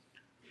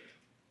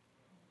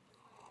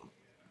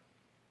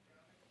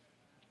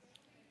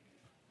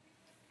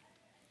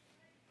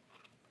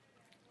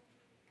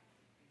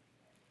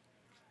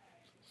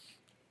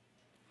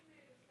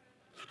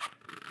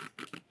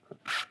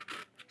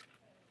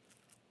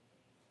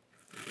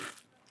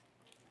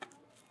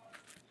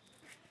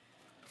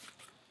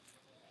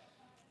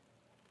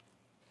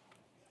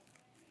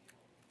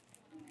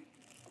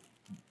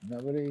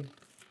 Nobody?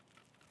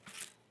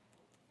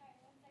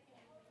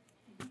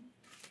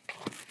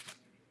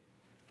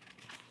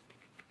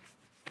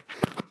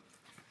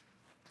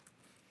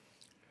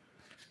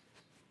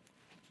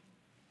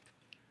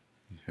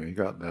 You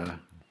got the...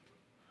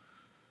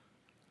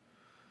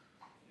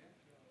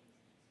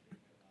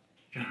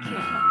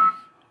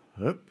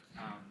 Oop.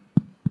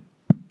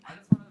 I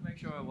just wanted to make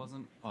sure I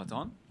wasn't... Oh, it's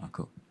on? Oh,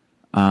 cool.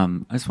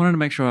 I just wanted to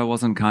make sure I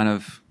wasn't kind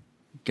of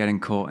getting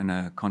caught in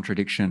a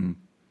contradiction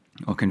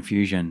or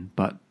confusion.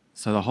 But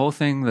so the whole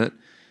thing that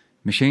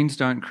machines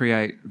don't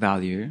create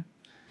value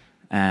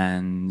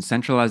and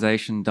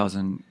centralization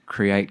doesn't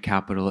create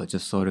capital, it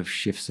just sort of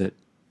shifts it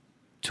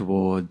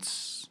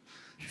towards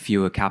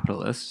fewer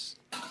capitalists.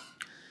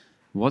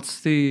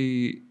 What's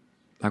the...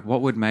 Like,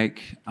 what would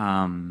make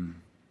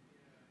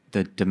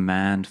the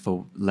demand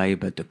for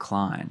labor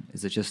decline?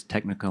 Is it just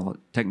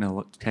technological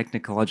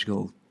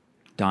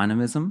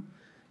dynamism,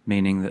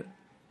 meaning that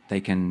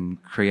they can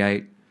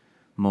create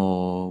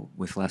more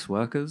with less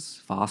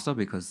workers faster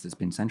because it's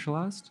been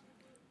centralized?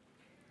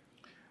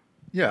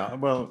 Yeah,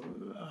 well,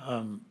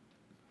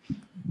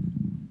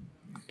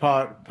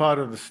 part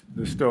of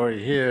the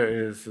story here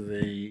is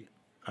the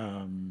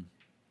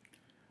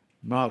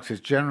Marx is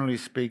generally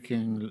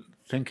speaking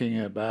thinking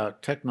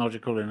about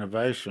technological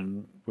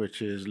innovation,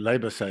 which is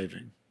labor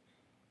saving.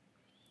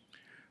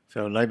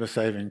 So labor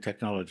saving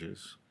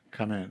technologies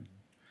come in,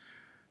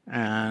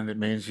 and it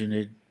means you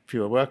need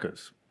fewer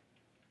workers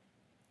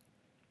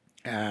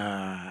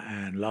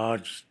and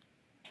large.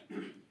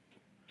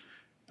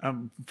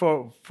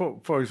 For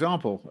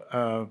example,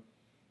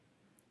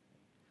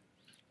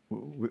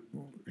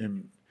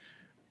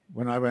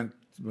 when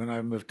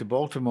I moved to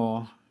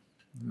Baltimore,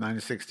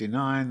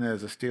 1969,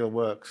 there's a steel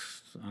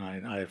works.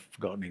 I've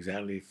forgotten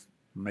exactly,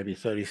 maybe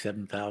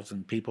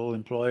 37,000 people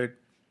employed.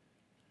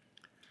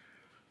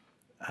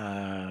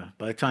 By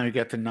the time you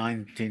get to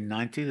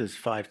 1990, there's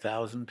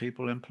 5,000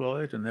 people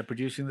employed, and they're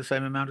producing the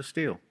same amount of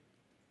steel.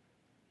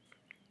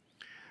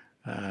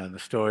 The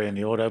story in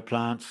the auto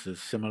plants is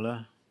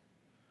similar.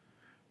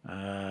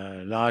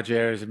 Large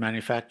areas of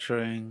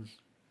manufacturing.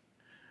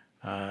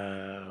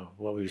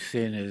 What we've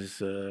seen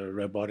is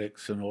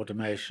robotics and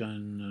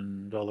automation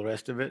and all the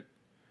rest of it.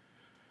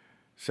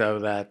 So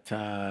that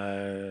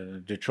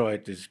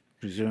Detroit is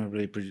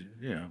presumably,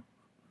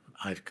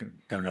 I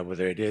don't know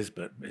whether it is,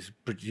 but it's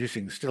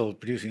still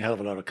producing a hell of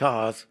a lot of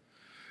cars.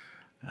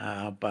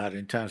 But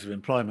in terms of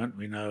employment,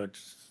 we know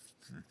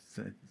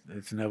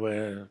it's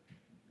nowhere,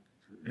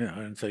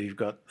 and so you've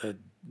got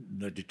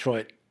the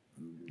Detroit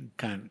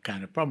kind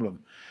of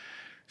problem.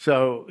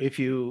 So if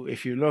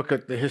you look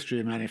at the history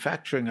of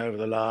manufacturing over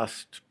the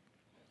last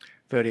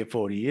 30 or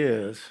 40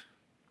 years,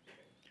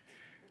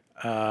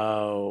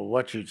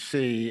 what you'd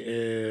see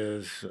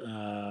is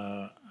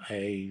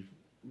a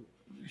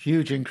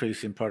huge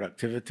increase in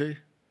productivity,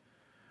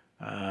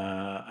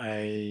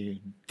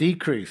 a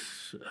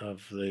decrease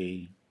of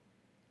the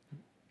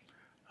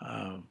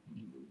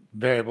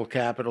variable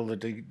capital, the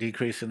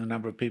decrease in the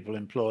number of people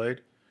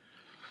employed,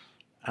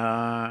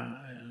 and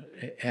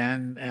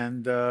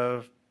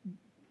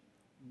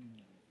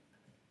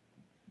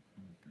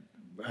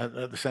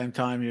at the same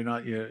time,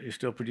 you're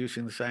still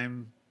producing the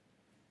same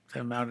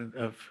amount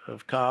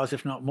of cars,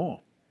 if not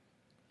more.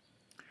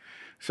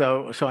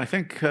 So I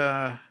think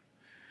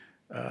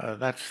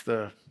that's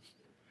the...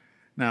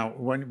 Now,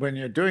 when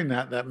you're doing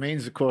that, that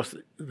means, of course,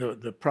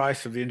 the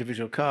price of the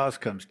individual cars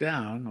comes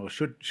down, or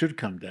should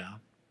come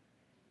down,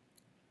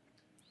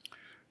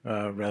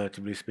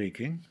 relatively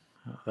speaking.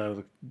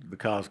 Although the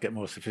cars get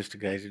more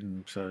sophisticated,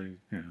 and so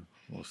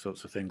all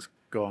sorts of things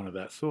go on of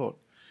that sort.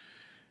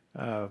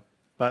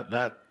 But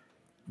that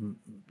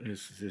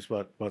is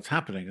what's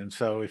happening. And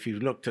so if you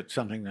looked at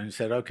something and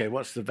said, okay,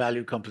 what's the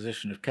value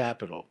composition of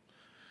capital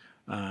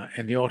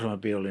in the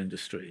automobile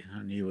industry?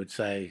 And you would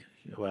say,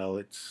 well,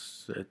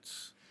 it's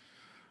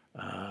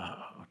a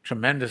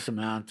tremendous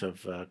amount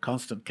of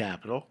constant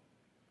capital,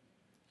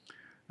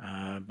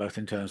 both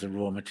in terms of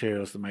raw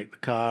materials that make the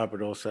car,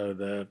 but also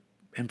the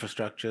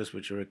infrastructures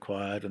which are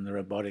required and the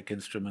robotic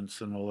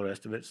instruments and all the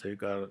rest of it. So you've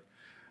got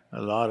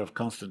a lot of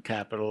constant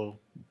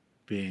capital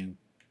being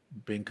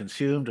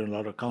consumed and a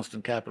lot of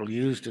constant capital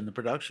used in the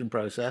production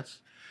process.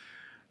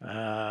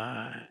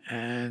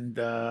 And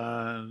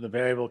the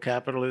variable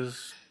capital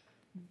is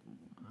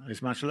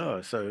much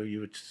lower. So you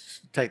would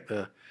take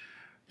the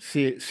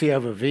C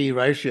over V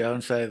ratio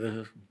and say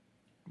the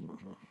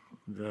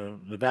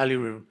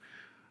value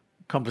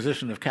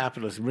composition of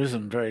capital has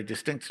risen very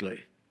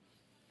distinctly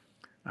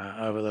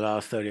over the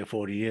last 30 or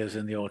 40 years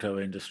in the auto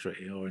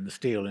industry or in the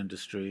steel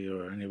industry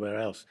or anywhere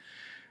else.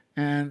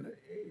 And,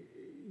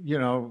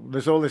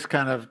 there's all this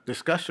kind of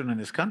discussion in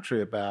this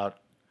country about,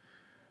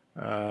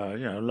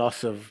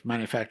 loss of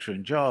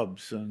manufacturing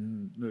jobs,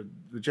 and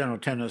the general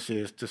tendency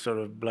is to sort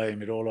of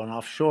blame it all on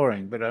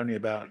offshoring, but only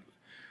about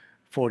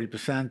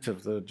 40%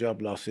 of the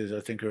job losses,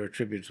 I think, are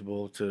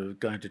attributable to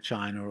going to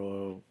China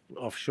or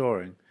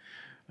offshoring.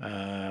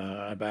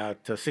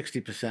 About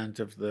 60%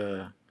 of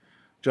the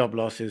job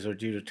losses are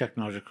due to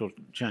technological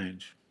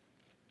change.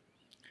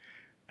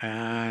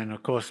 And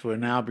of course, we're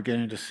now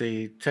beginning to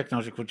see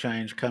technological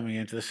change coming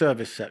into the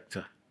service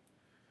sector.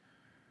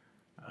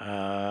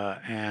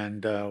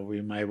 And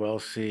we may well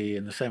see,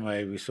 in the same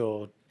way we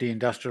saw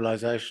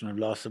deindustrialization and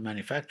loss of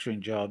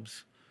manufacturing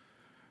jobs,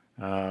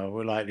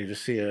 we're likely to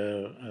see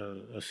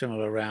a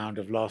similar round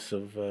of loss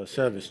of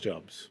service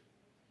jobs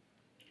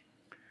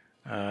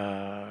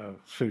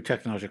through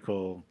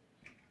technological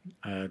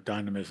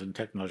dynamism,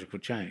 technological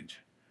change.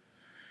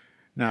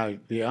 Now,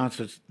 the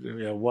answer is,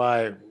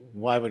 why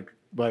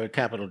would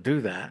capital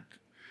do that?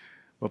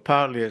 Well,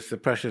 partly it's the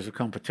pressures of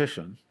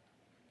competition,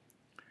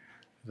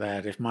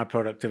 that if my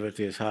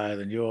productivity is higher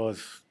than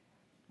yours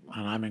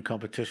and I'm in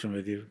competition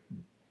with you,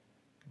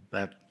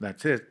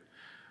 that's it.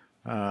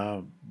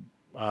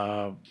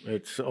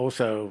 It's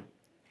also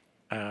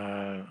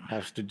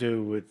has to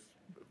do with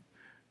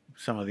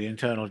some of the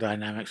internal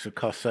dynamics of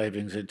cost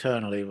savings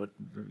internally.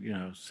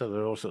 So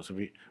there are all sorts of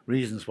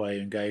reasons why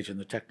you engage in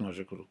the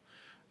technological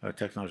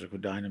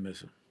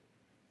dynamism.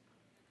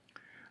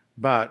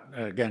 But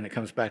again, it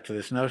comes back to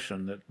this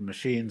notion that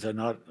machines are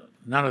not.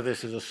 None of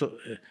this is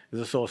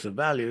a source of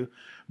value,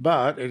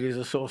 but it is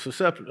a source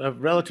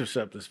of relative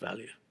surplus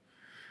value,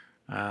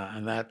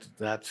 and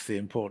that's the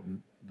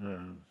important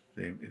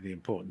the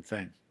important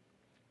thing.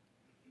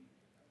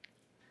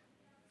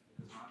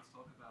 Does Marx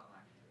talk about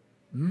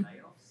layoffs when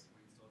he's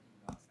talking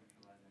about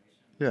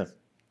centralization? Yes.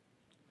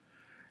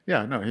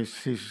 Yeah. No. He's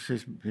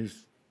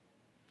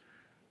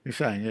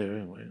saying,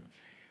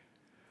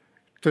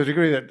 to the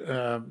degree that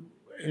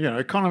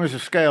economies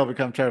of scale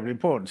become terribly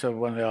important. So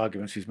one of the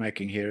arguments he's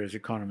making here is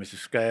economies of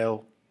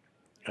scale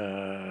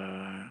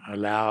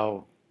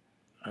allow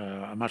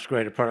a much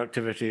greater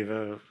productivity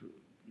of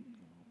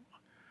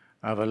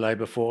a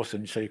labor force,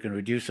 and so you can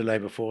reduce the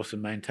labor force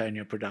and maintain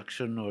your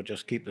production, or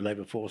just keep the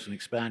labor force and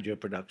expand your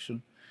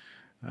production.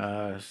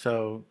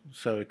 So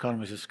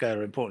economies of scale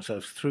are important.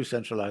 So through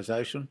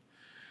centralization,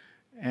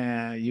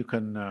 you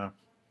can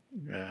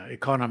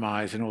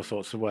economize in all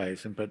sorts of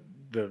ways. But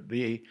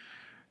the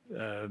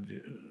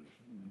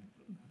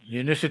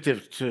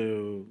initiative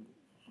to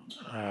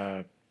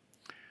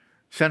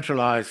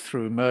centralize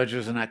through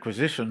mergers and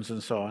acquisitions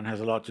and so on has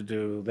a lot to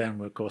do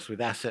then, of course,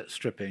 with asset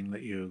stripping,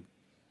 that you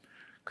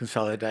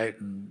consolidate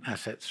and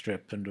asset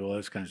strip and do all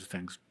those kinds of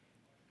things.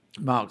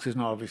 Marx is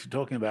not obviously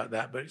talking about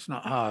that, but it's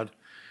not hard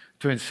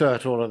to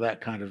insert all of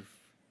that kind of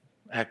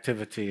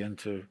activity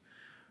into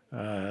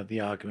the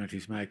argument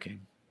he's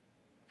making.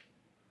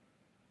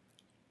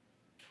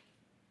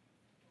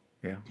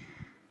 Yeah.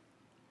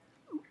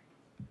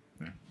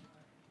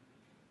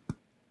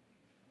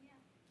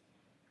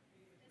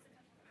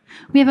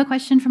 We have a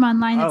question from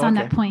online that's on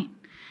okay. that point.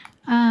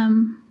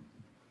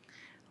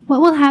 What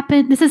will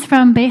happen? This is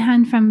from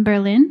Behan from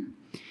Berlin.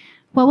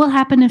 What will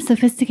happen if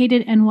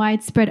sophisticated and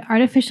widespread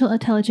artificial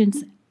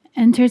intelligence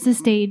enters the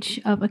stage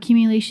of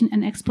accumulation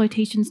and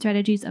exploitation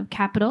strategies of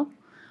capital?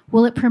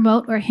 Will it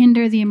promote or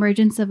hinder the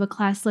emergence of a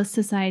classless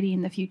society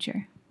in the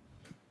future?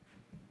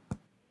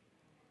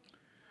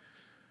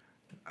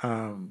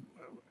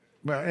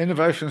 Well,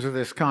 innovations of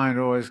this kind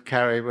always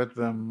carry with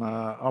them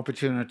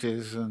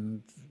opportunities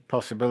and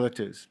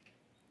possibilities.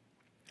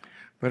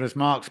 But as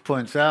Marx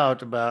points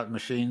out about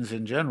machines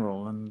in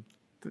general, and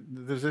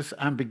there's this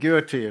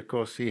ambiguity, of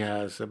course, he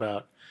has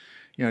about,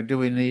 do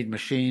we need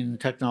machine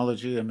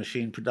technology and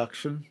machine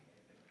production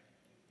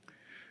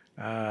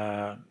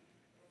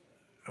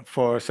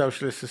for a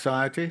socialist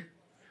society?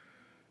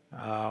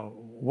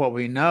 What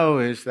we know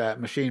is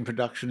that machine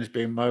production is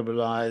being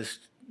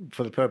mobilized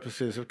for the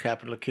purposes of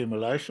capital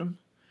accumulation,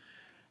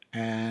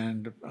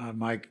 and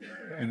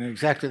in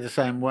exactly the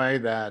same way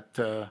that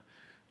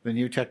the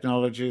new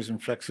technologies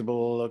and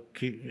flexible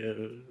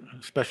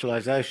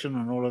specialization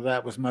and all of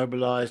that was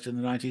mobilized in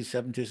the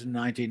 1970s and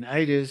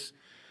 1980s.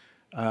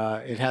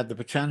 It had the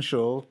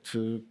potential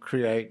to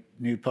create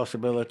new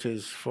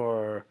possibilities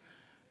for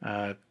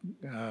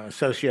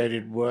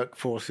associated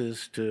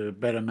workforces to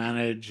better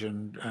manage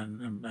and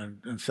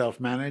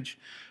self-manage,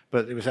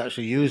 but it was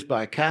actually used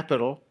by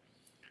capital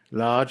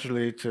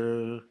largely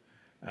to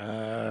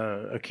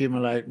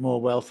accumulate more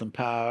wealth and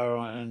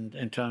power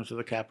in terms of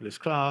the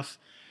capitalist class.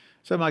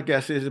 So my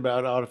guess is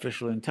about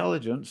artificial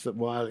intelligence, that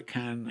while it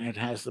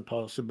has the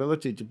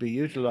possibility to be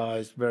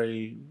utilized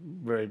very,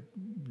 very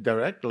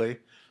directly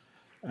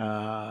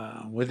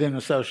within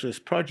a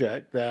socialist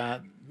project,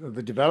 that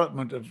the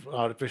development of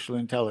artificial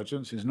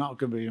intelligence is not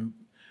going to be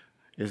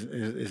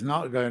is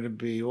not going to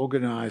be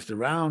organized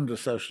around a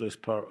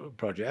socialist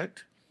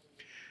project.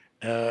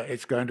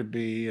 It's going to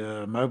be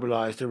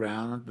mobilized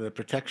around the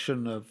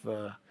protection of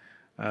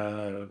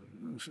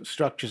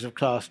structures of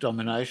class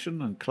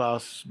domination and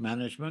class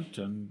management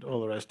and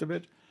all the rest of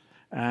it.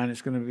 And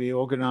it's going to be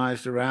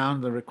organized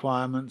around the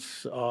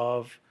requirements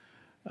of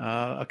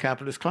a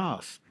capitalist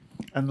class,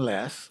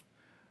 unless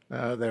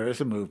there is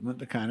a movement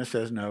that kind of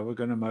says, no, we're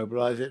going to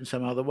mobilize it in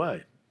some other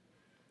way.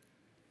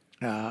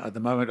 At the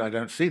moment, I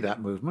don't see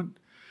that movement.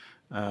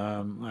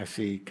 I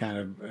see kind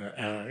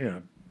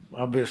of,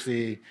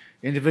 obviously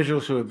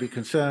individuals who would be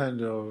concerned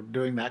or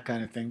doing that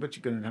kind of thing, but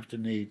you're going to have to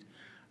need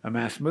a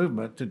mass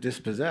movement to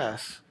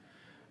dispossess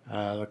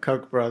the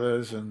Koch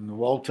brothers and the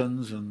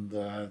Waltons and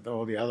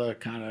all the other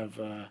kind of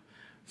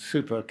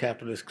super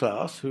capitalist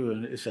class who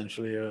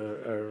essentially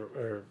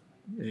are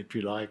if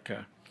you like,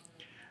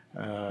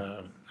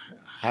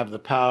 have the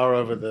power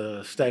over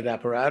the state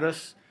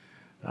apparatus.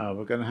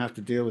 We're going to have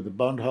to deal with the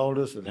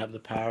bondholders that have the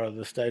power of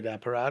the state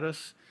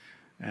apparatus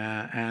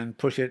and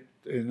push it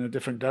in a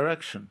different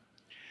direction.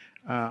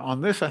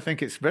 On this, I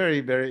think it's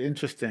very, very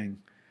interesting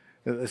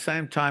that at the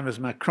same time as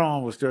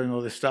Macron was doing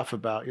all this stuff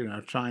about,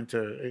 trying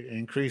to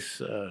increase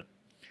the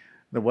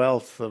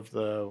wealth of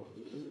the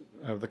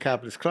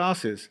capitalist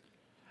classes,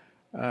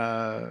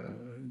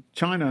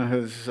 China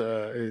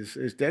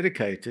is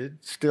dedicated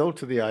still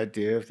to the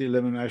idea of the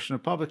elimination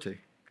of poverty.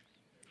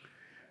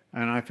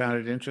 And I found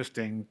it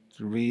interesting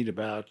to read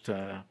about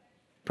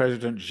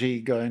President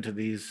Xi going to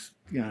these,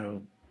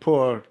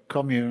 poor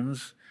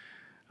communes.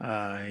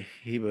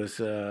 He was,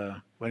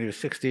 when he was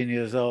 16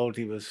 years old,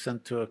 he was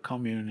sent to a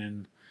commune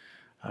in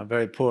a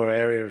very poor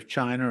area of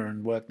China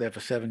and worked there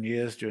for 7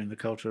 years during the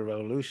Cultural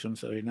Revolution,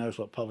 so he knows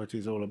what poverty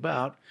is all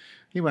about.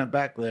 He went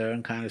back there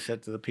and kind of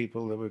said to the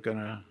people that we're going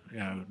to,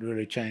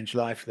 really change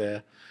life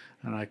there.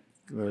 And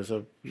there was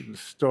a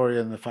story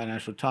in the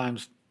Financial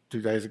Times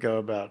 2 days ago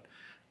about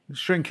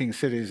shrinking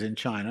cities in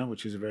China,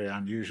 which is a very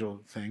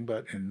unusual thing,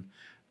 but in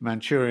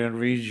Manchurian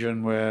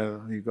region where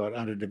you've got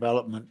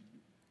underdevelopment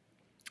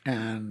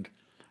and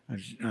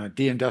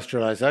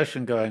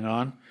deindustrialization going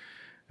on,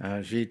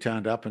 Xi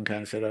turned up and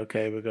kind of said,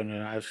 okay, we're going to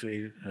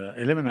actually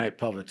eliminate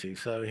poverty.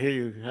 So here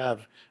you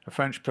have a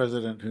French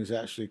president who's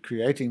actually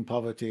creating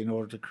poverty in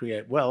order to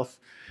create wealth,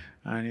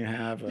 and you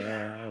have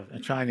a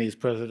Chinese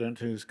president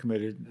who's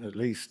committed, at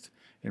least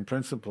in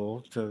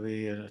principle, to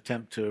the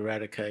attempt to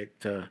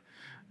eradicate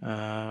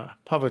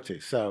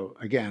poverty. So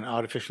again,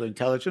 artificial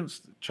intelligence,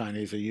 the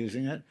Chinese are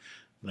using it.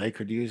 They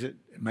could use it.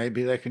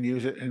 Maybe they can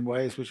use it in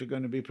ways which are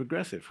going to be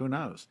progressive. Who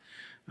knows?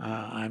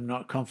 I'm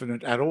not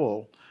confident at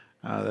all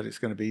that it's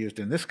going to be used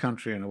in this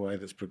country in a way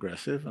that's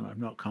progressive, and I'm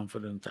not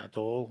confident at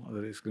all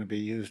that it's going to be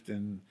used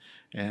in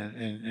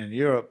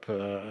Europe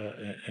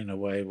in a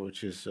way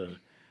which is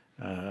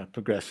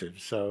progressive.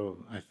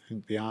 So I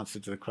think the answer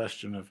to the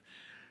question of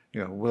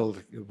will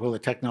the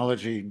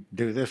technology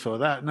do this or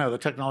that? No, the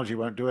technology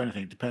won't do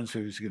anything. It depends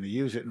who's going to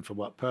use it and for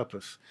what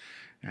purpose.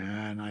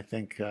 And I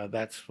think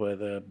that's where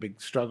the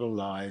big struggle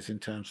lies in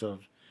terms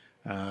of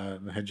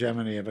the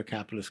hegemony of a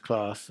capitalist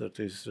class that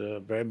is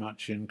very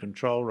much in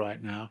control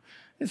right now.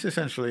 It's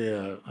essentially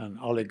an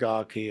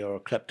oligarchy or a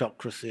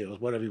kleptocracy or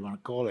whatever you want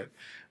to call it,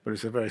 but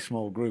it's a very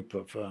small group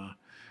of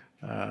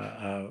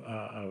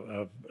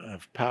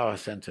power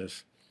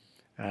centers.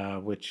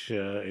 Which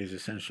is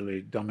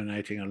essentially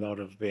dominating a lot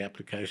of the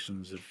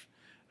applications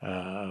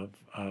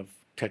of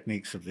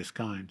techniques of this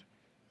kind.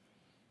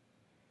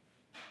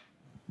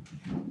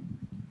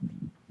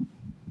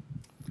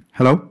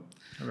 Hello.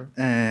 Hello.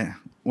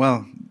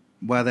 Well,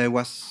 what I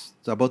was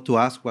about to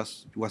ask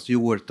was you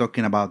were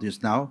talking about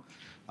just now,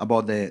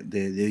 about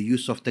the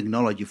use of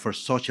technology for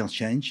social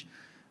change.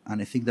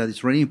 And I think that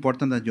it's really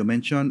important that you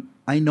mentioned.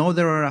 I know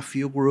there are a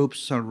few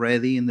groups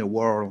already in the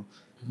world,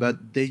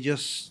 but they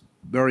just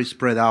very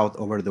spread out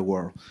over the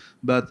world.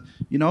 But,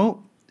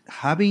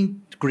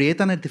 having create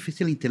an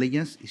artificial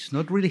intelligence is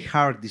not really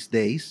hard these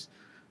days.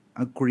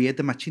 And create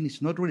a machine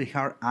is not really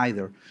hard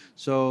either.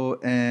 So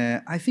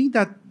I think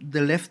that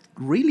the left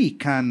really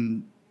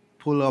can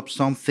pull up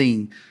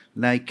something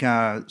like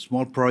a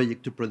small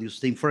project to produce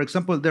things. For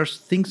example, there's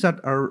things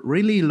that are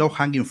really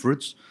low-hanging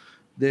fruits.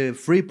 The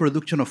free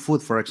production of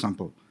food, for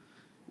example,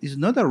 is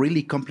not a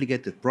really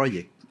complicated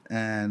project.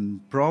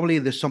 And probably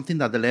there's something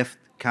that the left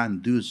can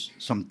do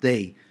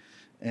someday.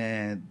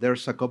 And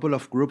there's a couple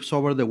of groups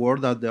over the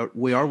world that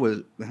we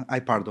always,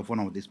 I'm part of one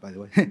of these, by the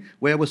way.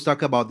 We always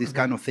talk about these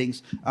kind of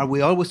things, and we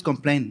always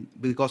complain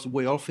because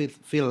we all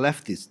feel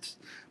leftists,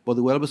 but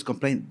we always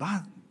complain,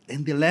 but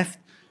in the left,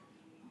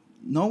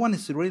 no one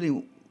is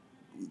really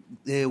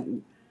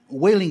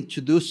willing to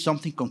do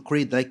something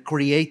concrete, like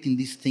creating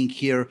this thing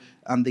here,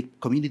 and the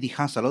community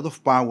has a lot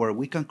of power.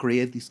 We can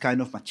create this kind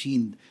of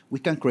machine. We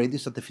can create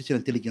this artificial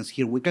intelligence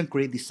here. We can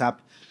create this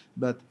app,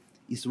 but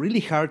it's really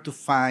hard to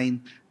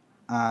find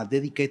a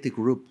dedicated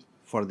group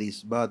for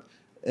this. But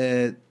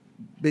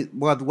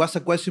what was a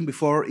question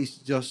before is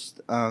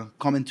just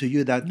comment to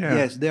you that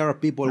yes, there are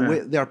people.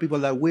 There are people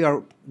that we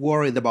are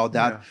worried about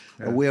that.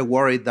 We are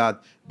worried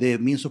that the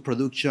means of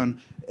production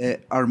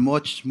are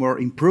much more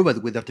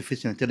improved with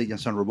artificial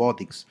intelligence and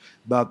robotics.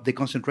 But the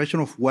concentration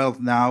of wealth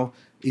now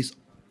is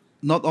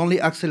not only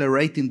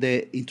accelerating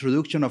the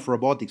introduction of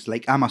robotics,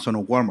 like Amazon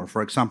or Walmart,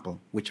 for example,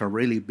 which are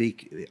really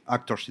big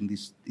actors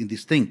in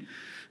this thing,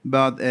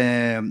 but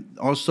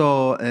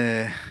also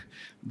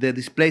the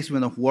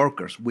displacement of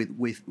workers with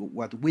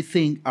what we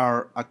think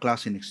are a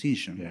class in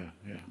extinction,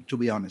 to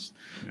be honest.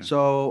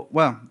 So,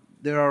 well,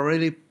 there are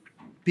really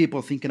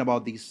people thinking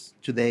about this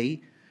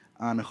today,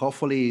 and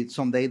hopefully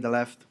someday the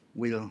left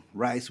will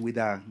rise with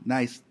a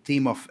nice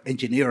team of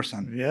engineers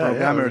and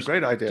programmers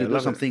great idea. to do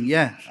something.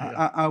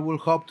 I will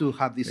hope to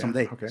have this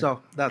someday. Okay.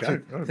 So that's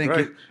it. Oh, Thank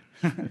great.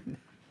 you.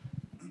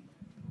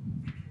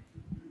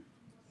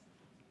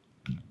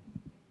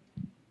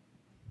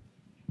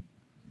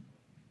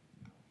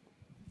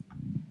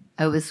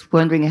 I was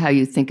wondering how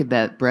you think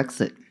about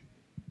Brexit.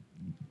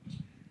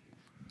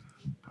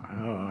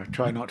 Oh, I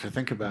try not to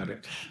think about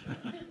it.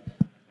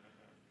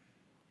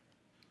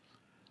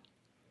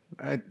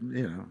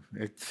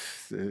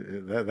 It's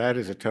that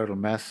is a total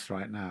mess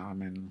right now. I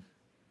mean,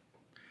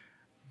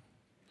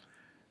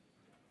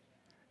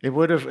 it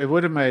would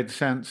have made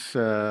sense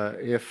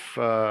if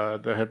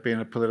there had been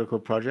a political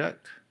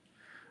project.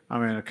 I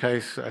mean, I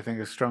think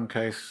a strong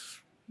case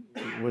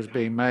was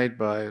being made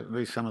by at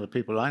least some of the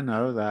people I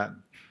know that,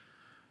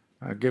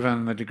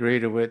 given the degree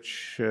to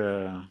which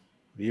the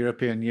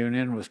European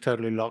Union was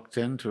totally locked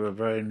into a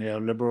very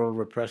neoliberal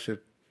repressive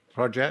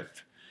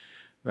project,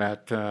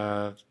 that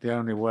the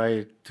only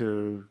way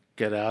to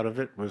get out of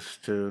it was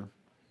to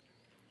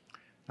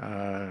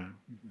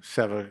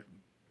sever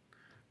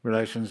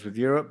relations with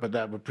Europe, but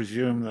that would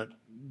presume that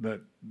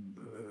there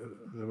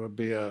would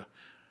be a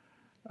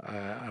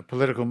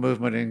political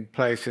movement in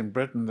place in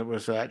Britain that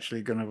was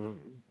actually going to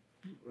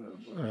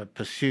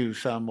pursue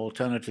some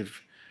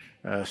alternative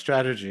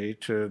strategy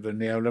to the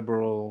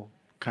neoliberal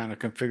kind of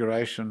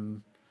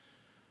configuration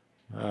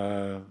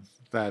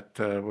that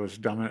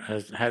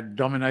had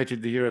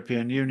dominated the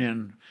European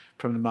Union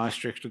from the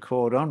Maastricht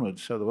Accord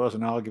onwards. So there was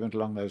an argument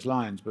along those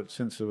lines, but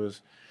since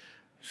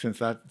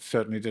that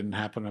certainly didn't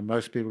happen, and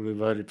most people who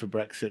voted for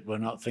Brexit were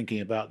not thinking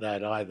about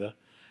that either,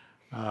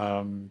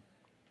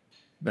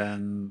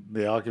 then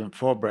the argument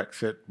for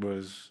Brexit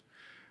was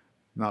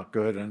not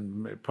good,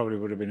 and it probably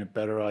would have been a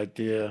better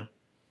idea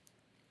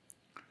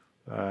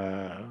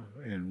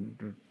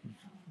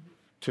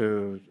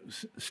to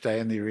stay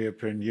in the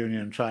European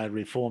Union, try and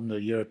reform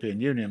the European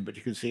Union, but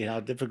you can see how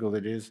difficult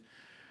it is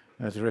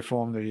to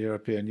reform the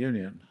European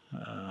Union.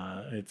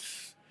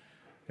 It's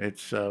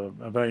a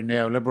very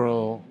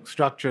neoliberal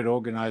structured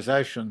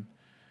organization,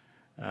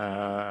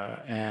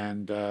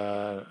 and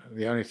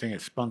the only thing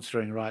it's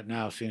sponsoring right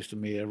now seems to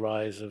me a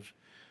rise of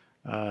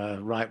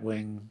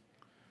right-wing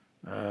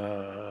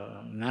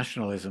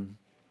nationalism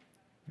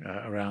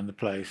around the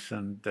place,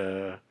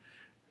 and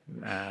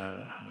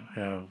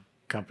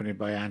accompanied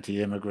by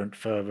anti-immigrant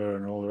fervor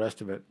and all the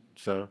rest of it.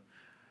 So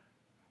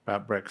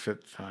about Brexit,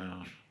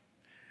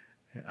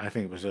 I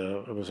think it was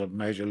a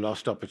major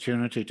lost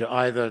opportunity to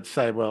either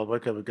say, well,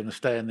 okay, we're going to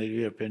stay in the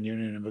European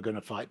Union and we're going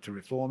to fight to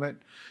reform it,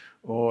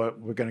 or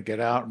we're going to get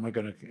out and we're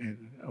going to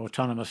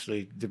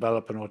autonomously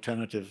develop an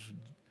alternative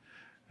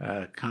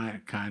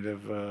kind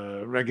of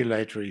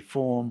regulatory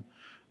form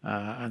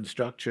and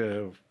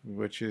structure,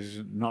 which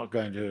is not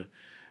going to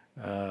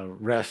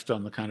rest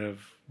on the kind of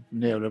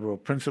neoliberal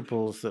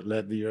principles that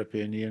led the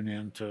European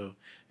Union to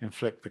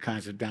inflict the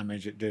kinds of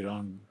damage it did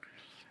on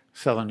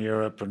Southern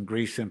Europe and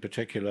Greece in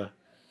particular.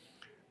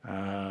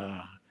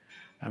 I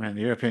mean,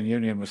 the European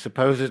Union was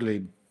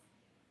supposedly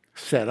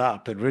set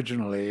up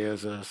originally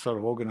as a sort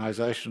of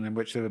organization in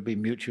which there would be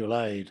mutual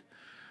aid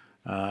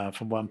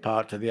from one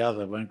part to the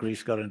other. When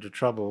Greece got into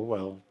trouble,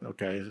 well,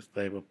 okay,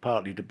 they were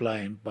partly to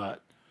blame,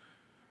 but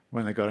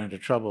when they got into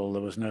trouble,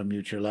 there was no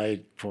mutual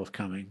aid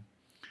forthcoming.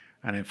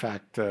 And in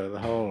fact, the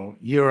whole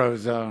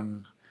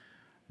Eurozone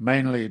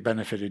mainly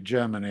benefited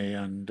Germany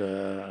and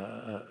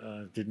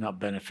did not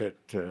benefit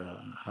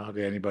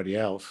hardly anybody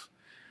else.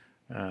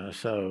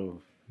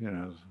 So,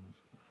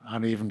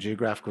 uneven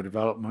geographical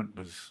development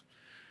was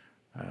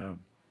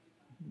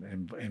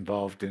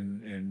involved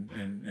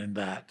in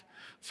that.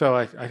 So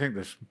I think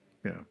this,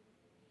 there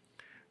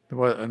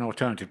was an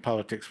alternative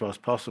politics was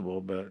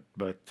possible, but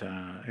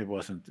it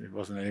wasn't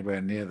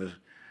anywhere near the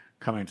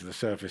coming to the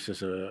surface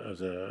as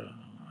a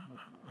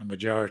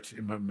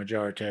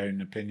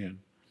majoritarian opinion.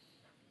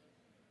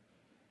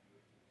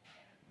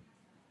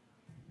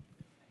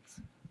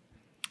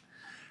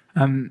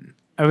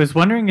 I was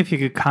wondering if you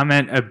could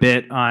comment a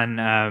bit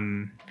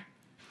on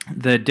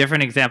the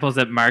different examples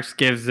that Marx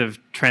gives of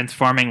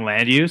transforming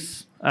land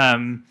use. I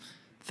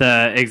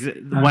was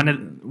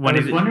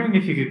wondering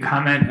if you could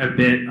comment a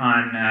bit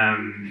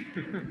on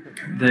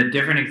the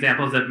different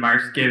examples that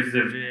Marx gives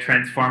of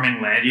transforming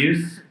land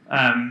use.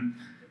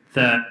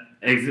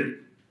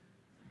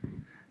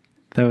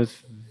 That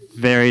was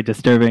very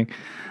disturbing.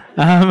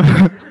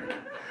 The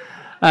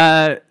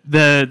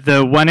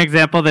one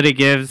example that he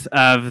gives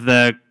of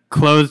the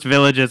closed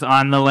villages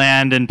on the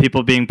land and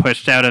people being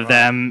pushed out of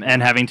them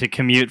and having to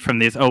commute from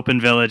these open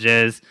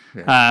villages.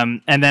 Yeah.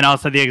 And then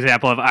also the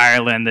example of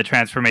Ireland, the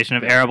transformation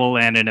of arable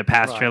land into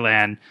pasture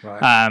land,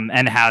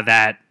 and how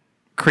that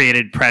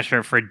created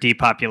pressure for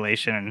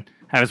depopulation.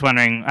 I was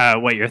wondering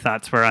what your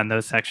thoughts were on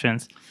those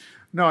sections.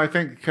 No, I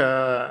think,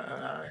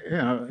 I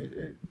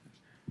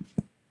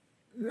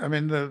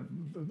mean,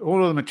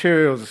 all of the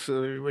materials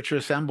which are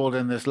assembled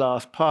in this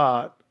last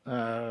part,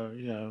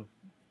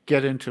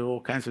 get into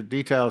all kinds of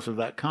details of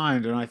that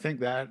kind, and I think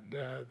that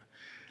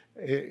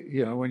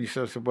when you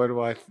sort of, what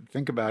do I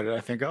think about it? I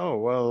think, oh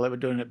well, they were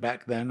doing it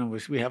back then, and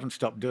we haven't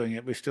stopped doing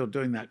it. We're still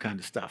doing that kind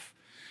of stuff,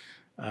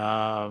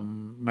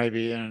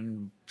 maybe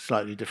in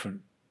slightly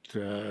different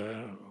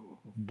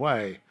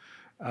way.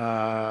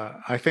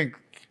 I think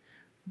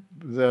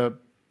the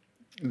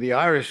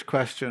Irish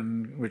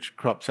question, which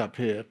crops up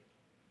here,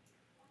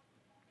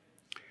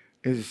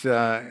 is,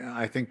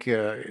 I think,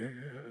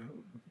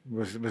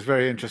 was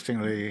very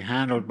interestingly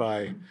handled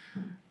by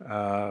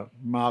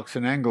Marx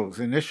and Engels.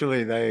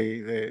 Initially,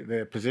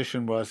 their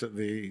position was that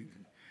the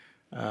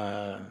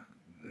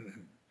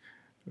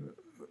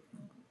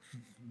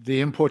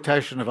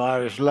importation of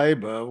Irish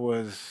labour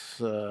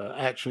was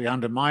actually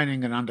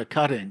undermining and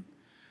undercutting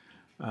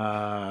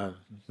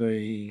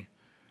the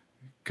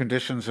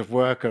conditions of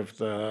work of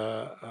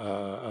the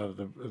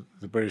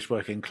British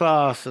working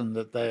class, and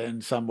that they,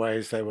 in some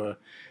ways, they were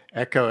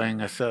echoing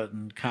a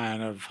certain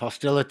kind of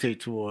hostility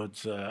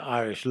towards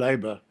Irish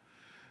labour,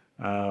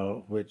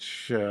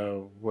 which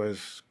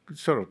was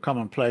sort of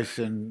commonplace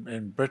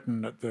in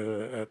Britain at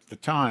the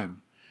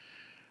time.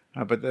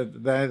 But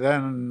they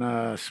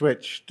then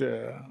switched,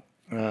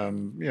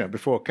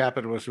 before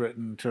Capital was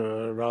written, to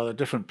a rather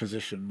different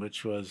position,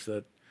 which was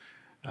that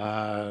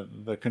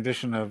the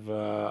condition of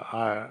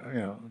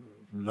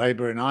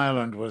labour in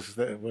Ireland was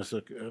a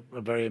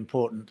very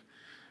important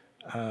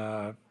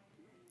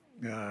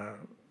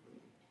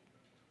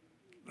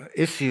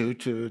issue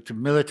to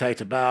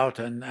militate about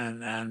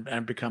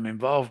and become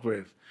involved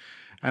with.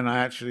 And I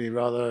actually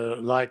rather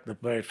like the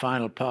very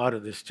final part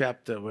of this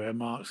chapter where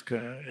Marx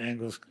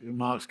kind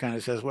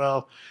of says,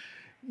 well,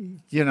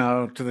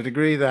 to the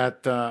degree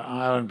that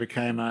Ireland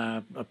became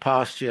a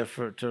pasture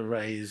to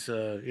raise,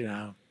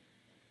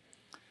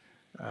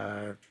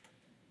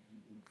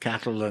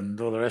 cattle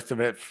and all the rest of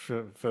it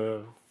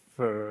for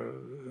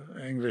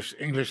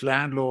English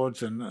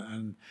landlords,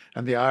 and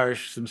the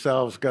Irish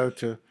themselves go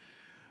to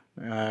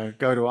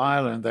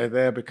Ireland, they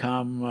there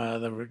become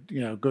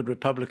good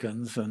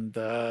Republicans and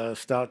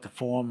start to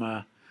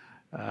form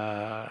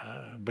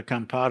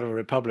become part of a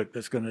republic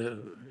that's going to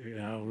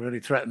really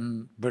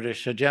threaten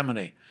British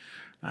hegemony.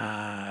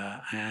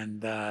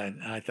 And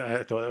I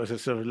thought it was a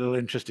sort of little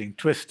interesting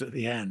twist at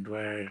the end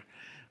where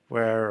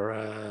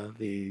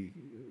the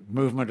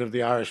movement of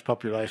the Irish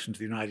population to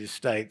the United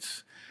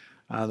States,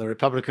 the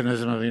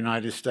republicanism of the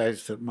United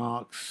States that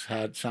Marx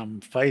had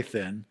some faith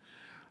in,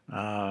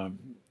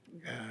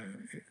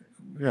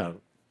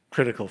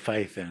 critical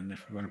faith in,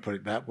 if you want to put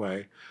it that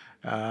way,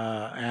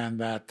 and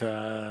that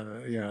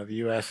the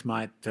U.S.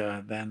 might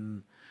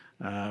then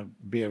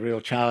be a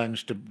real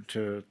challenge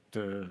to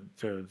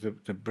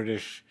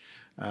British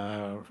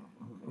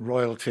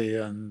royalty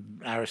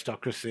and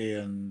aristocracy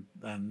and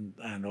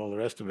all the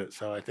rest of it.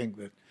 So I think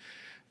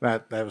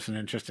that was an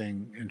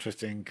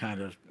interesting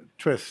kind of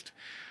twist.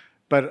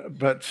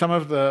 But some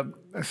of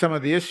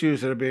the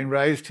issues that are being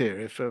raised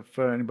here,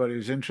 for anybody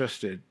who's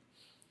interested,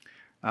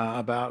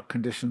 about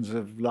conditions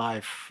of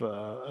life,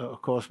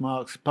 of course,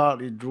 Marx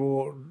partly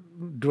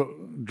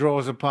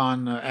draws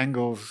upon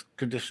Engels'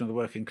 condition of the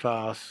working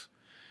class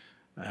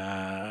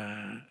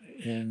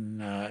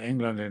in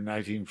England in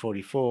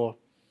 1844,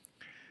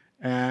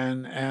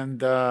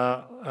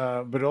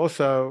 but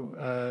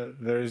also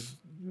there's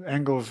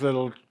Engels'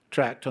 little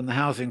tract on the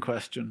housing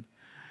question,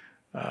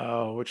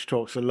 which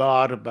talks a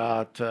lot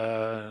about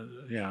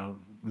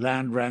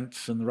land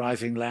rents and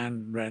rising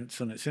land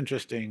rents. And it's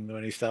interesting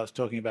when he starts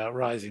talking about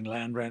rising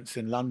land rents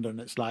in London,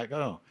 it's like,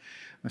 oh,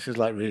 this is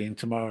like reading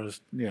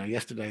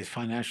yesterday's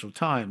Financial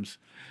Times,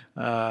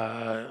 and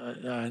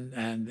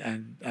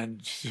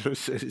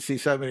see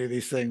so many of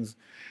these things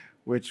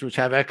which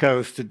have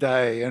echoes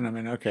today. And I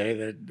mean, okay,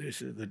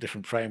 the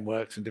different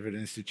frameworks and different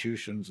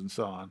institutions and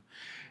so on.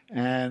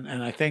 And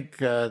I think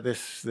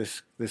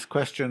this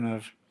question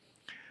of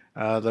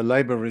the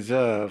labour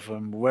reserve,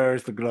 and where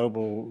is the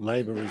global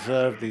labour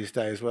reserve these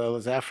days? Well,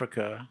 there's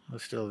Africa.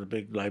 There's still the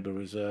big labour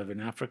reserve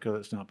in Africa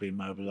that's not being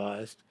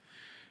mobilised.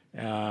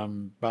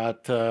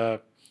 But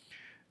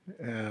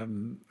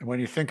when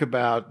you think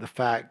about the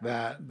fact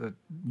that the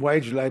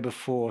wage labour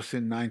force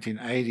in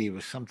 1980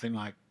 was something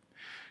like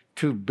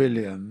 2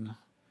 billion,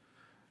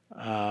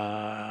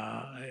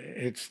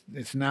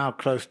 it's now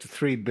close to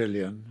 3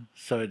 billion.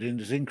 So it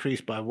has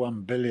increased by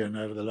 1 billion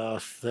over the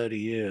last 30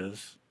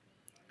 years.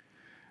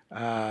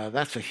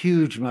 That's a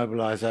huge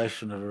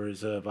mobilization of a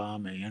reserve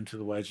army into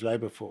the wage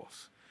labor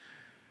force.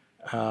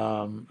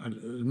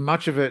 And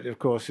much of it, of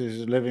course,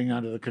 is living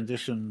under the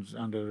conditions,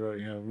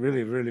 under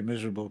really, really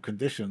miserable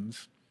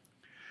conditions.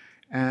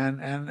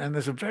 And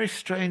there's a very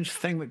strange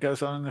thing that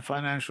goes on in the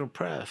financial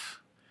press,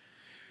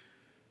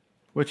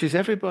 which is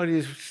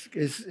everybody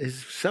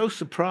is so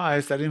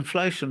surprised that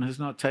inflation has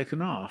not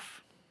taken off.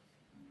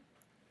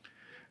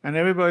 And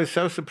everybody's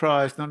so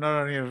surprised not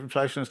only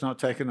inflation has not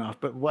taken off,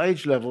 but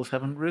wage levels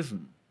haven't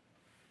risen.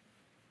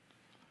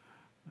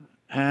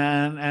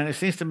 And it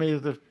seems to me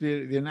that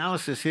the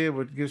analysis here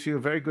gives you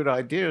a very good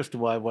idea as to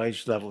why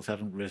wage levels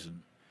haven't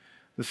risen.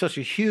 There's such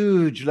a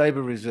huge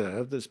labour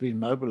reserve that's been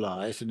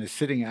mobilised and is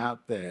sitting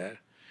out there.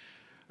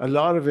 A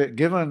lot of it,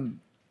 given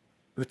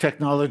the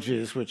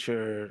technologies which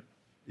are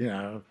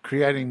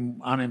creating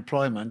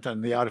unemployment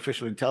and the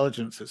artificial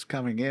intelligence that's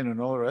coming in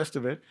and all the rest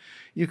of it,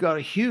 you've got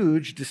a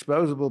huge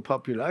disposable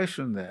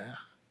population there.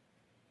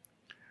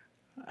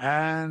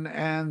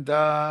 And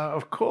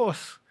of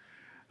course,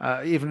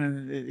 even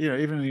in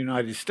the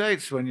United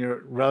States, when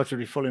you're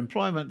relatively full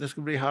employment, there's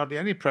going to be hardly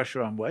any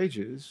pressure on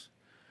wages.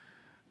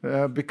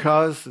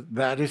 because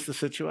that is the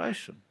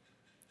situation.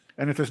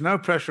 And if there's no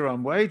pressure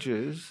on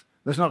wages,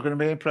 there's not going to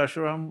be any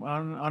pressure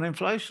on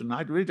inflation.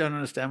 I really don't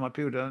understand why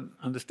people don't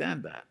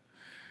understand that.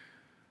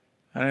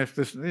 And if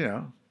there's,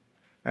 and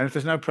if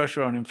there's no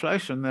pressure on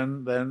inflation,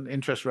 then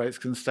interest rates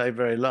can stay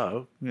very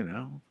low,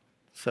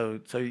 So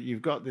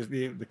you've got this,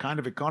 the kind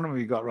of economy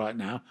you've got right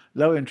now: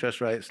 low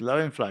interest rates, low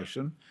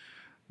inflation,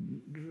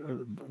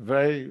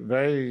 very,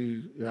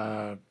 very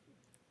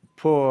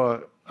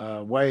poor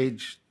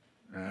wage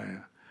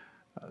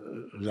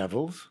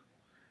levels,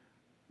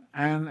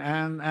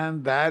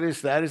 and that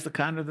is the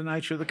kind of the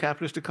nature of the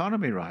capitalist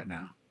economy right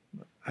now.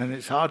 And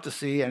it's hard to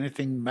see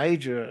anything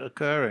major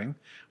occurring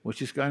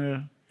which is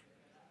going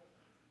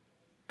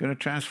to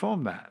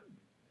transform that.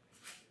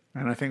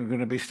 And I think we're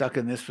going to be stuck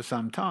in this for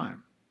some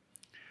time.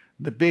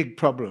 The big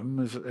problem,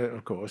 is,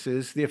 of course,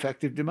 is the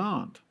effective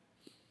demand.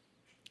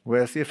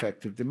 Where's the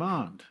effective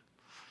demand?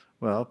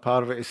 Well,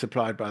 part of it is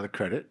supplied by the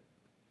credit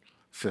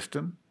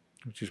system,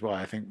 which is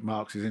why I think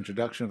Marx's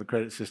introduction of the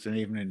credit system,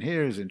 even in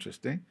here, is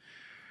interesting,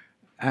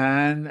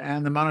 and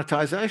the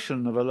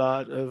monetization of a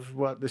lot of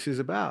what this is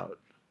about.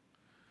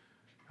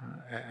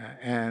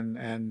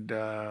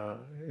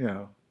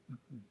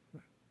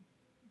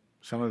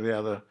 Some of the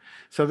other.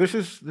 So this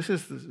is the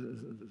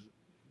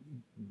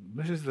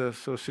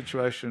sort of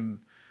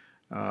situation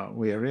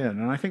we are in,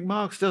 and I think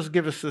Marx does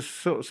give us the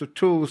sorts of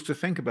tools to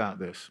think about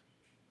this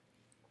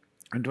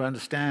and to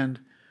understand,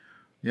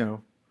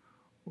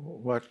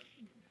 what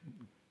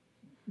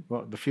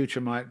the future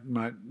might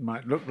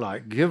look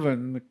like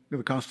given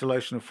the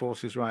constellation of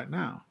forces right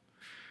now.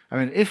 I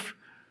mean, if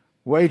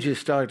wages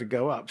started to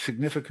go up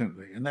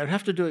significantly, and they'd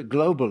have to do it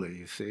globally,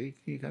 you see.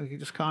 You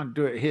just can't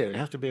do it here. It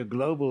has to be a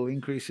global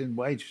increase in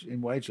wage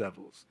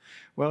levels.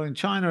 Well, in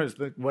China,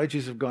 the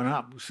wages have gone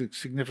up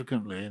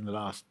significantly in the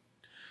last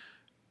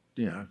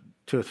 2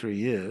 or 3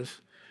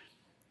 years.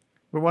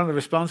 But one of the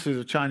responses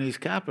of Chinese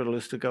capital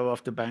is to go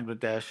off to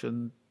Bangladesh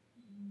and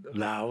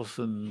Laos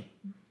and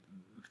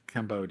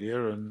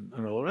Cambodia and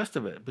all the rest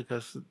of it,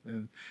 because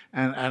and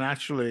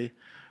actually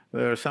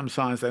there are some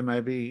signs they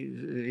may be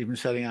even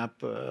setting up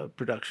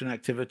production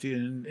activity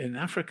in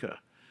Africa.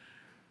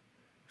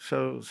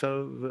 So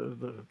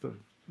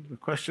the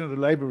question of the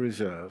labor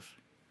reserve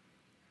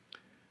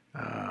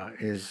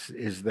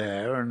is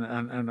there,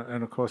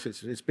 and of course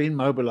it's been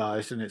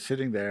mobilized and it's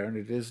sitting there and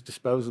it is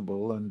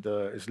disposable and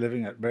is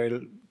living at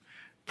very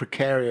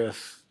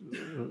precarious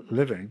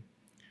living.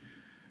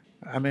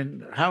 I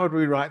mean, how would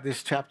we write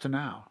this chapter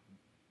now?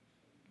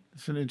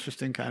 It's an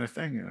interesting kind of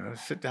thing,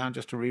 sit down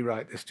just to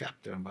rewrite this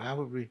chapter. And how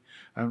would we,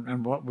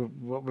 and what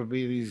would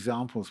be the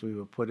examples we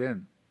would put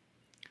in?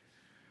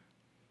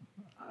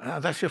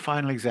 That's your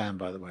final exam,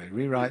 by the way.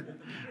 Rewrite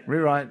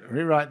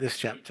this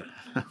chapter.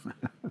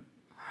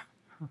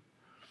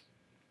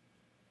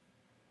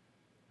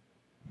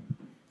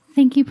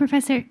 Thank you,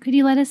 Professor. Could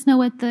you let us know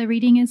what the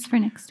reading is for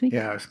next week?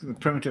 Yeah, it's the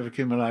primitive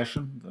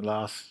accumulation, the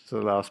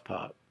last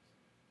part.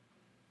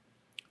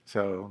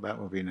 So that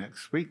will be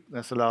next week.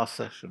 That's the last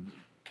session.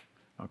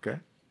 Okay?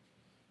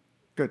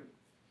 Good.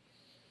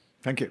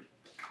 Thank you.